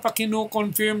hindi ka pa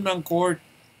kino-confirm ng court,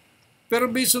 pero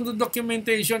based on the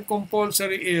documentation,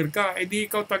 compulsory heir ka,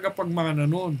 di ikaw tagapagmana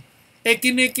nun.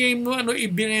 Kiniklaim mo,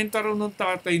 ibinenta rin ng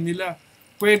tatay nila.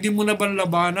 Pwede mo na bang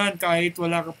labanan kahit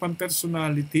wala ka pang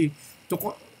personality to,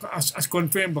 as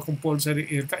confirmed ba compulsory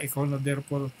heir ka, ikaw na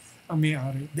therefore ang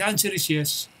may-ari? The answer is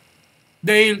yes.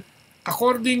 Dahil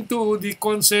according to the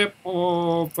concept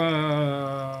of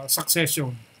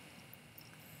succession,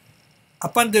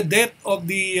 upon the death of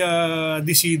the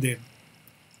decedent,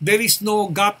 there is no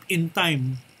gap in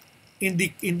time in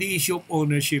the issue of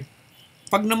ownership.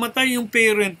 Pag namatay yung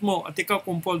parent mo at ikaw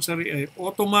compulsory,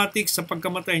 automatic sa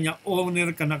pagkamatay niya,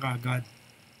 owner ka na kagad.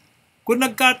 Kung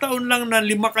nagkataon lang na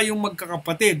 5 kayong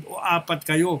magkakapatid o 4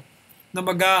 kayo na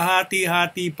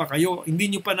maghahati-hati pa kayo, hindi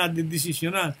nyo pa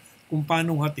nadedesisyonan kung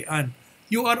paano hatian.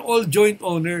 You are all joint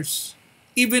owners.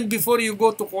 Even before you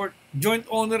go to court, joint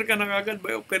owner ka na kagad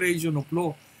by operation of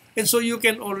law. And so you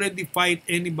can already fight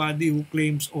anybody who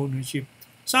claims ownership.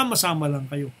 Sama-sama lang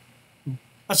kayo.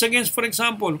 As against, for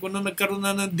example, kung nagkaroon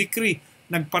na ng decree,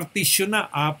 nagpartition na,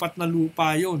 4 na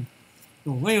lupa yun.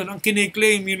 No, ngayon, ang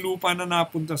kiniklaim yung lupa na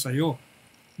napunta sa'yo.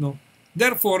 No?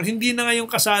 Therefore, hindi na ngayon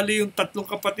kasali yung 3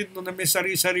 kapatid mo na may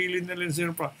sarili nila.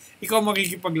 Ikaw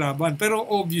makikipaglaban. Pero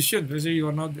obvious yun kasi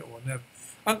you are not the owner.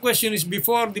 Ang question is,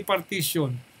 before the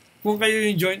partition, kung kayo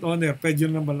yung joint owner, pwede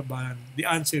yun lang malabanan. The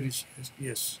answer is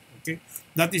yes. Okay?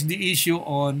 That is the issue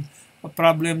on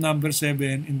problem number 7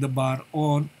 in the bar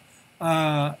on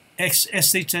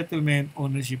estate settlement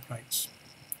ownership rights.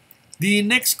 The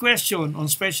next question on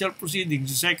special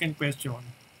proceedings, the second question,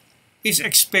 is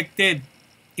expected.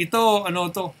 Ito,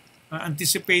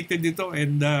 anticipated ito,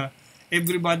 and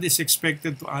everybody is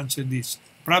expected to answer this.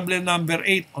 Problem number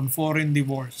 8 on foreign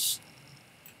divorce.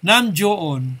 Nam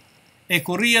Jo-on, a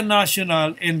Korean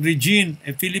national, and Regine,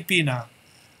 a Filipina,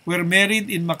 were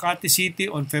married in Makati City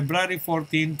on February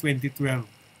 14, 2012.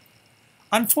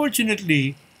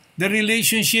 Unfortunately, the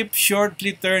relationship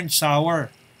shortly turned sour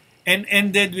and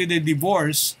ended with a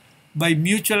divorce by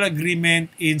mutual agreement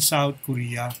in South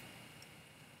Korea.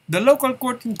 The local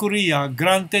court in Korea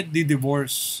granted the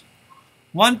divorce.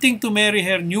 Wanting to marry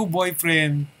her new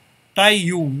boyfriend,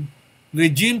 Tae-young,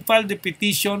 Regine filed a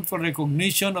petition for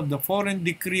recognition of the foreign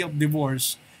decree of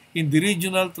divorce in the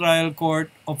Regional Trial Court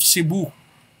of Cebu,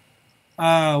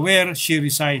 where she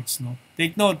resides. No?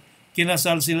 Take note,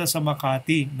 kinasal sila sa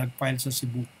Makati, nag-file sa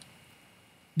Cebu.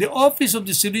 The Office of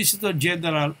the Solicitor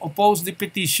General opposed the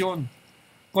petition,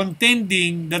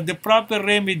 contending that the proper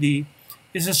remedy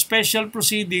is a special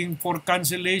proceeding for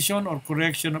cancellation or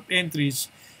correction of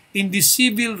entries in the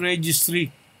civil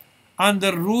registry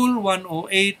under Rule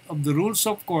 108 of the Rules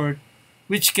of Court,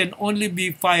 which can only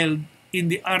be filed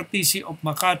in the RTC of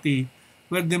Makati,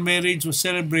 where the marriage was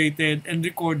celebrated and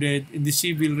recorded in the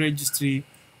civil registry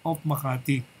of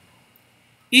Makati.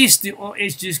 Is the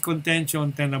OHG's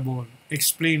contention tenable?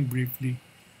 Explain briefly.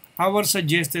 Our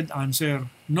suggested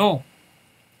answer, no.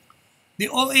 The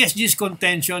OHG's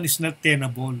contention is not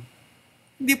tenable.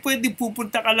 Hindi pwede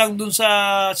pupunta ka lang dun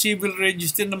sa civil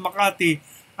registry ng Makati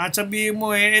at sabihin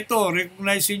mo, ito,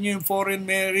 recognize nyo yung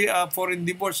foreign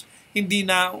divorce,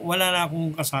 wala na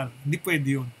akong kasal. Hindi pwede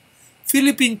yun.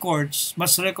 Philippine courts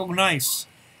must recognize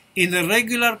in the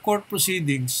regular court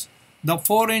proceedings the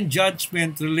foreign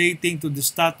judgment relating to the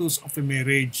status of a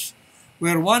marriage,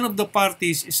 where one of the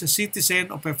parties is a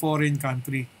citizen of a foreign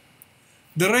country.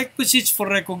 The requisites for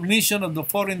recognition of the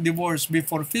foreign divorce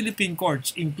before Philippine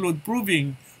courts include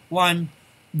proving, 1,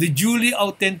 the duly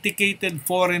authenticated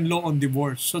foreign law on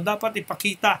divorce. So dapat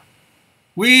ipakita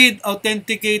with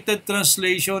authenticated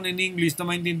translation in English na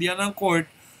maintindihan ng court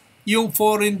yung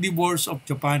foreign divorce of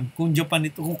Japan. Kung Japan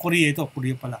ito, kung Korea ito,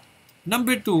 Korea pala.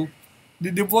 Number 2,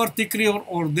 the divorce decree or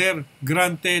order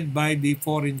granted by the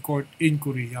foreign court in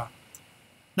Korea.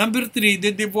 Number 3,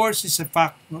 the divorce is a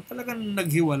fact. No? Talagang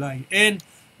naghiwalay. And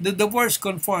the divorce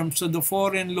conforms to the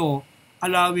foreign law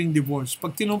allowing divorce.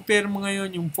 Pag kinumpare mo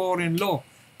ngayon yung foreign law,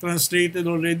 translated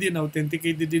already and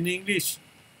authenticated in English,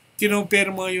 kinumpare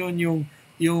mo ngayon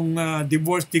yung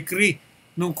divorce decree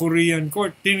ng Korean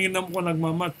court, tingnan mo kung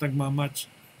nagmamatch.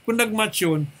 Kung nagmatch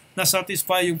yun,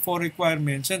 na-satisfy yung 4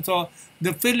 requirements. And so,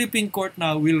 the Philippine court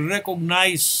now will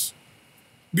recognize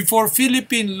before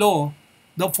Philippine law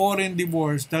the foreign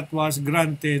divorce that was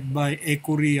granted by a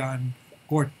Korean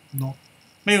court. No?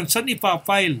 Ngayon, saan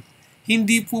ipafile?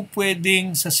 Hindi po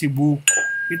pwedeng sa Cebu.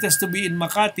 It has to be in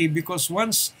Makati because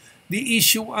once the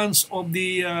issuance of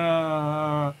the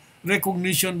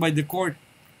recognition by the court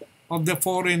of the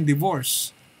foreign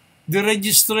divorce, the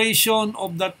registration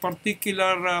of that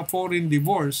particular foreign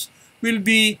divorce will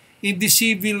be in the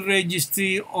civil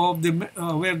registry of the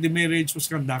where the marriage was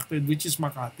conducted, which is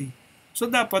Makati. So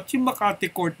dapat yung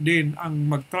Makati court din ang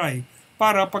mag-try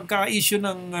para pagka-issue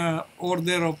ng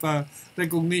order of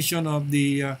recognition of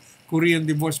the Korean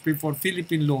divorce before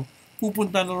Philippine law,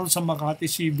 pupunta na rin sa Makati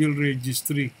Civil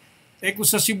Registry. Eh kung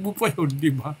sa Cebu pa yun,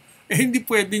 di ba? Eh hindi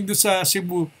pwedeng doon sa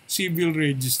Cebu Civil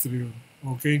Registry yun.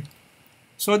 Okay?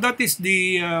 So that is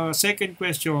the second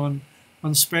question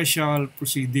on special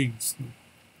proceedings.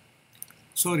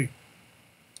 Sorry.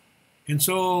 And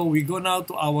so we go now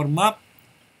to our map.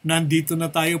 Nandito na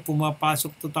tayo,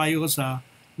 pumapasok to tayo sa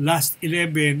last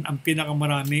 11, ang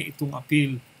pinakamarami itong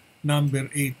appeal, number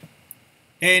 8.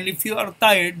 And if you are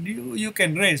tired, you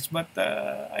can rest. But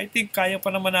I think kaya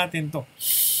pa naman natin to.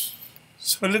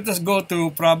 So let us go to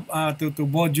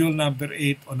module number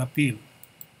 8 on appeal.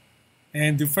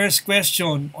 And the first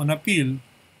question on appeal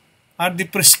are the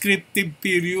prescriptive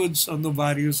periods on the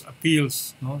various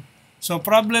appeals. No? So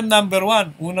problem number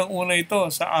 1, unang-una ito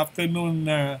sa afternoon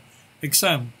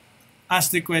exam. Ask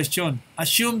the question.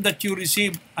 Assume that you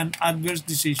received an adverse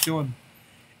decision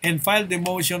and filed the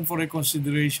motion for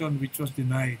reconsideration which was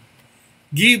denied.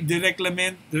 Give the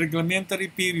reglementary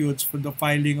periods for the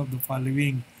filing of the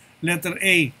following. Letter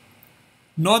A,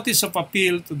 notice of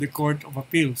appeal to the Court of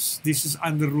Appeals. This is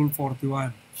under Rule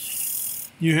 41.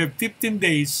 You have 15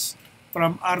 days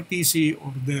from RTC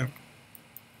order.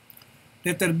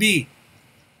 Letter B,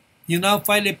 you now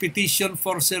file a petition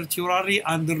for certiorari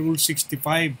under Rule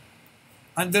 65.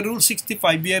 Under Rule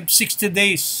 65, you have 60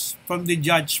 days from the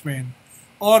judgment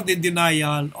or the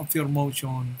denial of your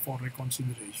motion for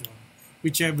reconsideration,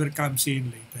 whichever comes in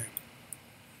later.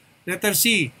 Letter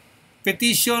C,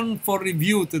 petition for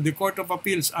review to the Court of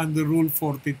Appeals under Rule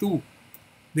 42.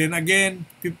 Then again,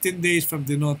 15 days from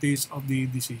the notice of the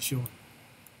decision.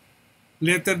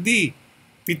 Letter D,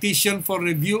 petition for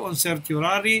review on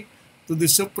certiorari to the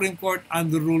Supreme Court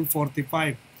under Rule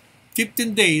 45.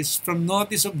 15 days from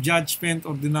notice of judgment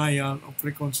or denial of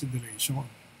reconsideration.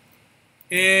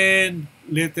 And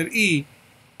letter E,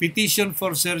 petition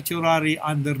for certiorari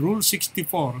under Rule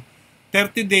 64,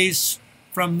 30 days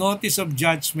from notice of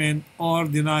judgment or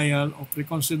denial of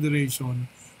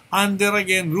reconsideration under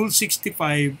again Rule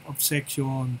 65 of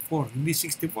Section 4. Hindi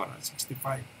 64,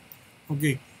 65.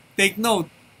 Okay. Take note,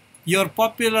 your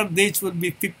popular dates will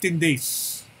be 15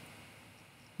 days.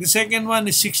 The second one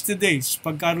is 60 days,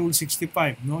 pagka Rule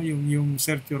 65, no? Yung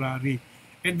certiorari.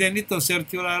 And then ito,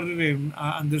 certiorari rin,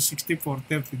 under 64,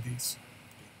 30 days.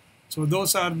 So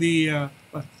those are the,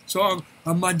 so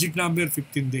ang magic number,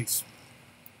 15 days.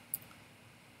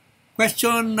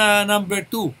 Question number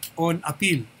 2 on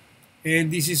appeal.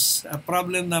 And this is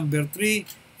problem number 3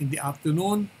 in the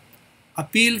afternoon.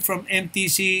 Appeal from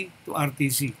MTC to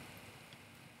RTC.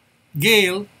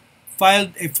 Gail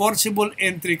filed a forcible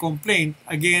entry complaint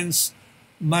against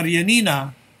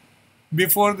Marianina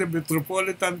before the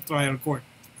Metropolitan Trial Court.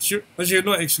 As you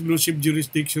know, exclusive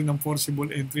jurisdiction ng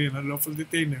forcible entry and unlawful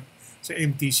detainer sa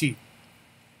MTC.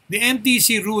 The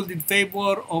MTC ruled in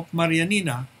favor of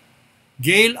Marianina.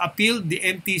 Gail appealed the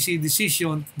MTC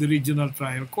decision to the Regional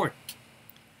Trial Court.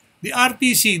 The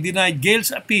RTC denied Gail's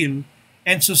appeal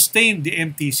and sustained the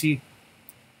MTC.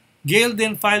 Gail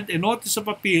then filed a notice of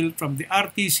appeal from the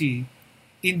RTC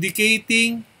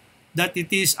indicating that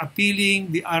it is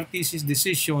appealing the RTC's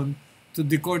decision to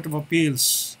the Court of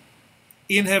Appeals.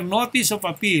 In her notice of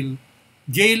appeal,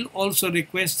 GAIL also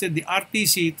requested the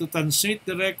RTC to transmit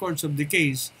the records of the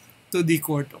case to the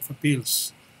Court of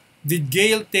Appeals. Did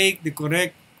GAIL take the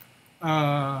correct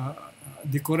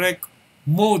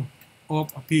mode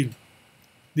of appeal?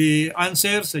 The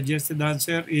answer, suggested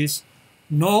answer, is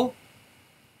no.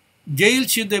 GAIL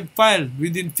should have filed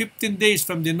within 15 days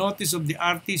from the notice of the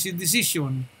RTC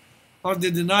decision or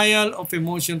the denial of a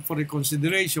motion for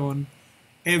reconsideration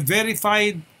a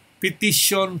verified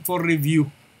petition for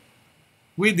review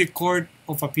with the Court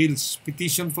of Appeals.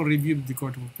 Petition for review with the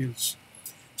Court of Appeals.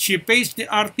 She pays the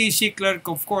RTC clerk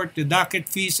of court the docket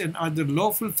fees and other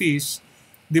lawful fees,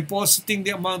 depositing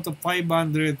the amount of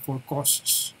 500 for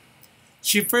costs.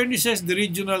 She furnishes the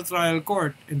regional trial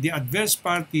court and the adverse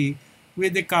party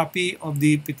with a copy of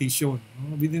the petition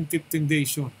within 15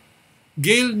 days.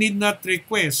 GAIL need not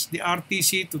request the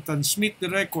RTC to transmit the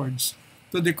records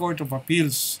to the Court of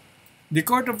Appeals. The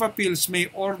Court of Appeals may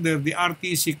order the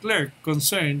RTC clerk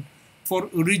concerned for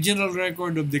original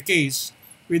record of the case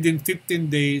within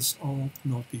 15 days of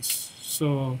notice.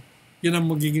 So, yun ang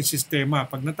magiging sistema.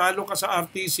 Pag natalo ka sa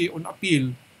RTC on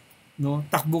appeal, no,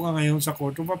 takbo ka ngayon sa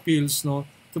Court of Appeals, no,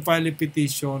 to file a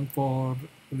petition for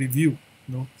review,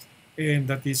 no, and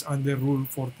that is under Rule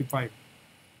 45.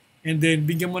 And then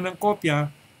bigyan mo ng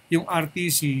kopya yung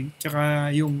RTC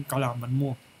tsaka yung kalaman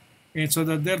mo. And so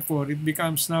that therefore it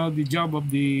becomes now the job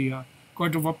of the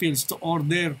Court of Appeals to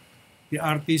order the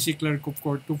RTC clerk of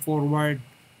court to forward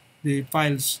the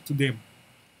files to them.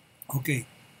 Okay.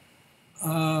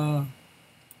 The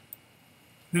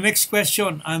next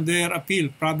question under appeal,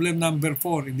 problem number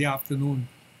 4 in the afternoon.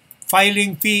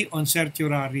 Filing fee on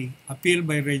certiorari, appeal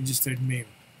by registered mail.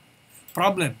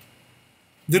 Problem.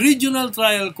 The regional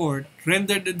trial court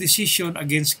rendered a decision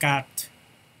against Kat.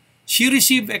 She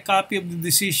received a copy of the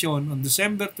decision on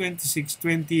December 26,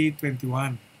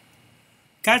 2021.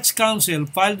 Kat's counsel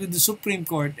filed with the Supreme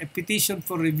Court a petition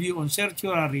for review on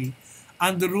certiorari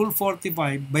under Rule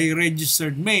 45 by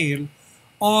registered mail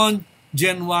on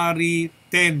January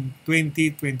 10,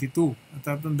 2022.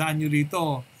 Natatandaan nyo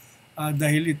rito,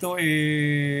 dahil ito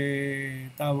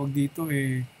tawag dito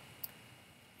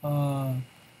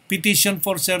petition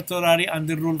for certiorari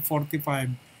under Rule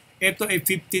 45. Ito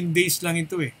 15 days lang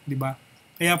ito di ba?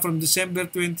 Kaya from December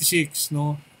 26,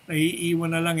 no,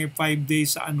 naiiwan na lang 5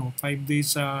 days sa 5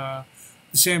 days sa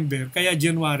December, kaya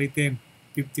January 10,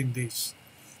 15 days.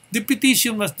 The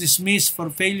petition was dismissed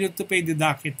for failure to pay the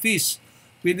docket fees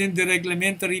within the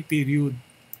reglementary period.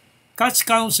 Kat's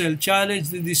counsel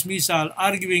challenged the dismissal,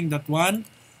 arguing that 1.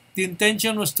 The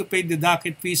intention was to pay the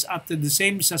docket fees after the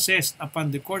same is assessed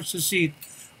upon the court's receipt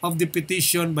of the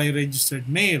petition by registered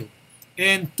mail.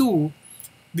 And 2.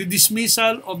 The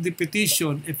dismissal of the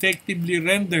petition effectively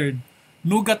rendered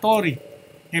nugatory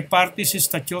a party's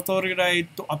statutory right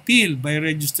to appeal by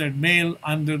registered mail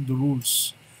under the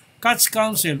rules. Kat's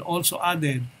counsel also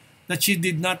added that she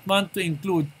did not want to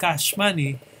include cash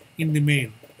money in the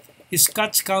mail. Is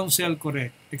Kat's counsel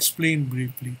correct? Explain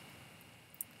briefly.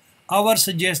 Our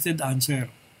suggested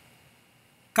answer.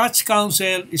 Kat's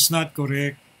counsel is not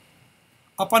correct.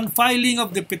 Upon filing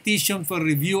of the petition for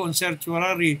review on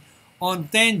certiorari on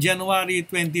 10 January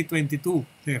 2022,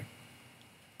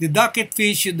 the docket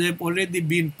fee should have already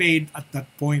been paid at that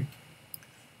point.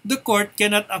 The court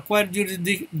cannot acquire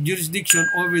jurisdiction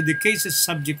over the case's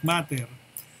subject matter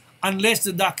unless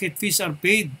the docket fees are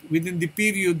paid within the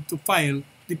period to file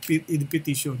the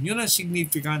petition. Yun ang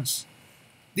significance.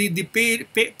 The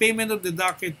payment of the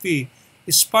docket fee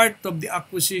is part of the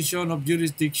acquisition of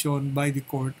jurisdiction by the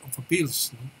Court of Appeals.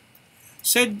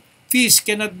 Said fees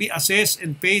cannot be assessed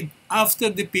and paid after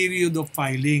the period of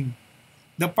filing.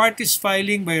 The party's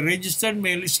filing by registered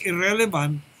mail is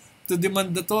irrelevant to the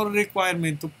mandatory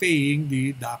requirement of paying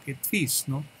the docket fees.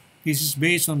 This is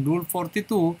based on Rule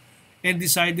 42 and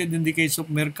decided in the case of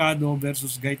Mercado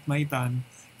versus Gaitmaitan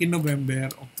in November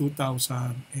of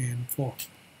 2004.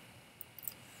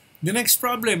 The next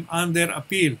problem under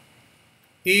appeal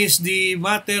is the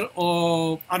matter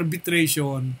of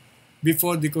arbitration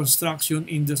before the Construction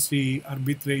Industry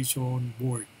Arbitration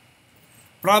Board.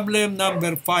 Problem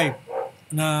number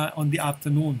 5 na on the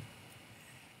afternoon.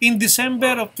 In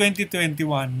December of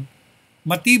 2021,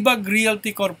 Matibag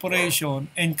Realty Corporation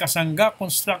and Kasangga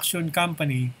Construction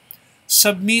Company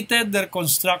submitted their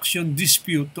construction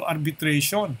dispute to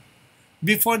arbitration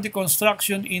before the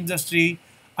Construction Industry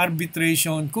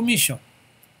Arbitration Commission.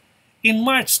 In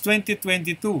March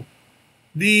 2022,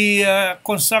 the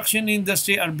Construction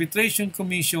Industry Arbitration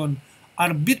Commission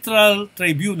Arbitral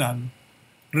Tribunal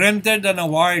rendered an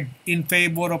award in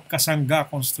favor of Kasangga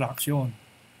Construction.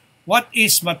 What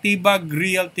is Matibag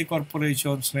Realty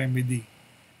Corporation's remedy?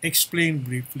 Explain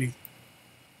briefly.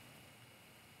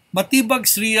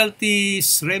 Matibag's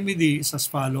Realty's remedy is as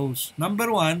follows.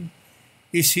 Number 1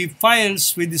 is he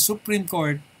files with the Supreme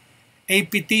Court a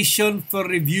petition for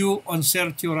review on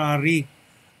certiorari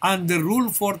under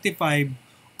Rule 45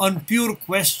 on pure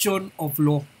question of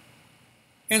law.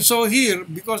 And so here,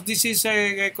 because this is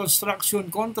a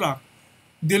construction contract,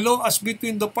 the law as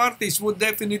between the parties would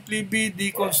definitely be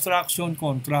the construction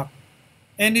contract.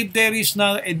 And if there is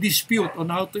now a dispute on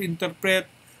how to interpret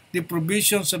the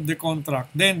provisions of the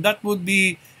contract, then that would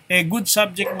be a good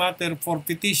subject matter for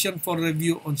petition for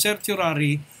review on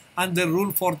certiorari under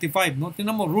Rule 45. No,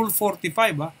 tinan mo, Rule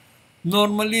 45,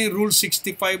 normally Rule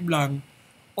 65 lang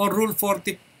or Rule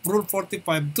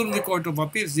 45 to the Court of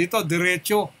Appeals. Dito,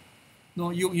 diretso.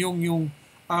 No, yung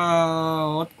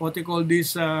what you call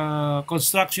this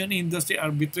Construction Industry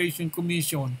Arbitration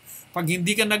Commission, pag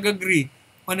hindi ka nag-agree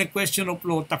on a question of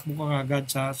law, takbo ka agad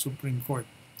sa Supreme Court.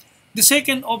 The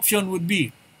second option would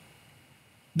be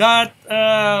that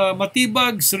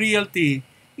Matibag's Realty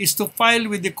is to file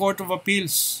with the Court of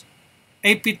Appeals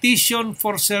a petition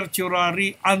for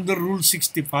certiorari under Rule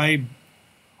 65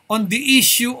 on the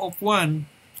issue of 1,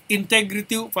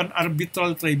 integrity of an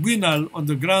arbitral tribunal on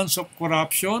the grounds of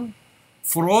corruption,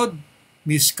 fraud,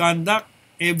 misconduct,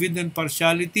 evident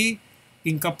partiality,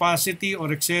 incapacity,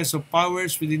 or excess of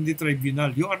powers within the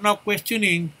tribunal. You are now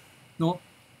questioning, no,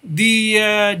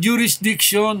 the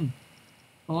jurisdiction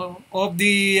of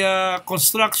the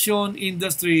construction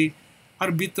industry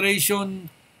arbitration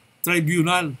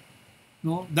tribunal,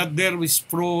 no, that there is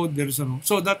fraud, there is no.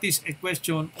 So that is a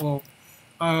question of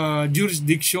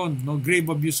jurisdiction, no, grave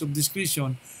abuse of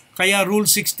discretion. Kaya Rule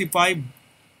 65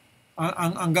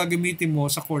 ang gagamitin mo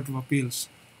sa Court of Appeals.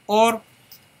 Or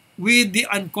with the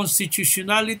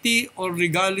unconstitutionality or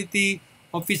legality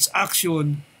of its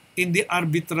action in the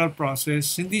arbitral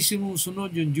process, hindi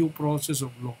sinusunod yung due process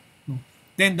of law. No?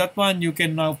 Then that one, you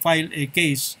can now file a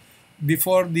case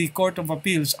before the Court of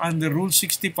Appeals under Rule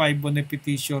 65 on a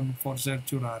petition for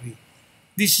certiorari.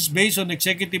 This is based on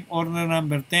Executive Order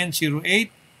Number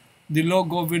 1008, the law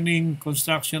governing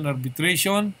construction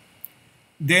arbitration.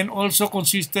 Then also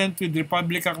consistent with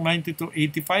Republic Act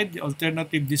 9285, the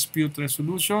alternative dispute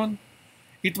resolution.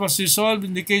 It was resolved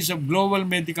in the case of Global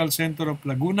Medical Center of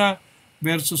Laguna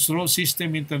versus Rose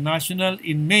System International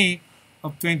in May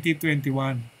of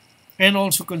 2021. And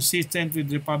also consistent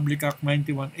with Republic Act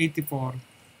 9184,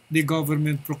 the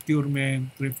Government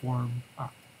Procurement Reform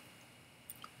Act.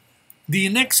 The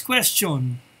next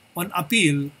question on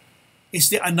appeal is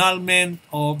the annulment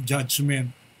of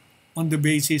judgment on the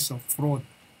basis of fraud.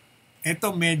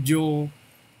 Ito medyo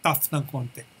tough ng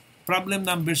konti. Problem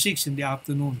number 6 in the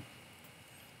afternoon.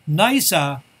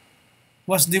 NYSA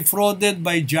was defrauded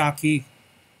by Jackie,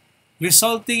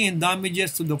 resulting in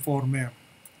damages to the former.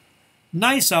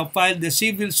 NYSA filed a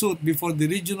civil suit before the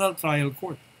Regional Trial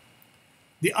Court.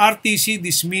 The RTC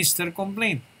dismissed her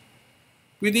complaint.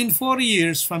 Within 4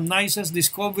 years from NYSA's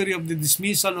discovery of the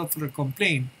dismissal of her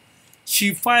complaint,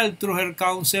 she filed through her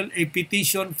counsel a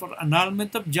petition for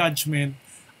annulment of judgment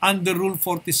under Rule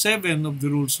 47 of the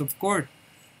Rules of Court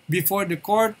before the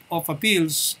Court of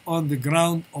Appeals on the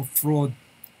ground of fraud.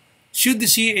 Should the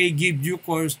CA give due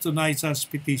course to NYSA's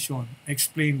petition?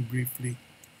 Explain briefly.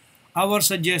 Our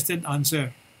suggested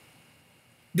answer.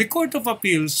 The Court of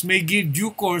Appeals may give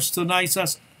due course to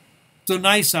NYSA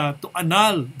to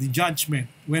annul the judgment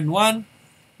when 1,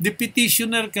 the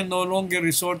petitioner can no longer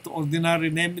resort to ordinary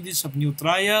remedies of new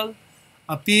trial,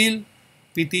 appeal,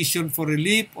 petition for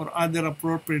relief, or other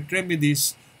appropriate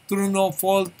remedies through no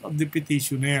fault of the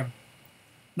petitioner.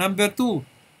 Number 2,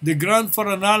 the ground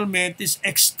for annulment is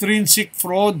extrinsic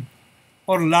fraud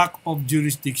or lack of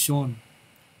jurisdiction.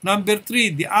 Number 3,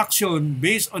 the action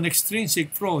based on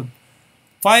extrinsic fraud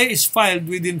is filed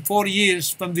within 4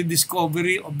 years from the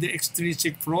discovery of the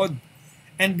extrinsic fraud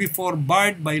and before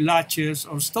barred by laches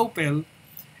or stoppel.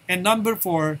 And number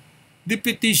 4, the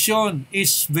petition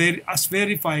is as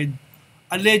verified,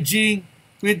 alleging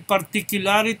with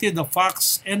particularity the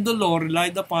facts and the law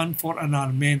relied upon for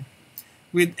annulment,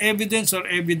 with evidence or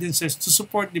evidences to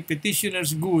support the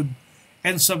petitioner's good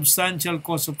and substantial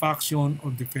cause of action or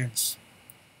defense.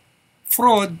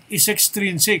 Fraud is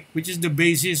extrinsic, which is the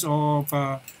basis of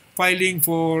filing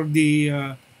for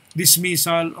the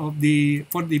dismissal of the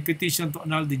petition to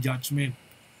annul the judgment.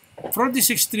 Fraud is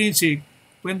extrinsic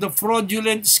when the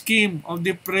fraudulent scheme of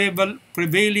the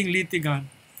prevailing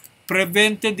litigant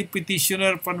prevented the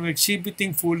petitioner from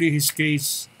exhibiting fully his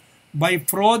case by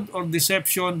fraud or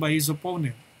deception by his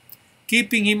opponent.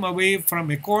 keeping him away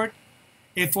from a court,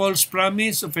 a false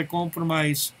promise of a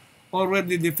compromise, or where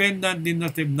the defendant did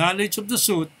not have knowledge of the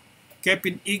suit, kept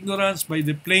in ignorance by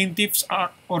the plaintiff's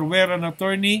act, or where an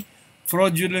attorney,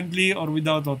 fraudulently or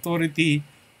without authority,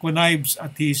 connives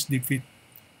at his defeat.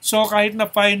 So kahit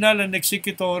na final and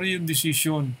executory yung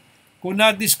decision, kung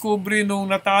na-discover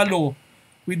nung natalo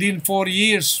within 4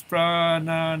 years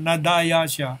na nadaya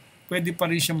siya, pwede pa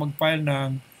rin siya mag-file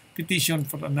ng petition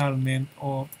for annulment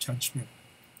of judgment.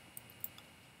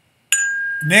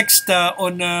 Next,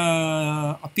 on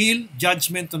appeal,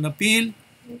 judgment on appeal,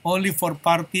 only for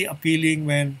party appealing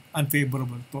when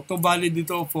unfavorable. Ito valid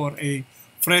dito for a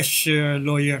fresh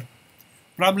lawyer.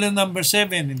 Problem number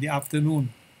 7 in the afternoon.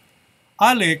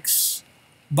 Alex,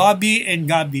 Bobby, and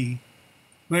Gabby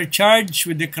were charged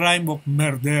with the crime of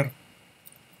murder.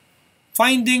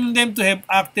 Finding them to have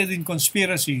acted in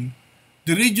conspiracy,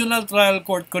 the regional trial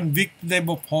court convicted them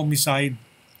of homicide.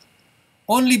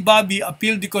 Only Bobby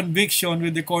appealed the conviction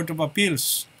with the Court of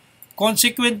Appeals.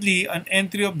 Consequently, an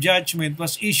entry of judgment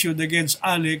was issued against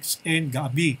Alex and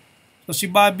Gabby. So si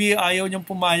Bobby ayaw niyang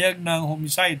pumayag ng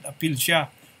homicide, appeal siya.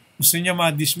 Gusto niya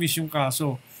ma-dismiss yung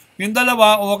kaso. Yung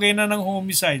dalawa, okay na ng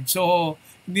homicide, so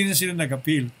hindi na sila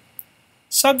nag-appeal.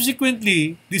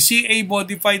 Subsequently, the CA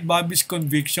modified Bobby's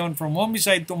conviction from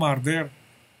homicide to murder.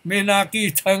 May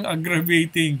nakitang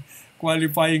aggravating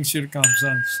qualifying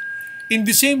circumstance. In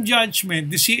the same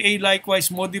judgment, the CA likewise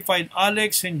modified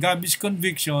Alex and Gabby's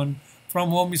conviction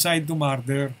from homicide to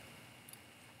murder.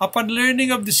 Upon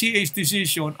learning of the CA's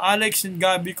decision, Alex and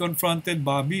Gabby confronted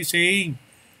Bobby saying,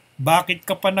 "Bakit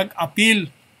ka pa nag-appeal?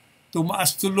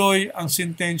 Tumaas tuloy ang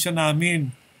sentensya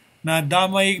namin.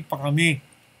 Nadamay pa kami."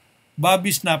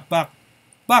 Bobby snapped back,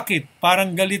 "Bakit?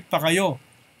 Parang galit pa kayo.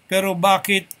 Pero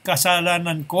bakit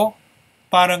kasalanan ko?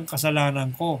 Parang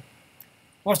kasalanan ko."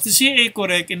 Was the CA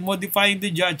correct in modifying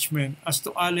the judgment as to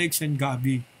Alex and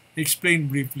Gabby? Explain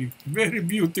briefly. Very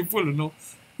beautiful, no?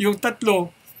 Yung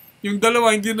tatlo, yung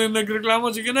dalawa hindi na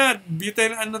nagreklamo, sige na, bitay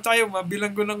na tayo,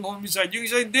 mabilang ko ng homicide. Yung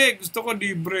isa, hindi, gusto ko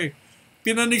libre.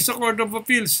 Pinanig sa Court of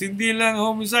Appeals, hindi lang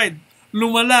homicide.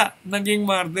 Lumala, naging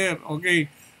murder. Okay.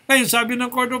 Ngayon, sabi ng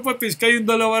Court of Appeals, kayong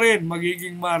dalawa rin,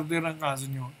 magiging murder ang kaso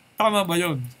nyo. Tama ba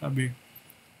yun? Sabi.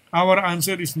 Our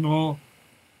answer is no.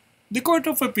 The Court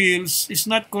of Appeals is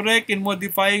not correct in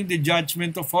modifying the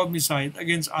judgment of homicide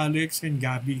against Alex and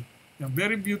Gabby.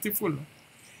 Very beautiful.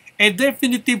 A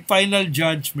definitive final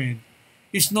judgment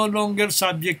is no longer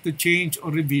subject to change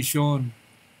or revision,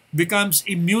 becomes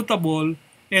immutable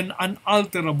and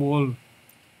unalterable.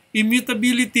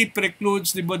 Immutability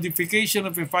precludes the modification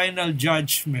of a final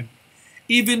judgment,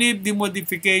 even if the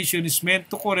modification is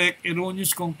meant to correct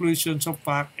erroneous conclusions of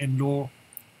fact and law.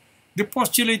 The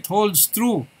postulate holds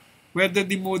true whether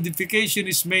the modification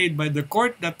is made by the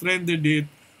court that rendered it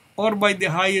or by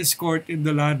the highest court in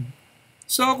the land.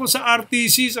 So ako sa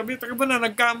RTC, sabi, taka ba na,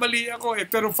 nagkamali ako,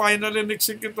 pero final and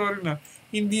executory na,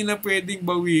 hindi na pwedeng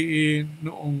bawiin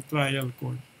noong trial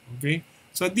court. Okay?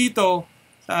 So dito,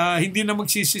 hindi na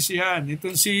magsisisihan.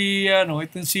 Itong si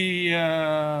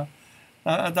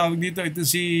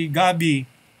Gabby,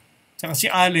 tsaka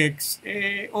si Alex,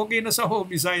 okay na sa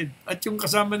homicide. At yung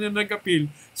kasama niya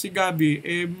nag-appeal, si Gabby,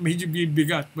 medyo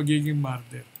bibigat, magiging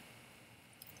murder.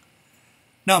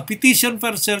 Now, petition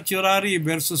for certiorari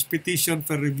versus petition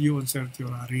for review on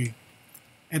certiorari.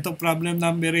 Ito problem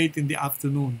number 8 in the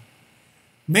afternoon.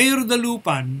 Mayor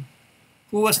Dalupan,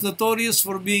 who was notorious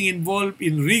for being involved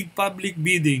in rigged public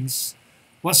biddings,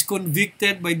 was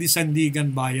convicted by the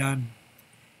Sandigan Bayan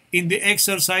in the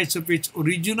exercise of its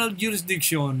original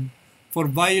jurisdiction for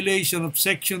violation of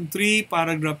Section 3,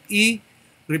 Paragraph E,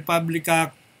 Republic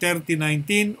Act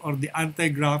 3019 or the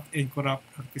Anti-Graft and Corrupt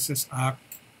Practices Act.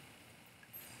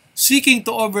 Seeking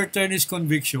to overturn his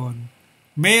conviction,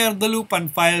 Mayor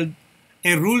Dalupan filed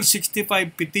a Rule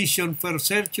 65 petition for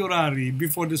certiorari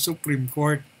before the Supreme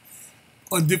Court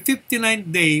on the 59th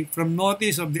day from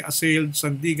notice of the assailed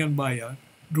Sandigan Bayan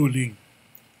ruling.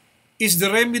 Is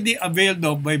the remedy availed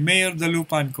of by Mayor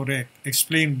Dalupan correct?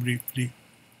 Explain briefly.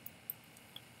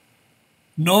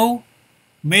 No,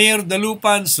 Mayor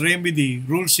Dalupan's remedy,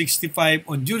 Rule 65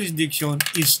 on jurisdiction,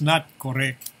 is not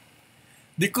correct.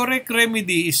 The correct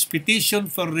remedy is petition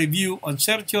for review on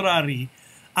certiorari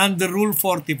under Rule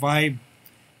 45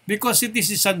 because it is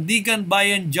a Sandigan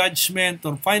Bayan judgment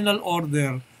or final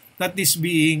order that is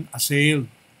being assailed.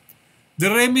 The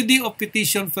remedy of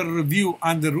petition for review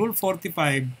under Rule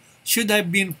 45 should have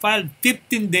been filed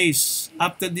 15 days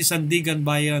after the Sandigan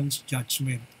Bayan's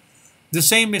judgment. The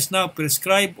same is now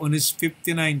prescribed on its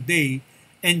 59th day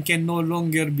and can no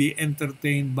longer be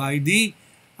entertained by the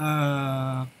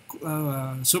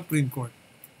Supreme Court.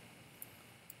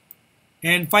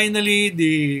 And finally,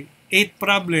 the eighth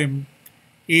problem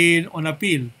on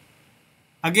appeal.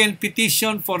 Again,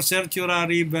 petition for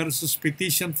certiorari versus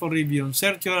petition for review on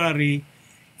certiorari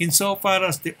insofar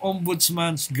as the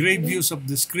Ombudsman's grave use of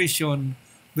discretion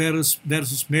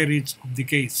versus merits of the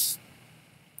case.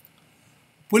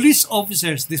 Police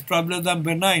officers, this problem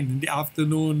number 9 in the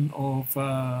afternoon of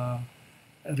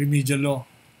remedial law.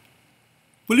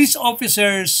 Police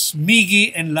officers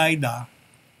Miggy and Lyda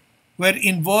were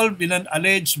involved in an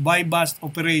alleged buy-bust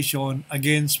operation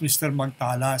against Mr.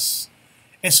 Magtalas,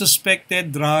 a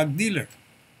suspected drug dealer.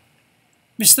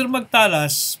 Mr.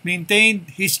 Magtalas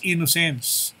maintained his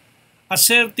innocence,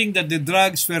 asserting that the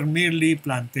drugs were merely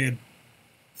planted.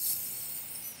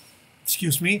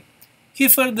 He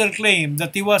further claimed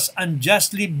that he was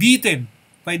unjustly beaten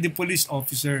by the police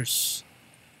officers.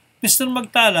 Mr.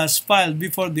 Magtalas filed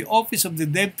before the Office of the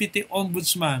Deputy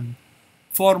Ombudsman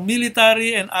for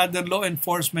military and other law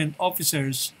enforcement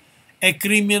officers a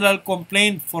criminal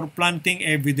complaint for planting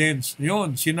evidence.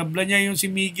 Yun, sinabla niya yung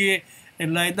si Miggy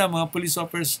and Lyda, mga police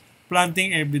officers,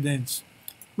 planting evidence,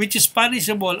 which is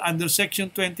punishable under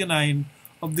Section 29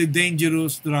 of the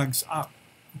Dangerous Drugs Act,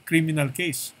 criminal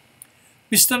case.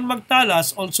 Mr.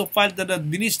 Magtalas also filed an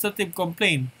administrative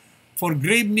complaint for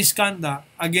grave misconduct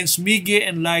against Miggy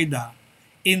and Lyda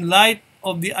in light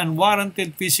of the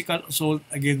unwarranted physical assault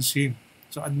against him.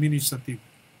 So, administrative.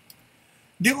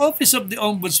 The Office of the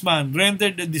Ombudsman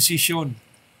rendered a decision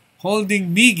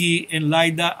holding Miggy and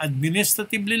Lyda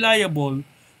administratively liable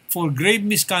for grave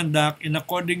misconduct and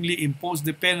accordingly imposed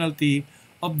the penalty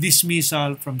of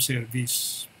dismissal from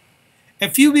service. A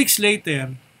few weeks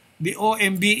later, the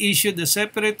OMB issued a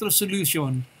separate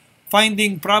resolution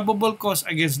finding probable cause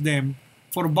against them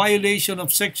for violation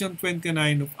of Section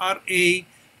 29 of RA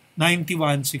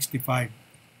 9165.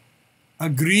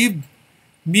 Aggrieved,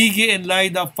 Miggy and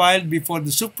Lyda filed before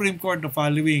the Supreme Court the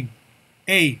following: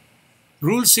 A.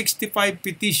 Rule 65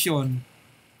 petition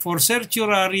for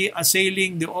certiorari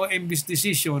assailing the OMB's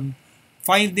decision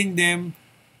finding them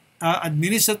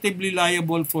administratively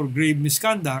liable for grave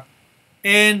misconduct,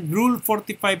 and Rule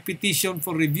 45 petition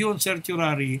for review on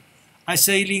certiorari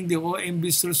assailing the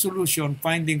OMB's resolution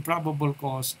finding probable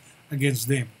cause against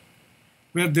them,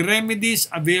 were the remedies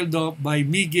availed of by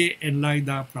Miggy and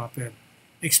Lyda proper.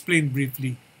 Explain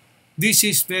briefly. This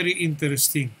is very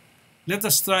interesting. Let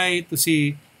us try to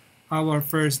see our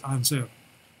first answer.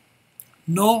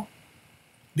 No,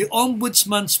 the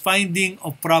Ombudsman's finding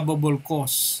of probable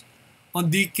cause on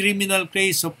the criminal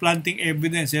case of planting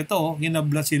evidence. Ito,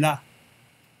 hinabla sila.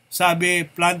 Sabi,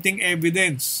 planting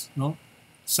evidence. No?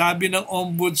 Sabi ng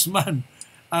Ombudsman,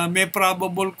 may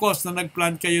probable cause na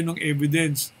nagplant kayo ng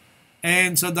evidence.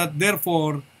 And so that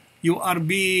therefore, you are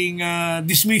being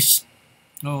dismissed.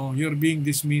 No, you're being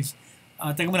dismissed.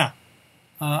 Teka muna.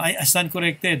 I stand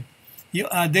corrected.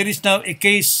 There is now a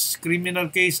case, criminal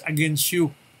case against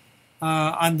you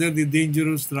under the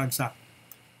Dangerous Drugs Act.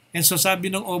 And so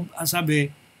sabi ng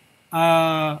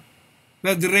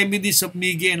well, the remedies of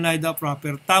Miggy and Lyda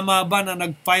proper. Tama ba na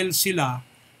nag-file sila?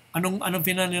 Anong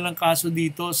final nilang kaso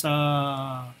dito sa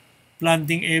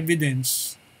planting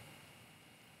evidence?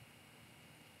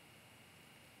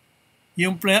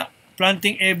 Yung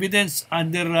planting evidence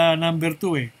under number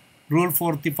 2 Rule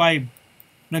 45.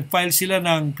 Nag-file sila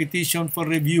ng petition for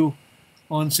review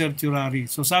on certiorari.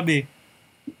 So sabi,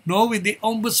 no, with the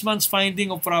Ombudsman's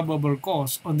finding of probable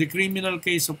cause on the criminal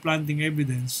case of planting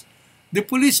evidence, the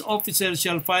police officer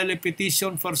shall file a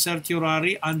petition for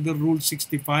certiorari under Rule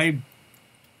 65.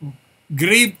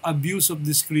 Grave abuse of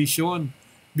discretion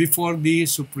before the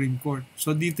Supreme Court.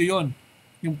 So dito yon,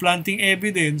 yung planting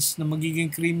evidence na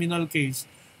magiging criminal case,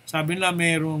 sabi nila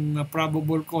mayroong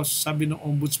probable cause, sabi ng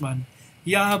Ombudsman,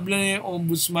 iahabla na yung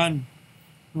Ombudsman,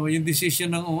 no, yung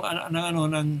decision ng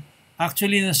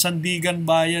actually ng Sandigan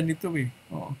Bayan ito eh.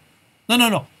 Oo.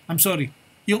 No, I'm sorry.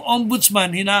 Yung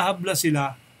Ombudsman, hinahabla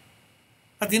sila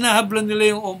at hinahabla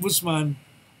nila yung Ombudsman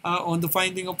on the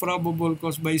finding of probable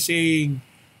cause by saying,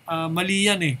 mali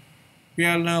yan eh.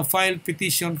 Kaya na file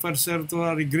petition for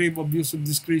certiorari grave abuse of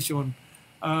discretion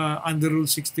under Rule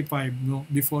 65 no,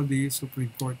 before the Supreme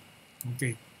Court.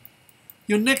 Okay.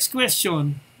 Yung next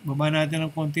question, baba natin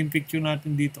ang konting picture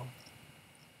natin dito,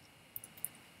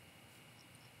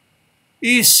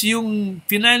 is yung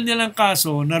final nilang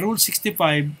kaso na Rule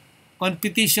 65 on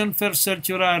petition for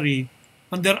certiorari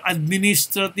on their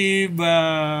administrative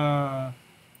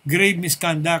grave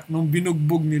misconduct nung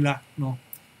binugbog nila. No?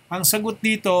 Ang sagot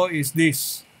dito is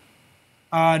this.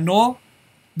 No,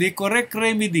 the correct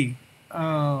remedy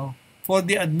for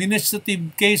the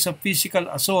administrative case of physical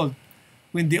assault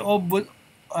with the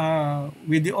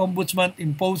Ombudsman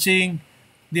imposing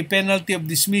the penalty of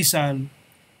dismissal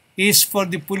is for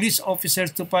the police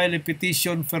officers to file a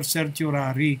petition for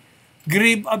certiorari.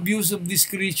 Grave abuse of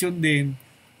discretion din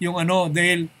yung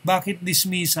dahil bakit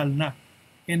dismissal na?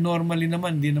 Normally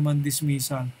naman, di naman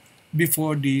dismissal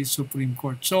before the Supreme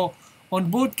Court. So,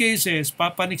 on both cases,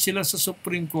 papanik sila sa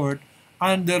Supreme Court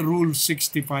under Rule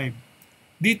 65.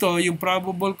 Dito, yung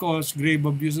probable cause, grave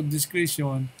abuse of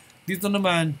discretion. Dito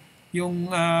naman,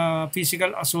 yung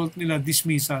physical assault nila,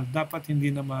 dismissal. Dapat hindi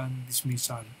naman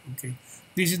dismissal. Okay.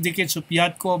 This is the case of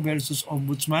Yatco versus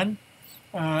Ombudsman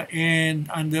and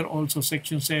under also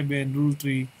Section 7, Rule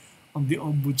 3 of the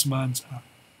Ombudsman's Act.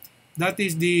 That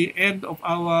is the end of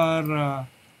our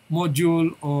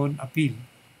module on appeal.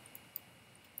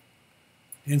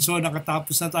 And so,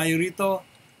 nakatapos na tayo rito.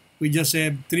 We just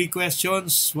have 3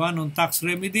 questions. One on tax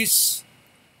remedies.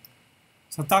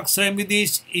 Sa tax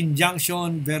remedies,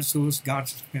 injunction versus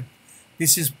garnishment.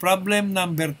 This is problem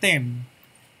number 10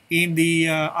 in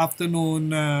the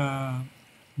afternoon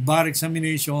bar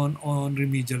examination on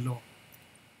remedial law.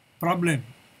 Problem.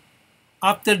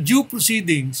 After due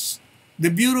proceedings, the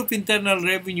Bureau of Internal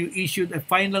Revenue issued a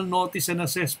final notice and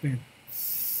assessment.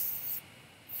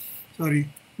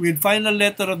 With final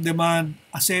letter of demand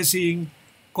assessing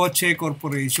Coche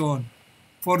Corporation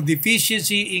for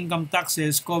deficiency income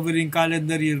taxes covering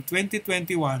calendar year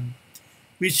 2021,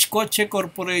 which Coche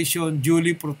Corporation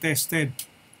duly protested.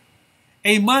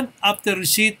 A month after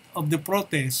receipt of the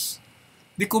protest,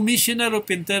 the Commissioner of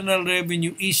Internal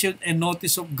Revenue issued a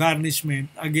notice of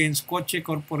garnishment against Coche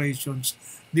Corporation's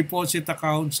deposit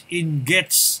accounts in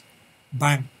Getz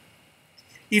Bank.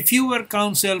 If you were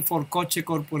counsel for Coche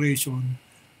Corporation,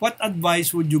 what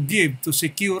advice would you give to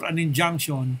secure an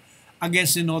injunction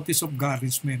against the notice of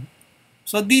garnishment?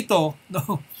 So dito,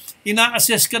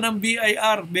 ina-assess ka ng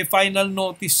BIR, may final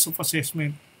notice of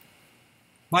assessment.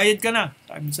 Bayad ka na,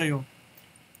 sabi sa'yo.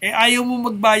 Ayaw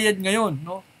mo magbayad ngayon,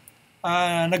 no?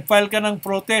 Nag-file ka ng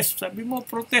protest. Sabi mo,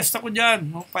 protest ako dyan.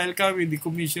 No? File ka with the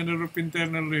Commissioner of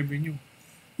Internal Revenue.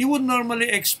 You would normally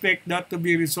expect that to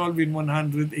be resolved in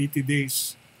 180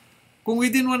 days. Kung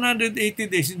within 180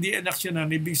 days, hindi inaksyonan,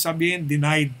 ibig sabihin,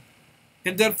 denied.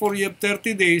 And therefore, you have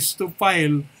 30 days to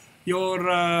file your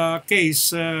case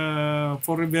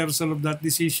for reversal of that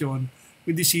decision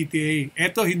with the CTA.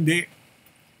 Eto, hindi.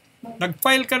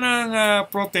 Nag-file ka ng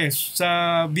protest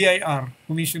sa BIR,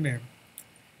 Commissioner.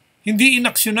 Hindi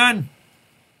inaksyonan.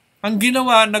 Ang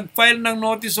ginawa, nag-file ng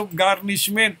notice of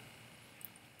garnishment.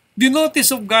 The notice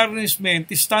of garnishment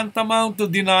is tantamount to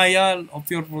denial of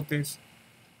your protest.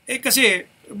 Kasi,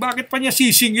 bakit pa niya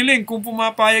sisingilin kung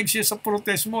pumapayag siya sa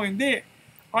protest mo? Hindi.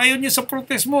 Ayaw niya sa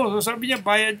protest mo. So sabi niya,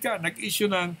 bayad ka. Nag-issue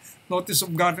ng notice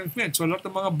of garnishment. So lahat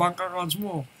ng mga bank accounts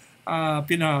mo,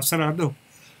 pinasarado.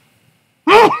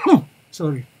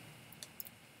 Sorry.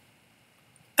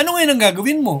 Ano ngayon ang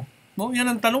gagawin mo? No? Yan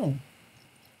ang tanong.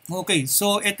 Okay,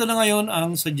 so ito na ngayon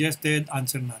ang suggested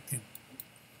answer natin.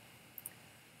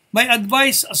 My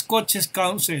advice as Coche's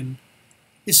counsel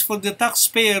is for the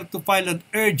taxpayer to file an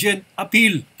urgent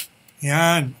appeal.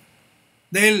 Yan.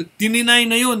 Dahil dininay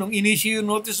na yun, nung inissue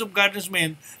yung notice of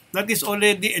garnishment, that is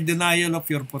already a denial of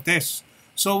your protest.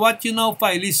 So what you now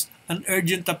file is an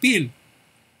urgent appeal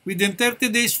within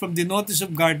 30 days from the notice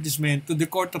of garnishment to the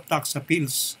Court of Tax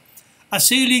Appeals,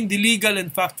 assailing the legal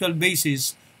and factual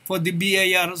basis for the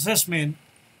BIR assessment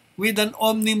with an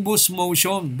omnibus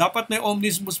motion. Dapat may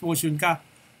omnibus motion ka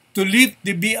to lift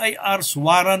the BIR's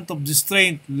warrant of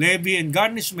distraint, levy, and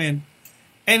garnishment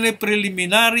and a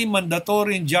preliminary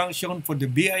mandatory injunction for the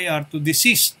BIR to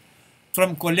desist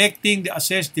from collecting the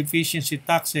assessed deficiency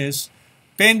taxes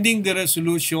pending the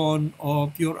resolution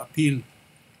of your appeal.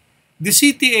 The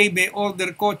CTA may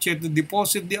order Coche to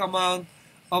deposit the amount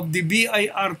of the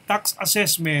BIR tax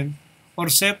assessment or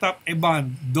set up a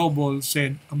bond double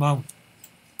said amount.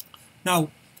 Now,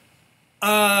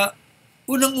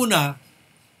 unang-una,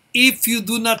 if you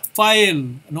do not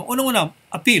file, unang-una,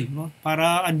 appeal,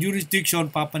 para ang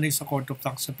jurisdiction papanig sa Court of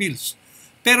Tax Appeals.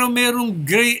 Pero merong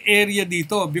gray area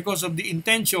dito because of the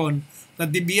intention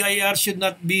that the BIR should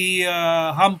not be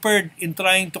hampered in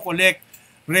trying to collect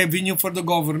revenue for the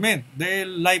government.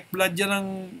 Dahil lifeblood yan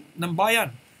ng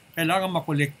bayan. Kailangan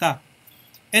makolekta.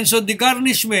 And so the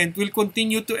garnishment will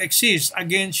continue to exist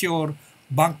against your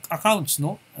bank accounts,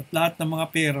 no? At lahat ng mga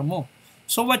pera mo.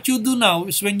 So what you do now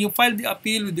is when you file the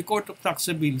appeal with the Court of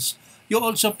Tax Appeals, you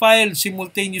also file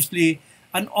simultaneously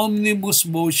an omnibus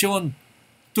motion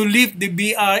to lift the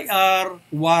BIR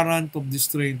warrant of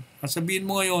distraint. Sabihin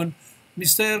mo ngayon,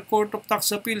 Mr. Court of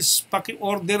Tax Appeals,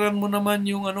 paki-orderan mo naman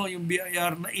yung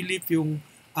BIR na i-lift yung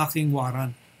aking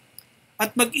warrant.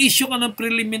 At mag-issue ka ng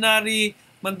preliminary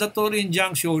mandatory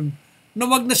injunction na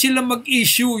wag na sila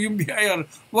mag-issue yung BIR,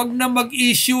 wag na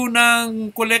mag-issue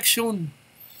ng collection.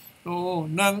 Oo,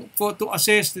 to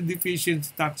assess the deficiency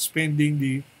tax pending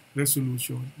the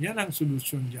resolution. Yan ang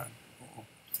solution dyan. Oo.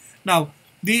 Now,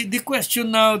 the question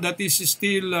now that is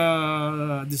still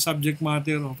the subject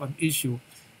matter of an issue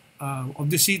of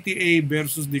the CTA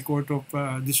versus the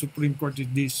the Supreme Court is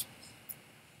this.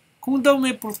 Kung daw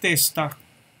may protesta,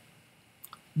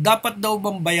 dapat daw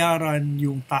bang bayaran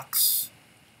yung tax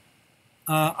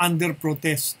under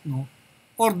protest, no?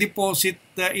 Or deposit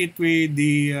it with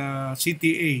the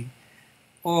CTA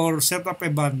or set up a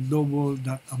bond double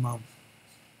that amount.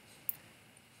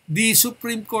 The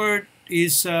Supreme Court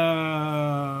is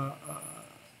on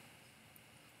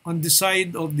the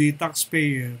side of the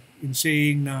taxpayer in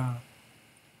saying na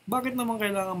bakit naman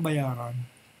kailangan bayaran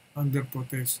under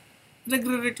protest?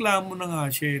 Nagre-reklamo na nga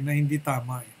siya na hindi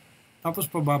tama eh. Tapos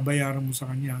pababayaran mo sa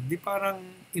kanya. Di parang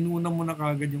inuna mo na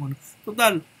kagad yung ano.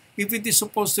 Total, if it is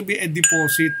supposed to be a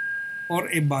deposit or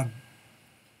a bond,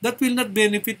 that will not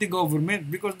benefit the government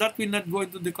because that will not go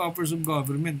into the coffers of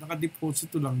government.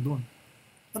 Nakadeposito lang doon.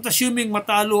 At assuming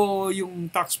matalo yung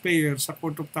taxpayer sa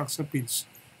Court of Tax Appeals,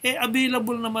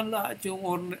 available naman lahat yung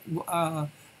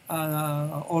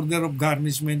order of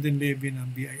garnishment and levy ng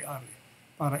BIR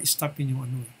para stopin yung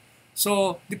ano.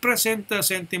 So, the present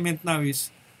sentiment now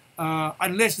is,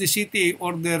 unless the CTA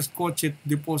orders COCHET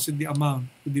deposit the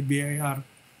amount to the BIR,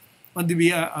 on the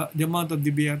amount of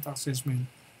the BIR tax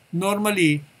assessment,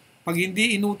 normally, pag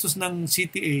hindi inutos ng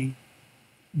CTA,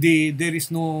 there is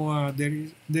no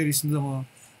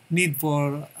need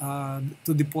for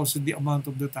to deposit the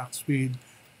amount of the tax with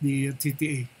the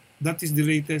CTA. That is the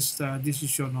latest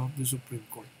decision of the Supreme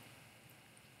Court.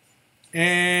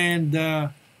 And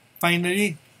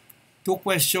finally, two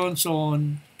questions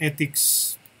on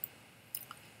ethics.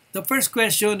 The first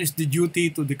question is the duty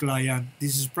to the client.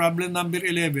 This is problem number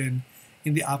 11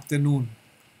 in the afternoon.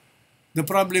 The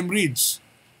problem reads,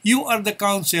 you are the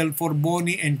counsel for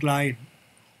Bonnie and Clyde,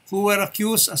 who were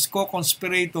accused as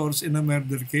co-conspirators in a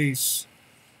murder case.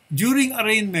 During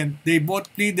arraignment, they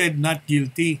both pleaded not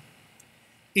guilty.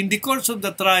 In the course of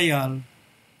the trial,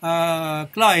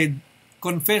 Clyde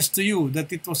confessed to you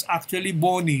that it was actually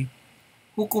Bonnie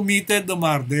who committed the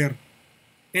murder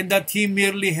and that he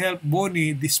merely helped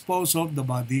Bonnie dispose of the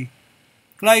body.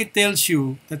 Clyde tells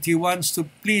you that he wants to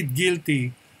plead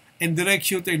guilty and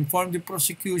directs you to inform the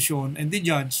prosecution and the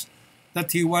judge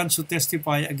that he wants to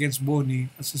testify against Bonnie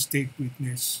as a state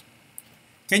witness.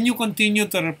 Can you continue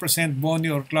to represent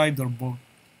Bonnie or Clyde or both?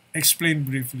 Explain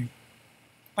briefly.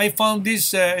 I found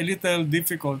this a little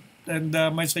difficult, and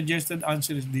my suggested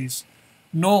answer is this.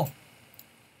 No.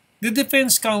 The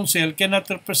defense counsel cannot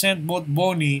represent both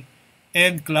Bonnie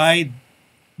and Clyde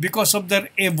because of their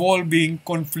evolving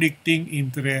conflicting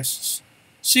interests.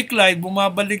 Si Clyde,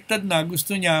 bumabaliktad na,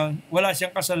 gusto niya, wala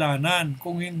siyang kasalanan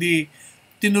kung hindi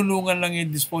tinulungan lang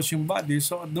i-dispose yung body.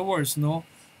 So at the worst, no,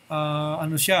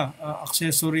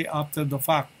 accessory after the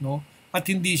fact, no, at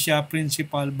hindi siya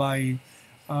principal by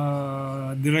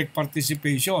direct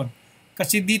participation.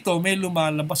 Kasi dito may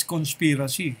lumalabas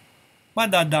conspiracy.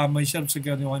 Madadamay siya sa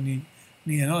ganawa ni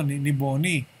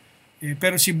Bonnie.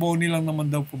 Pero si Bonnie lang naman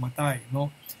daw pumatay,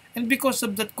 no? And because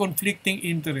of that conflicting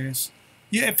interest,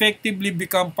 you effectively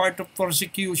become part of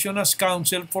prosecution as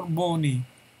counsel for Bonnie,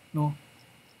 no?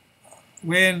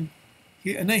 When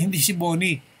hindi si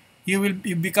Bonnie, you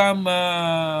become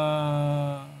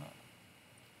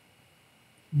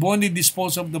Bonnie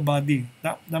dispose of the body.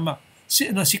 Tama. Si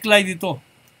Clyde ito.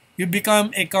 You become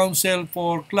a counsel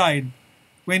for Clyde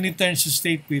when he turns to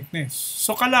state witness.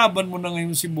 So kalaban mo na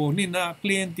ngayon si Bonnie na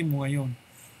kliyente mo ngayon.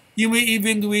 You may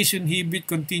even wish and inhibit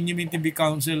continuing to be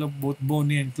counsel of both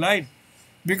Bonnie and Clyde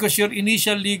because your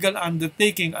initial legal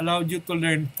undertaking allowed you to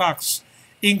learn facts,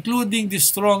 including the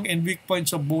strong and weak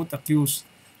points of both accused,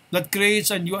 that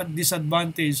creates a new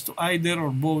disadvantage to either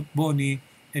or both Bonnie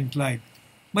and Clyde.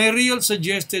 My real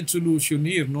suggested solution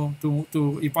here, no, to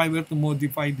if I were to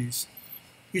modify this,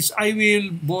 is I will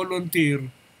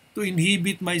volunteer to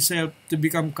inhibit myself to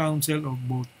become counsel of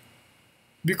both.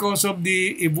 Because of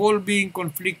the evolving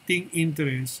conflicting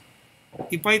interests,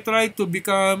 if I try to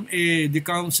become the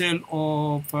counsel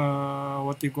of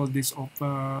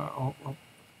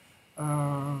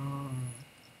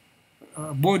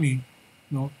Bonnie,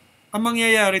 no, ang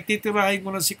mangyayari, titirahin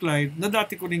ko na si Clyde na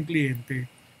dati ko ring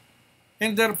kliyente.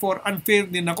 And therefore, unfair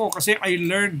din ako kasi I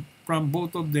learned from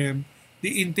both of them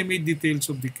the intimate details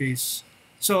of the case.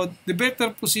 So, the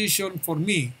better position for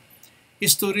me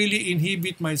is to really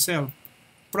inhibit myself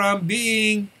from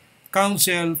being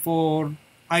counsel for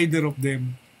either of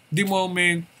them the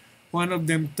moment one of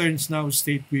them turns now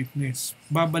state witness.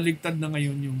 Babaliktad na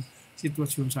ngayon yung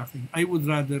sitwasyon sa akin. I would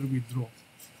rather withdraw.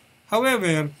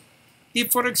 However,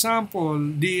 if for example,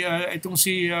 itong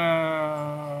si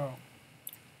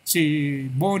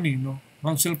Bonnie, no?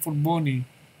 Counsel for Bonnie,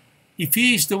 if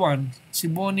he is the one, si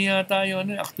Bonnie yata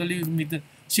yun, actually,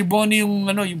 si Bonnie yung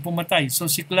pumatay. So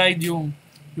si Clyde yung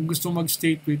gusto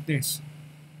mag-state witness.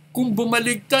 Kung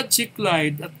bumaligtad si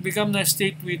Clyde at become na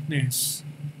state witness,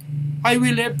 I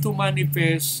will have to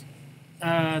manifest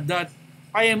that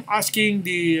I am asking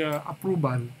the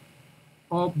approval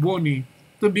of Bonnie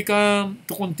to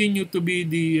continue to be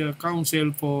the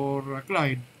counsel for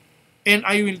Clyde, and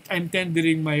I'm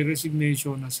tendering my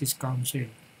resignation as his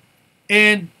counsel,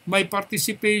 and my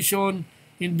participation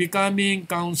in becoming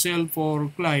counsel for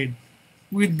Clyde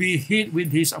will be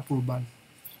with his approval.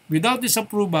 Without his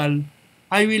approval,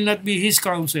 I will not be his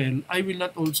counsel. I will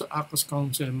not also act as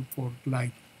counsel for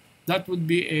Clyde. That would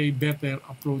be a better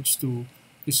approach to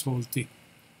this whole thing.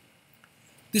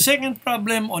 The second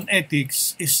problem on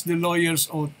ethics is the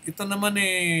lawyer's oath. Ito naman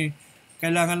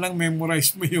kailangan lang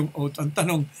memorize mo yung oath. Ang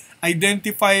tanong,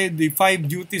 identify the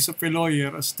 5 duties of a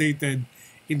lawyer as stated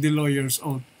in the lawyer's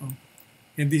oath.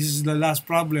 And this is the last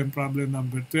problem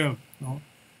number 12. No?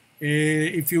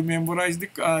 If you memorize the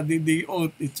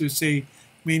oath, it will say,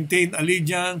 maintain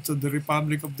allegiance to the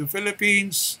Republic of the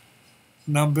Philippines.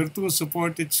 Number 2,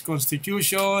 support its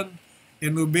constitution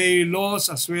and obey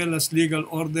laws as well as legal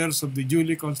orders of the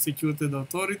duly constituted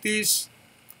authorities.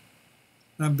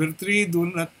 Number 3,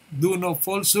 do no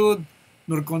falsehood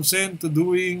nor consent to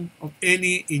doing of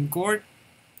any in court.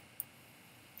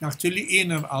 Actually, in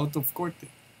or out of court.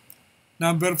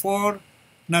 Number 4,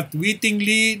 not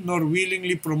wittingly nor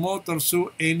willingly promote or sue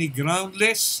any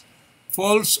groundless,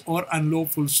 false, or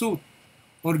unlawful suit,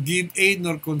 or give aid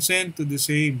nor consent to the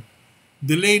same.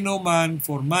 Delay no man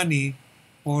for money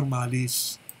or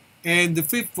malice. And the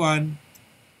 5th one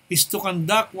is to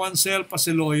conduct oneself as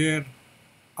a lawyer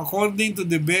according to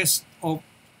the best of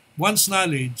one's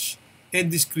knowledge and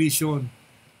discretion,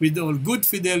 with all good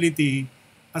fidelity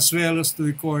as well as to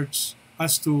the courts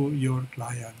as to your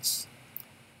clients.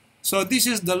 So this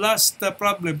is the last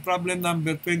problem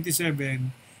number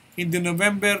 27 in the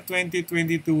November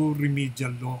 2022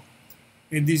 remedial law.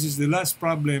 And this is the last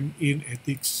problem in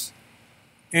ethics.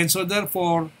 And so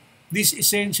therefore, this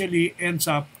essentially ends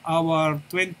up our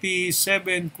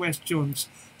 27 questions,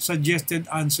 suggested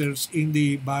answers in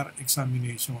the bar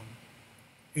examination.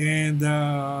 And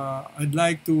I'd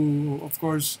like to, of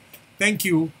course, thank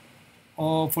you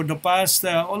for the past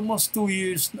almost 2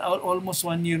 years, almost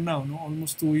 1 year now, no?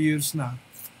 Almost 2 years na,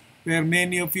 where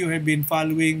many of you have been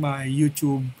following my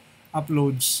YouTube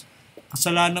uploads.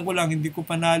 Kasalanan ko lang, hindi ko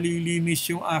pa nalilinis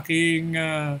yung aking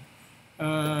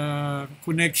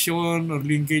connection or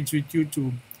linkage with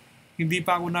YouTube. Hindi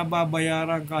pa ako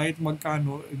nababayaran kahit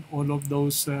magkano in all of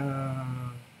those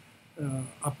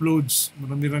uploads.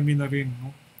 Marami-rami na rin.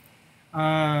 No?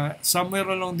 Somewhere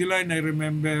along the line, I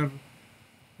remember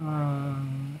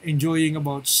enjoying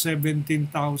about 17,000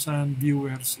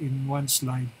 viewers in one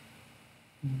slide.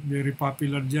 Very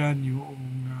popular dyan yung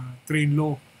train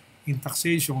law in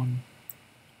taxation,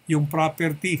 yung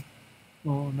property.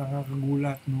 No,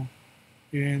 nakakagulat, no?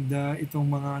 And itong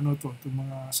mga itong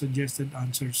mga suggested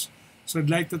answers. So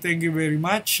I'd like to thank you very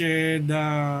much, and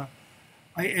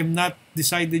I am not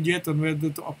decided yet on whether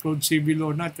to upload civil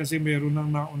or not kasi meron nang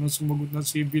naunang sumagot ng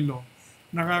civil law.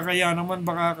 Nakakaya naman,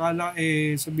 baka akala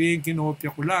sabihin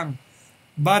kinopya ko lang.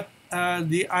 But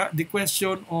the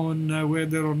question on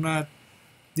whether or not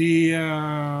the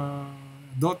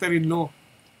daughter-in-law,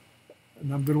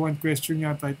 number 1 question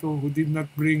yata ito, who did not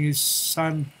bring his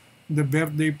son the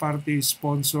birthday party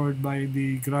sponsored by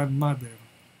the grandmother.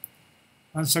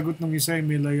 Ang sagot ng isa ay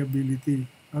may liability.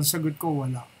 Ang sagot ko,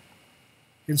 wala.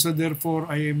 And so therefore,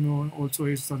 I am also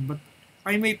hesitant. But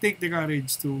I may take the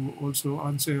courage to also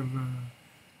answer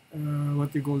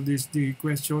what you call this, the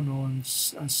question on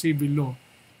civil law.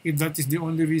 If that is the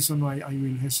only reason why I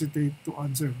will hesitate to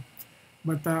answer.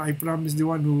 But I promise the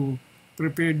one who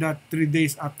prepared that 3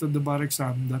 days after the bar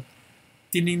exam that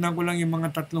tinignan ko lang yung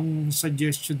mga 3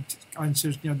 suggestion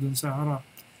answers niya dun sa harap.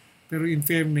 Pero in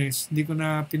fairness, hindi ko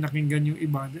na pinakinggan yung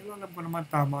iba. Dahil alam ko naman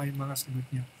tama yung mga sagot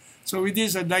niya. So with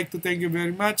this, I'd like to thank you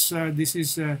very much. This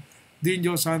is Dean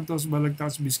Joe-Santos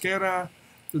Balagtas Bisquera.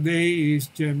 Today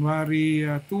is January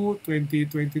 2,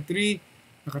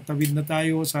 2023. Nakatawid na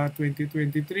tayo sa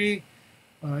 2023.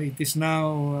 It is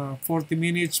now 40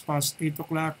 minutes past 8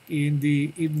 o'clock in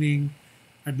the evening.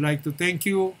 I'd like to thank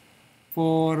you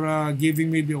for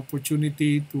giving me the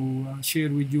opportunity to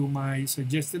share with you my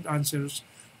suggested answers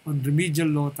on remedial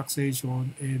law,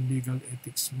 taxation, and legal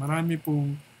ethics. Marami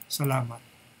pong salamat.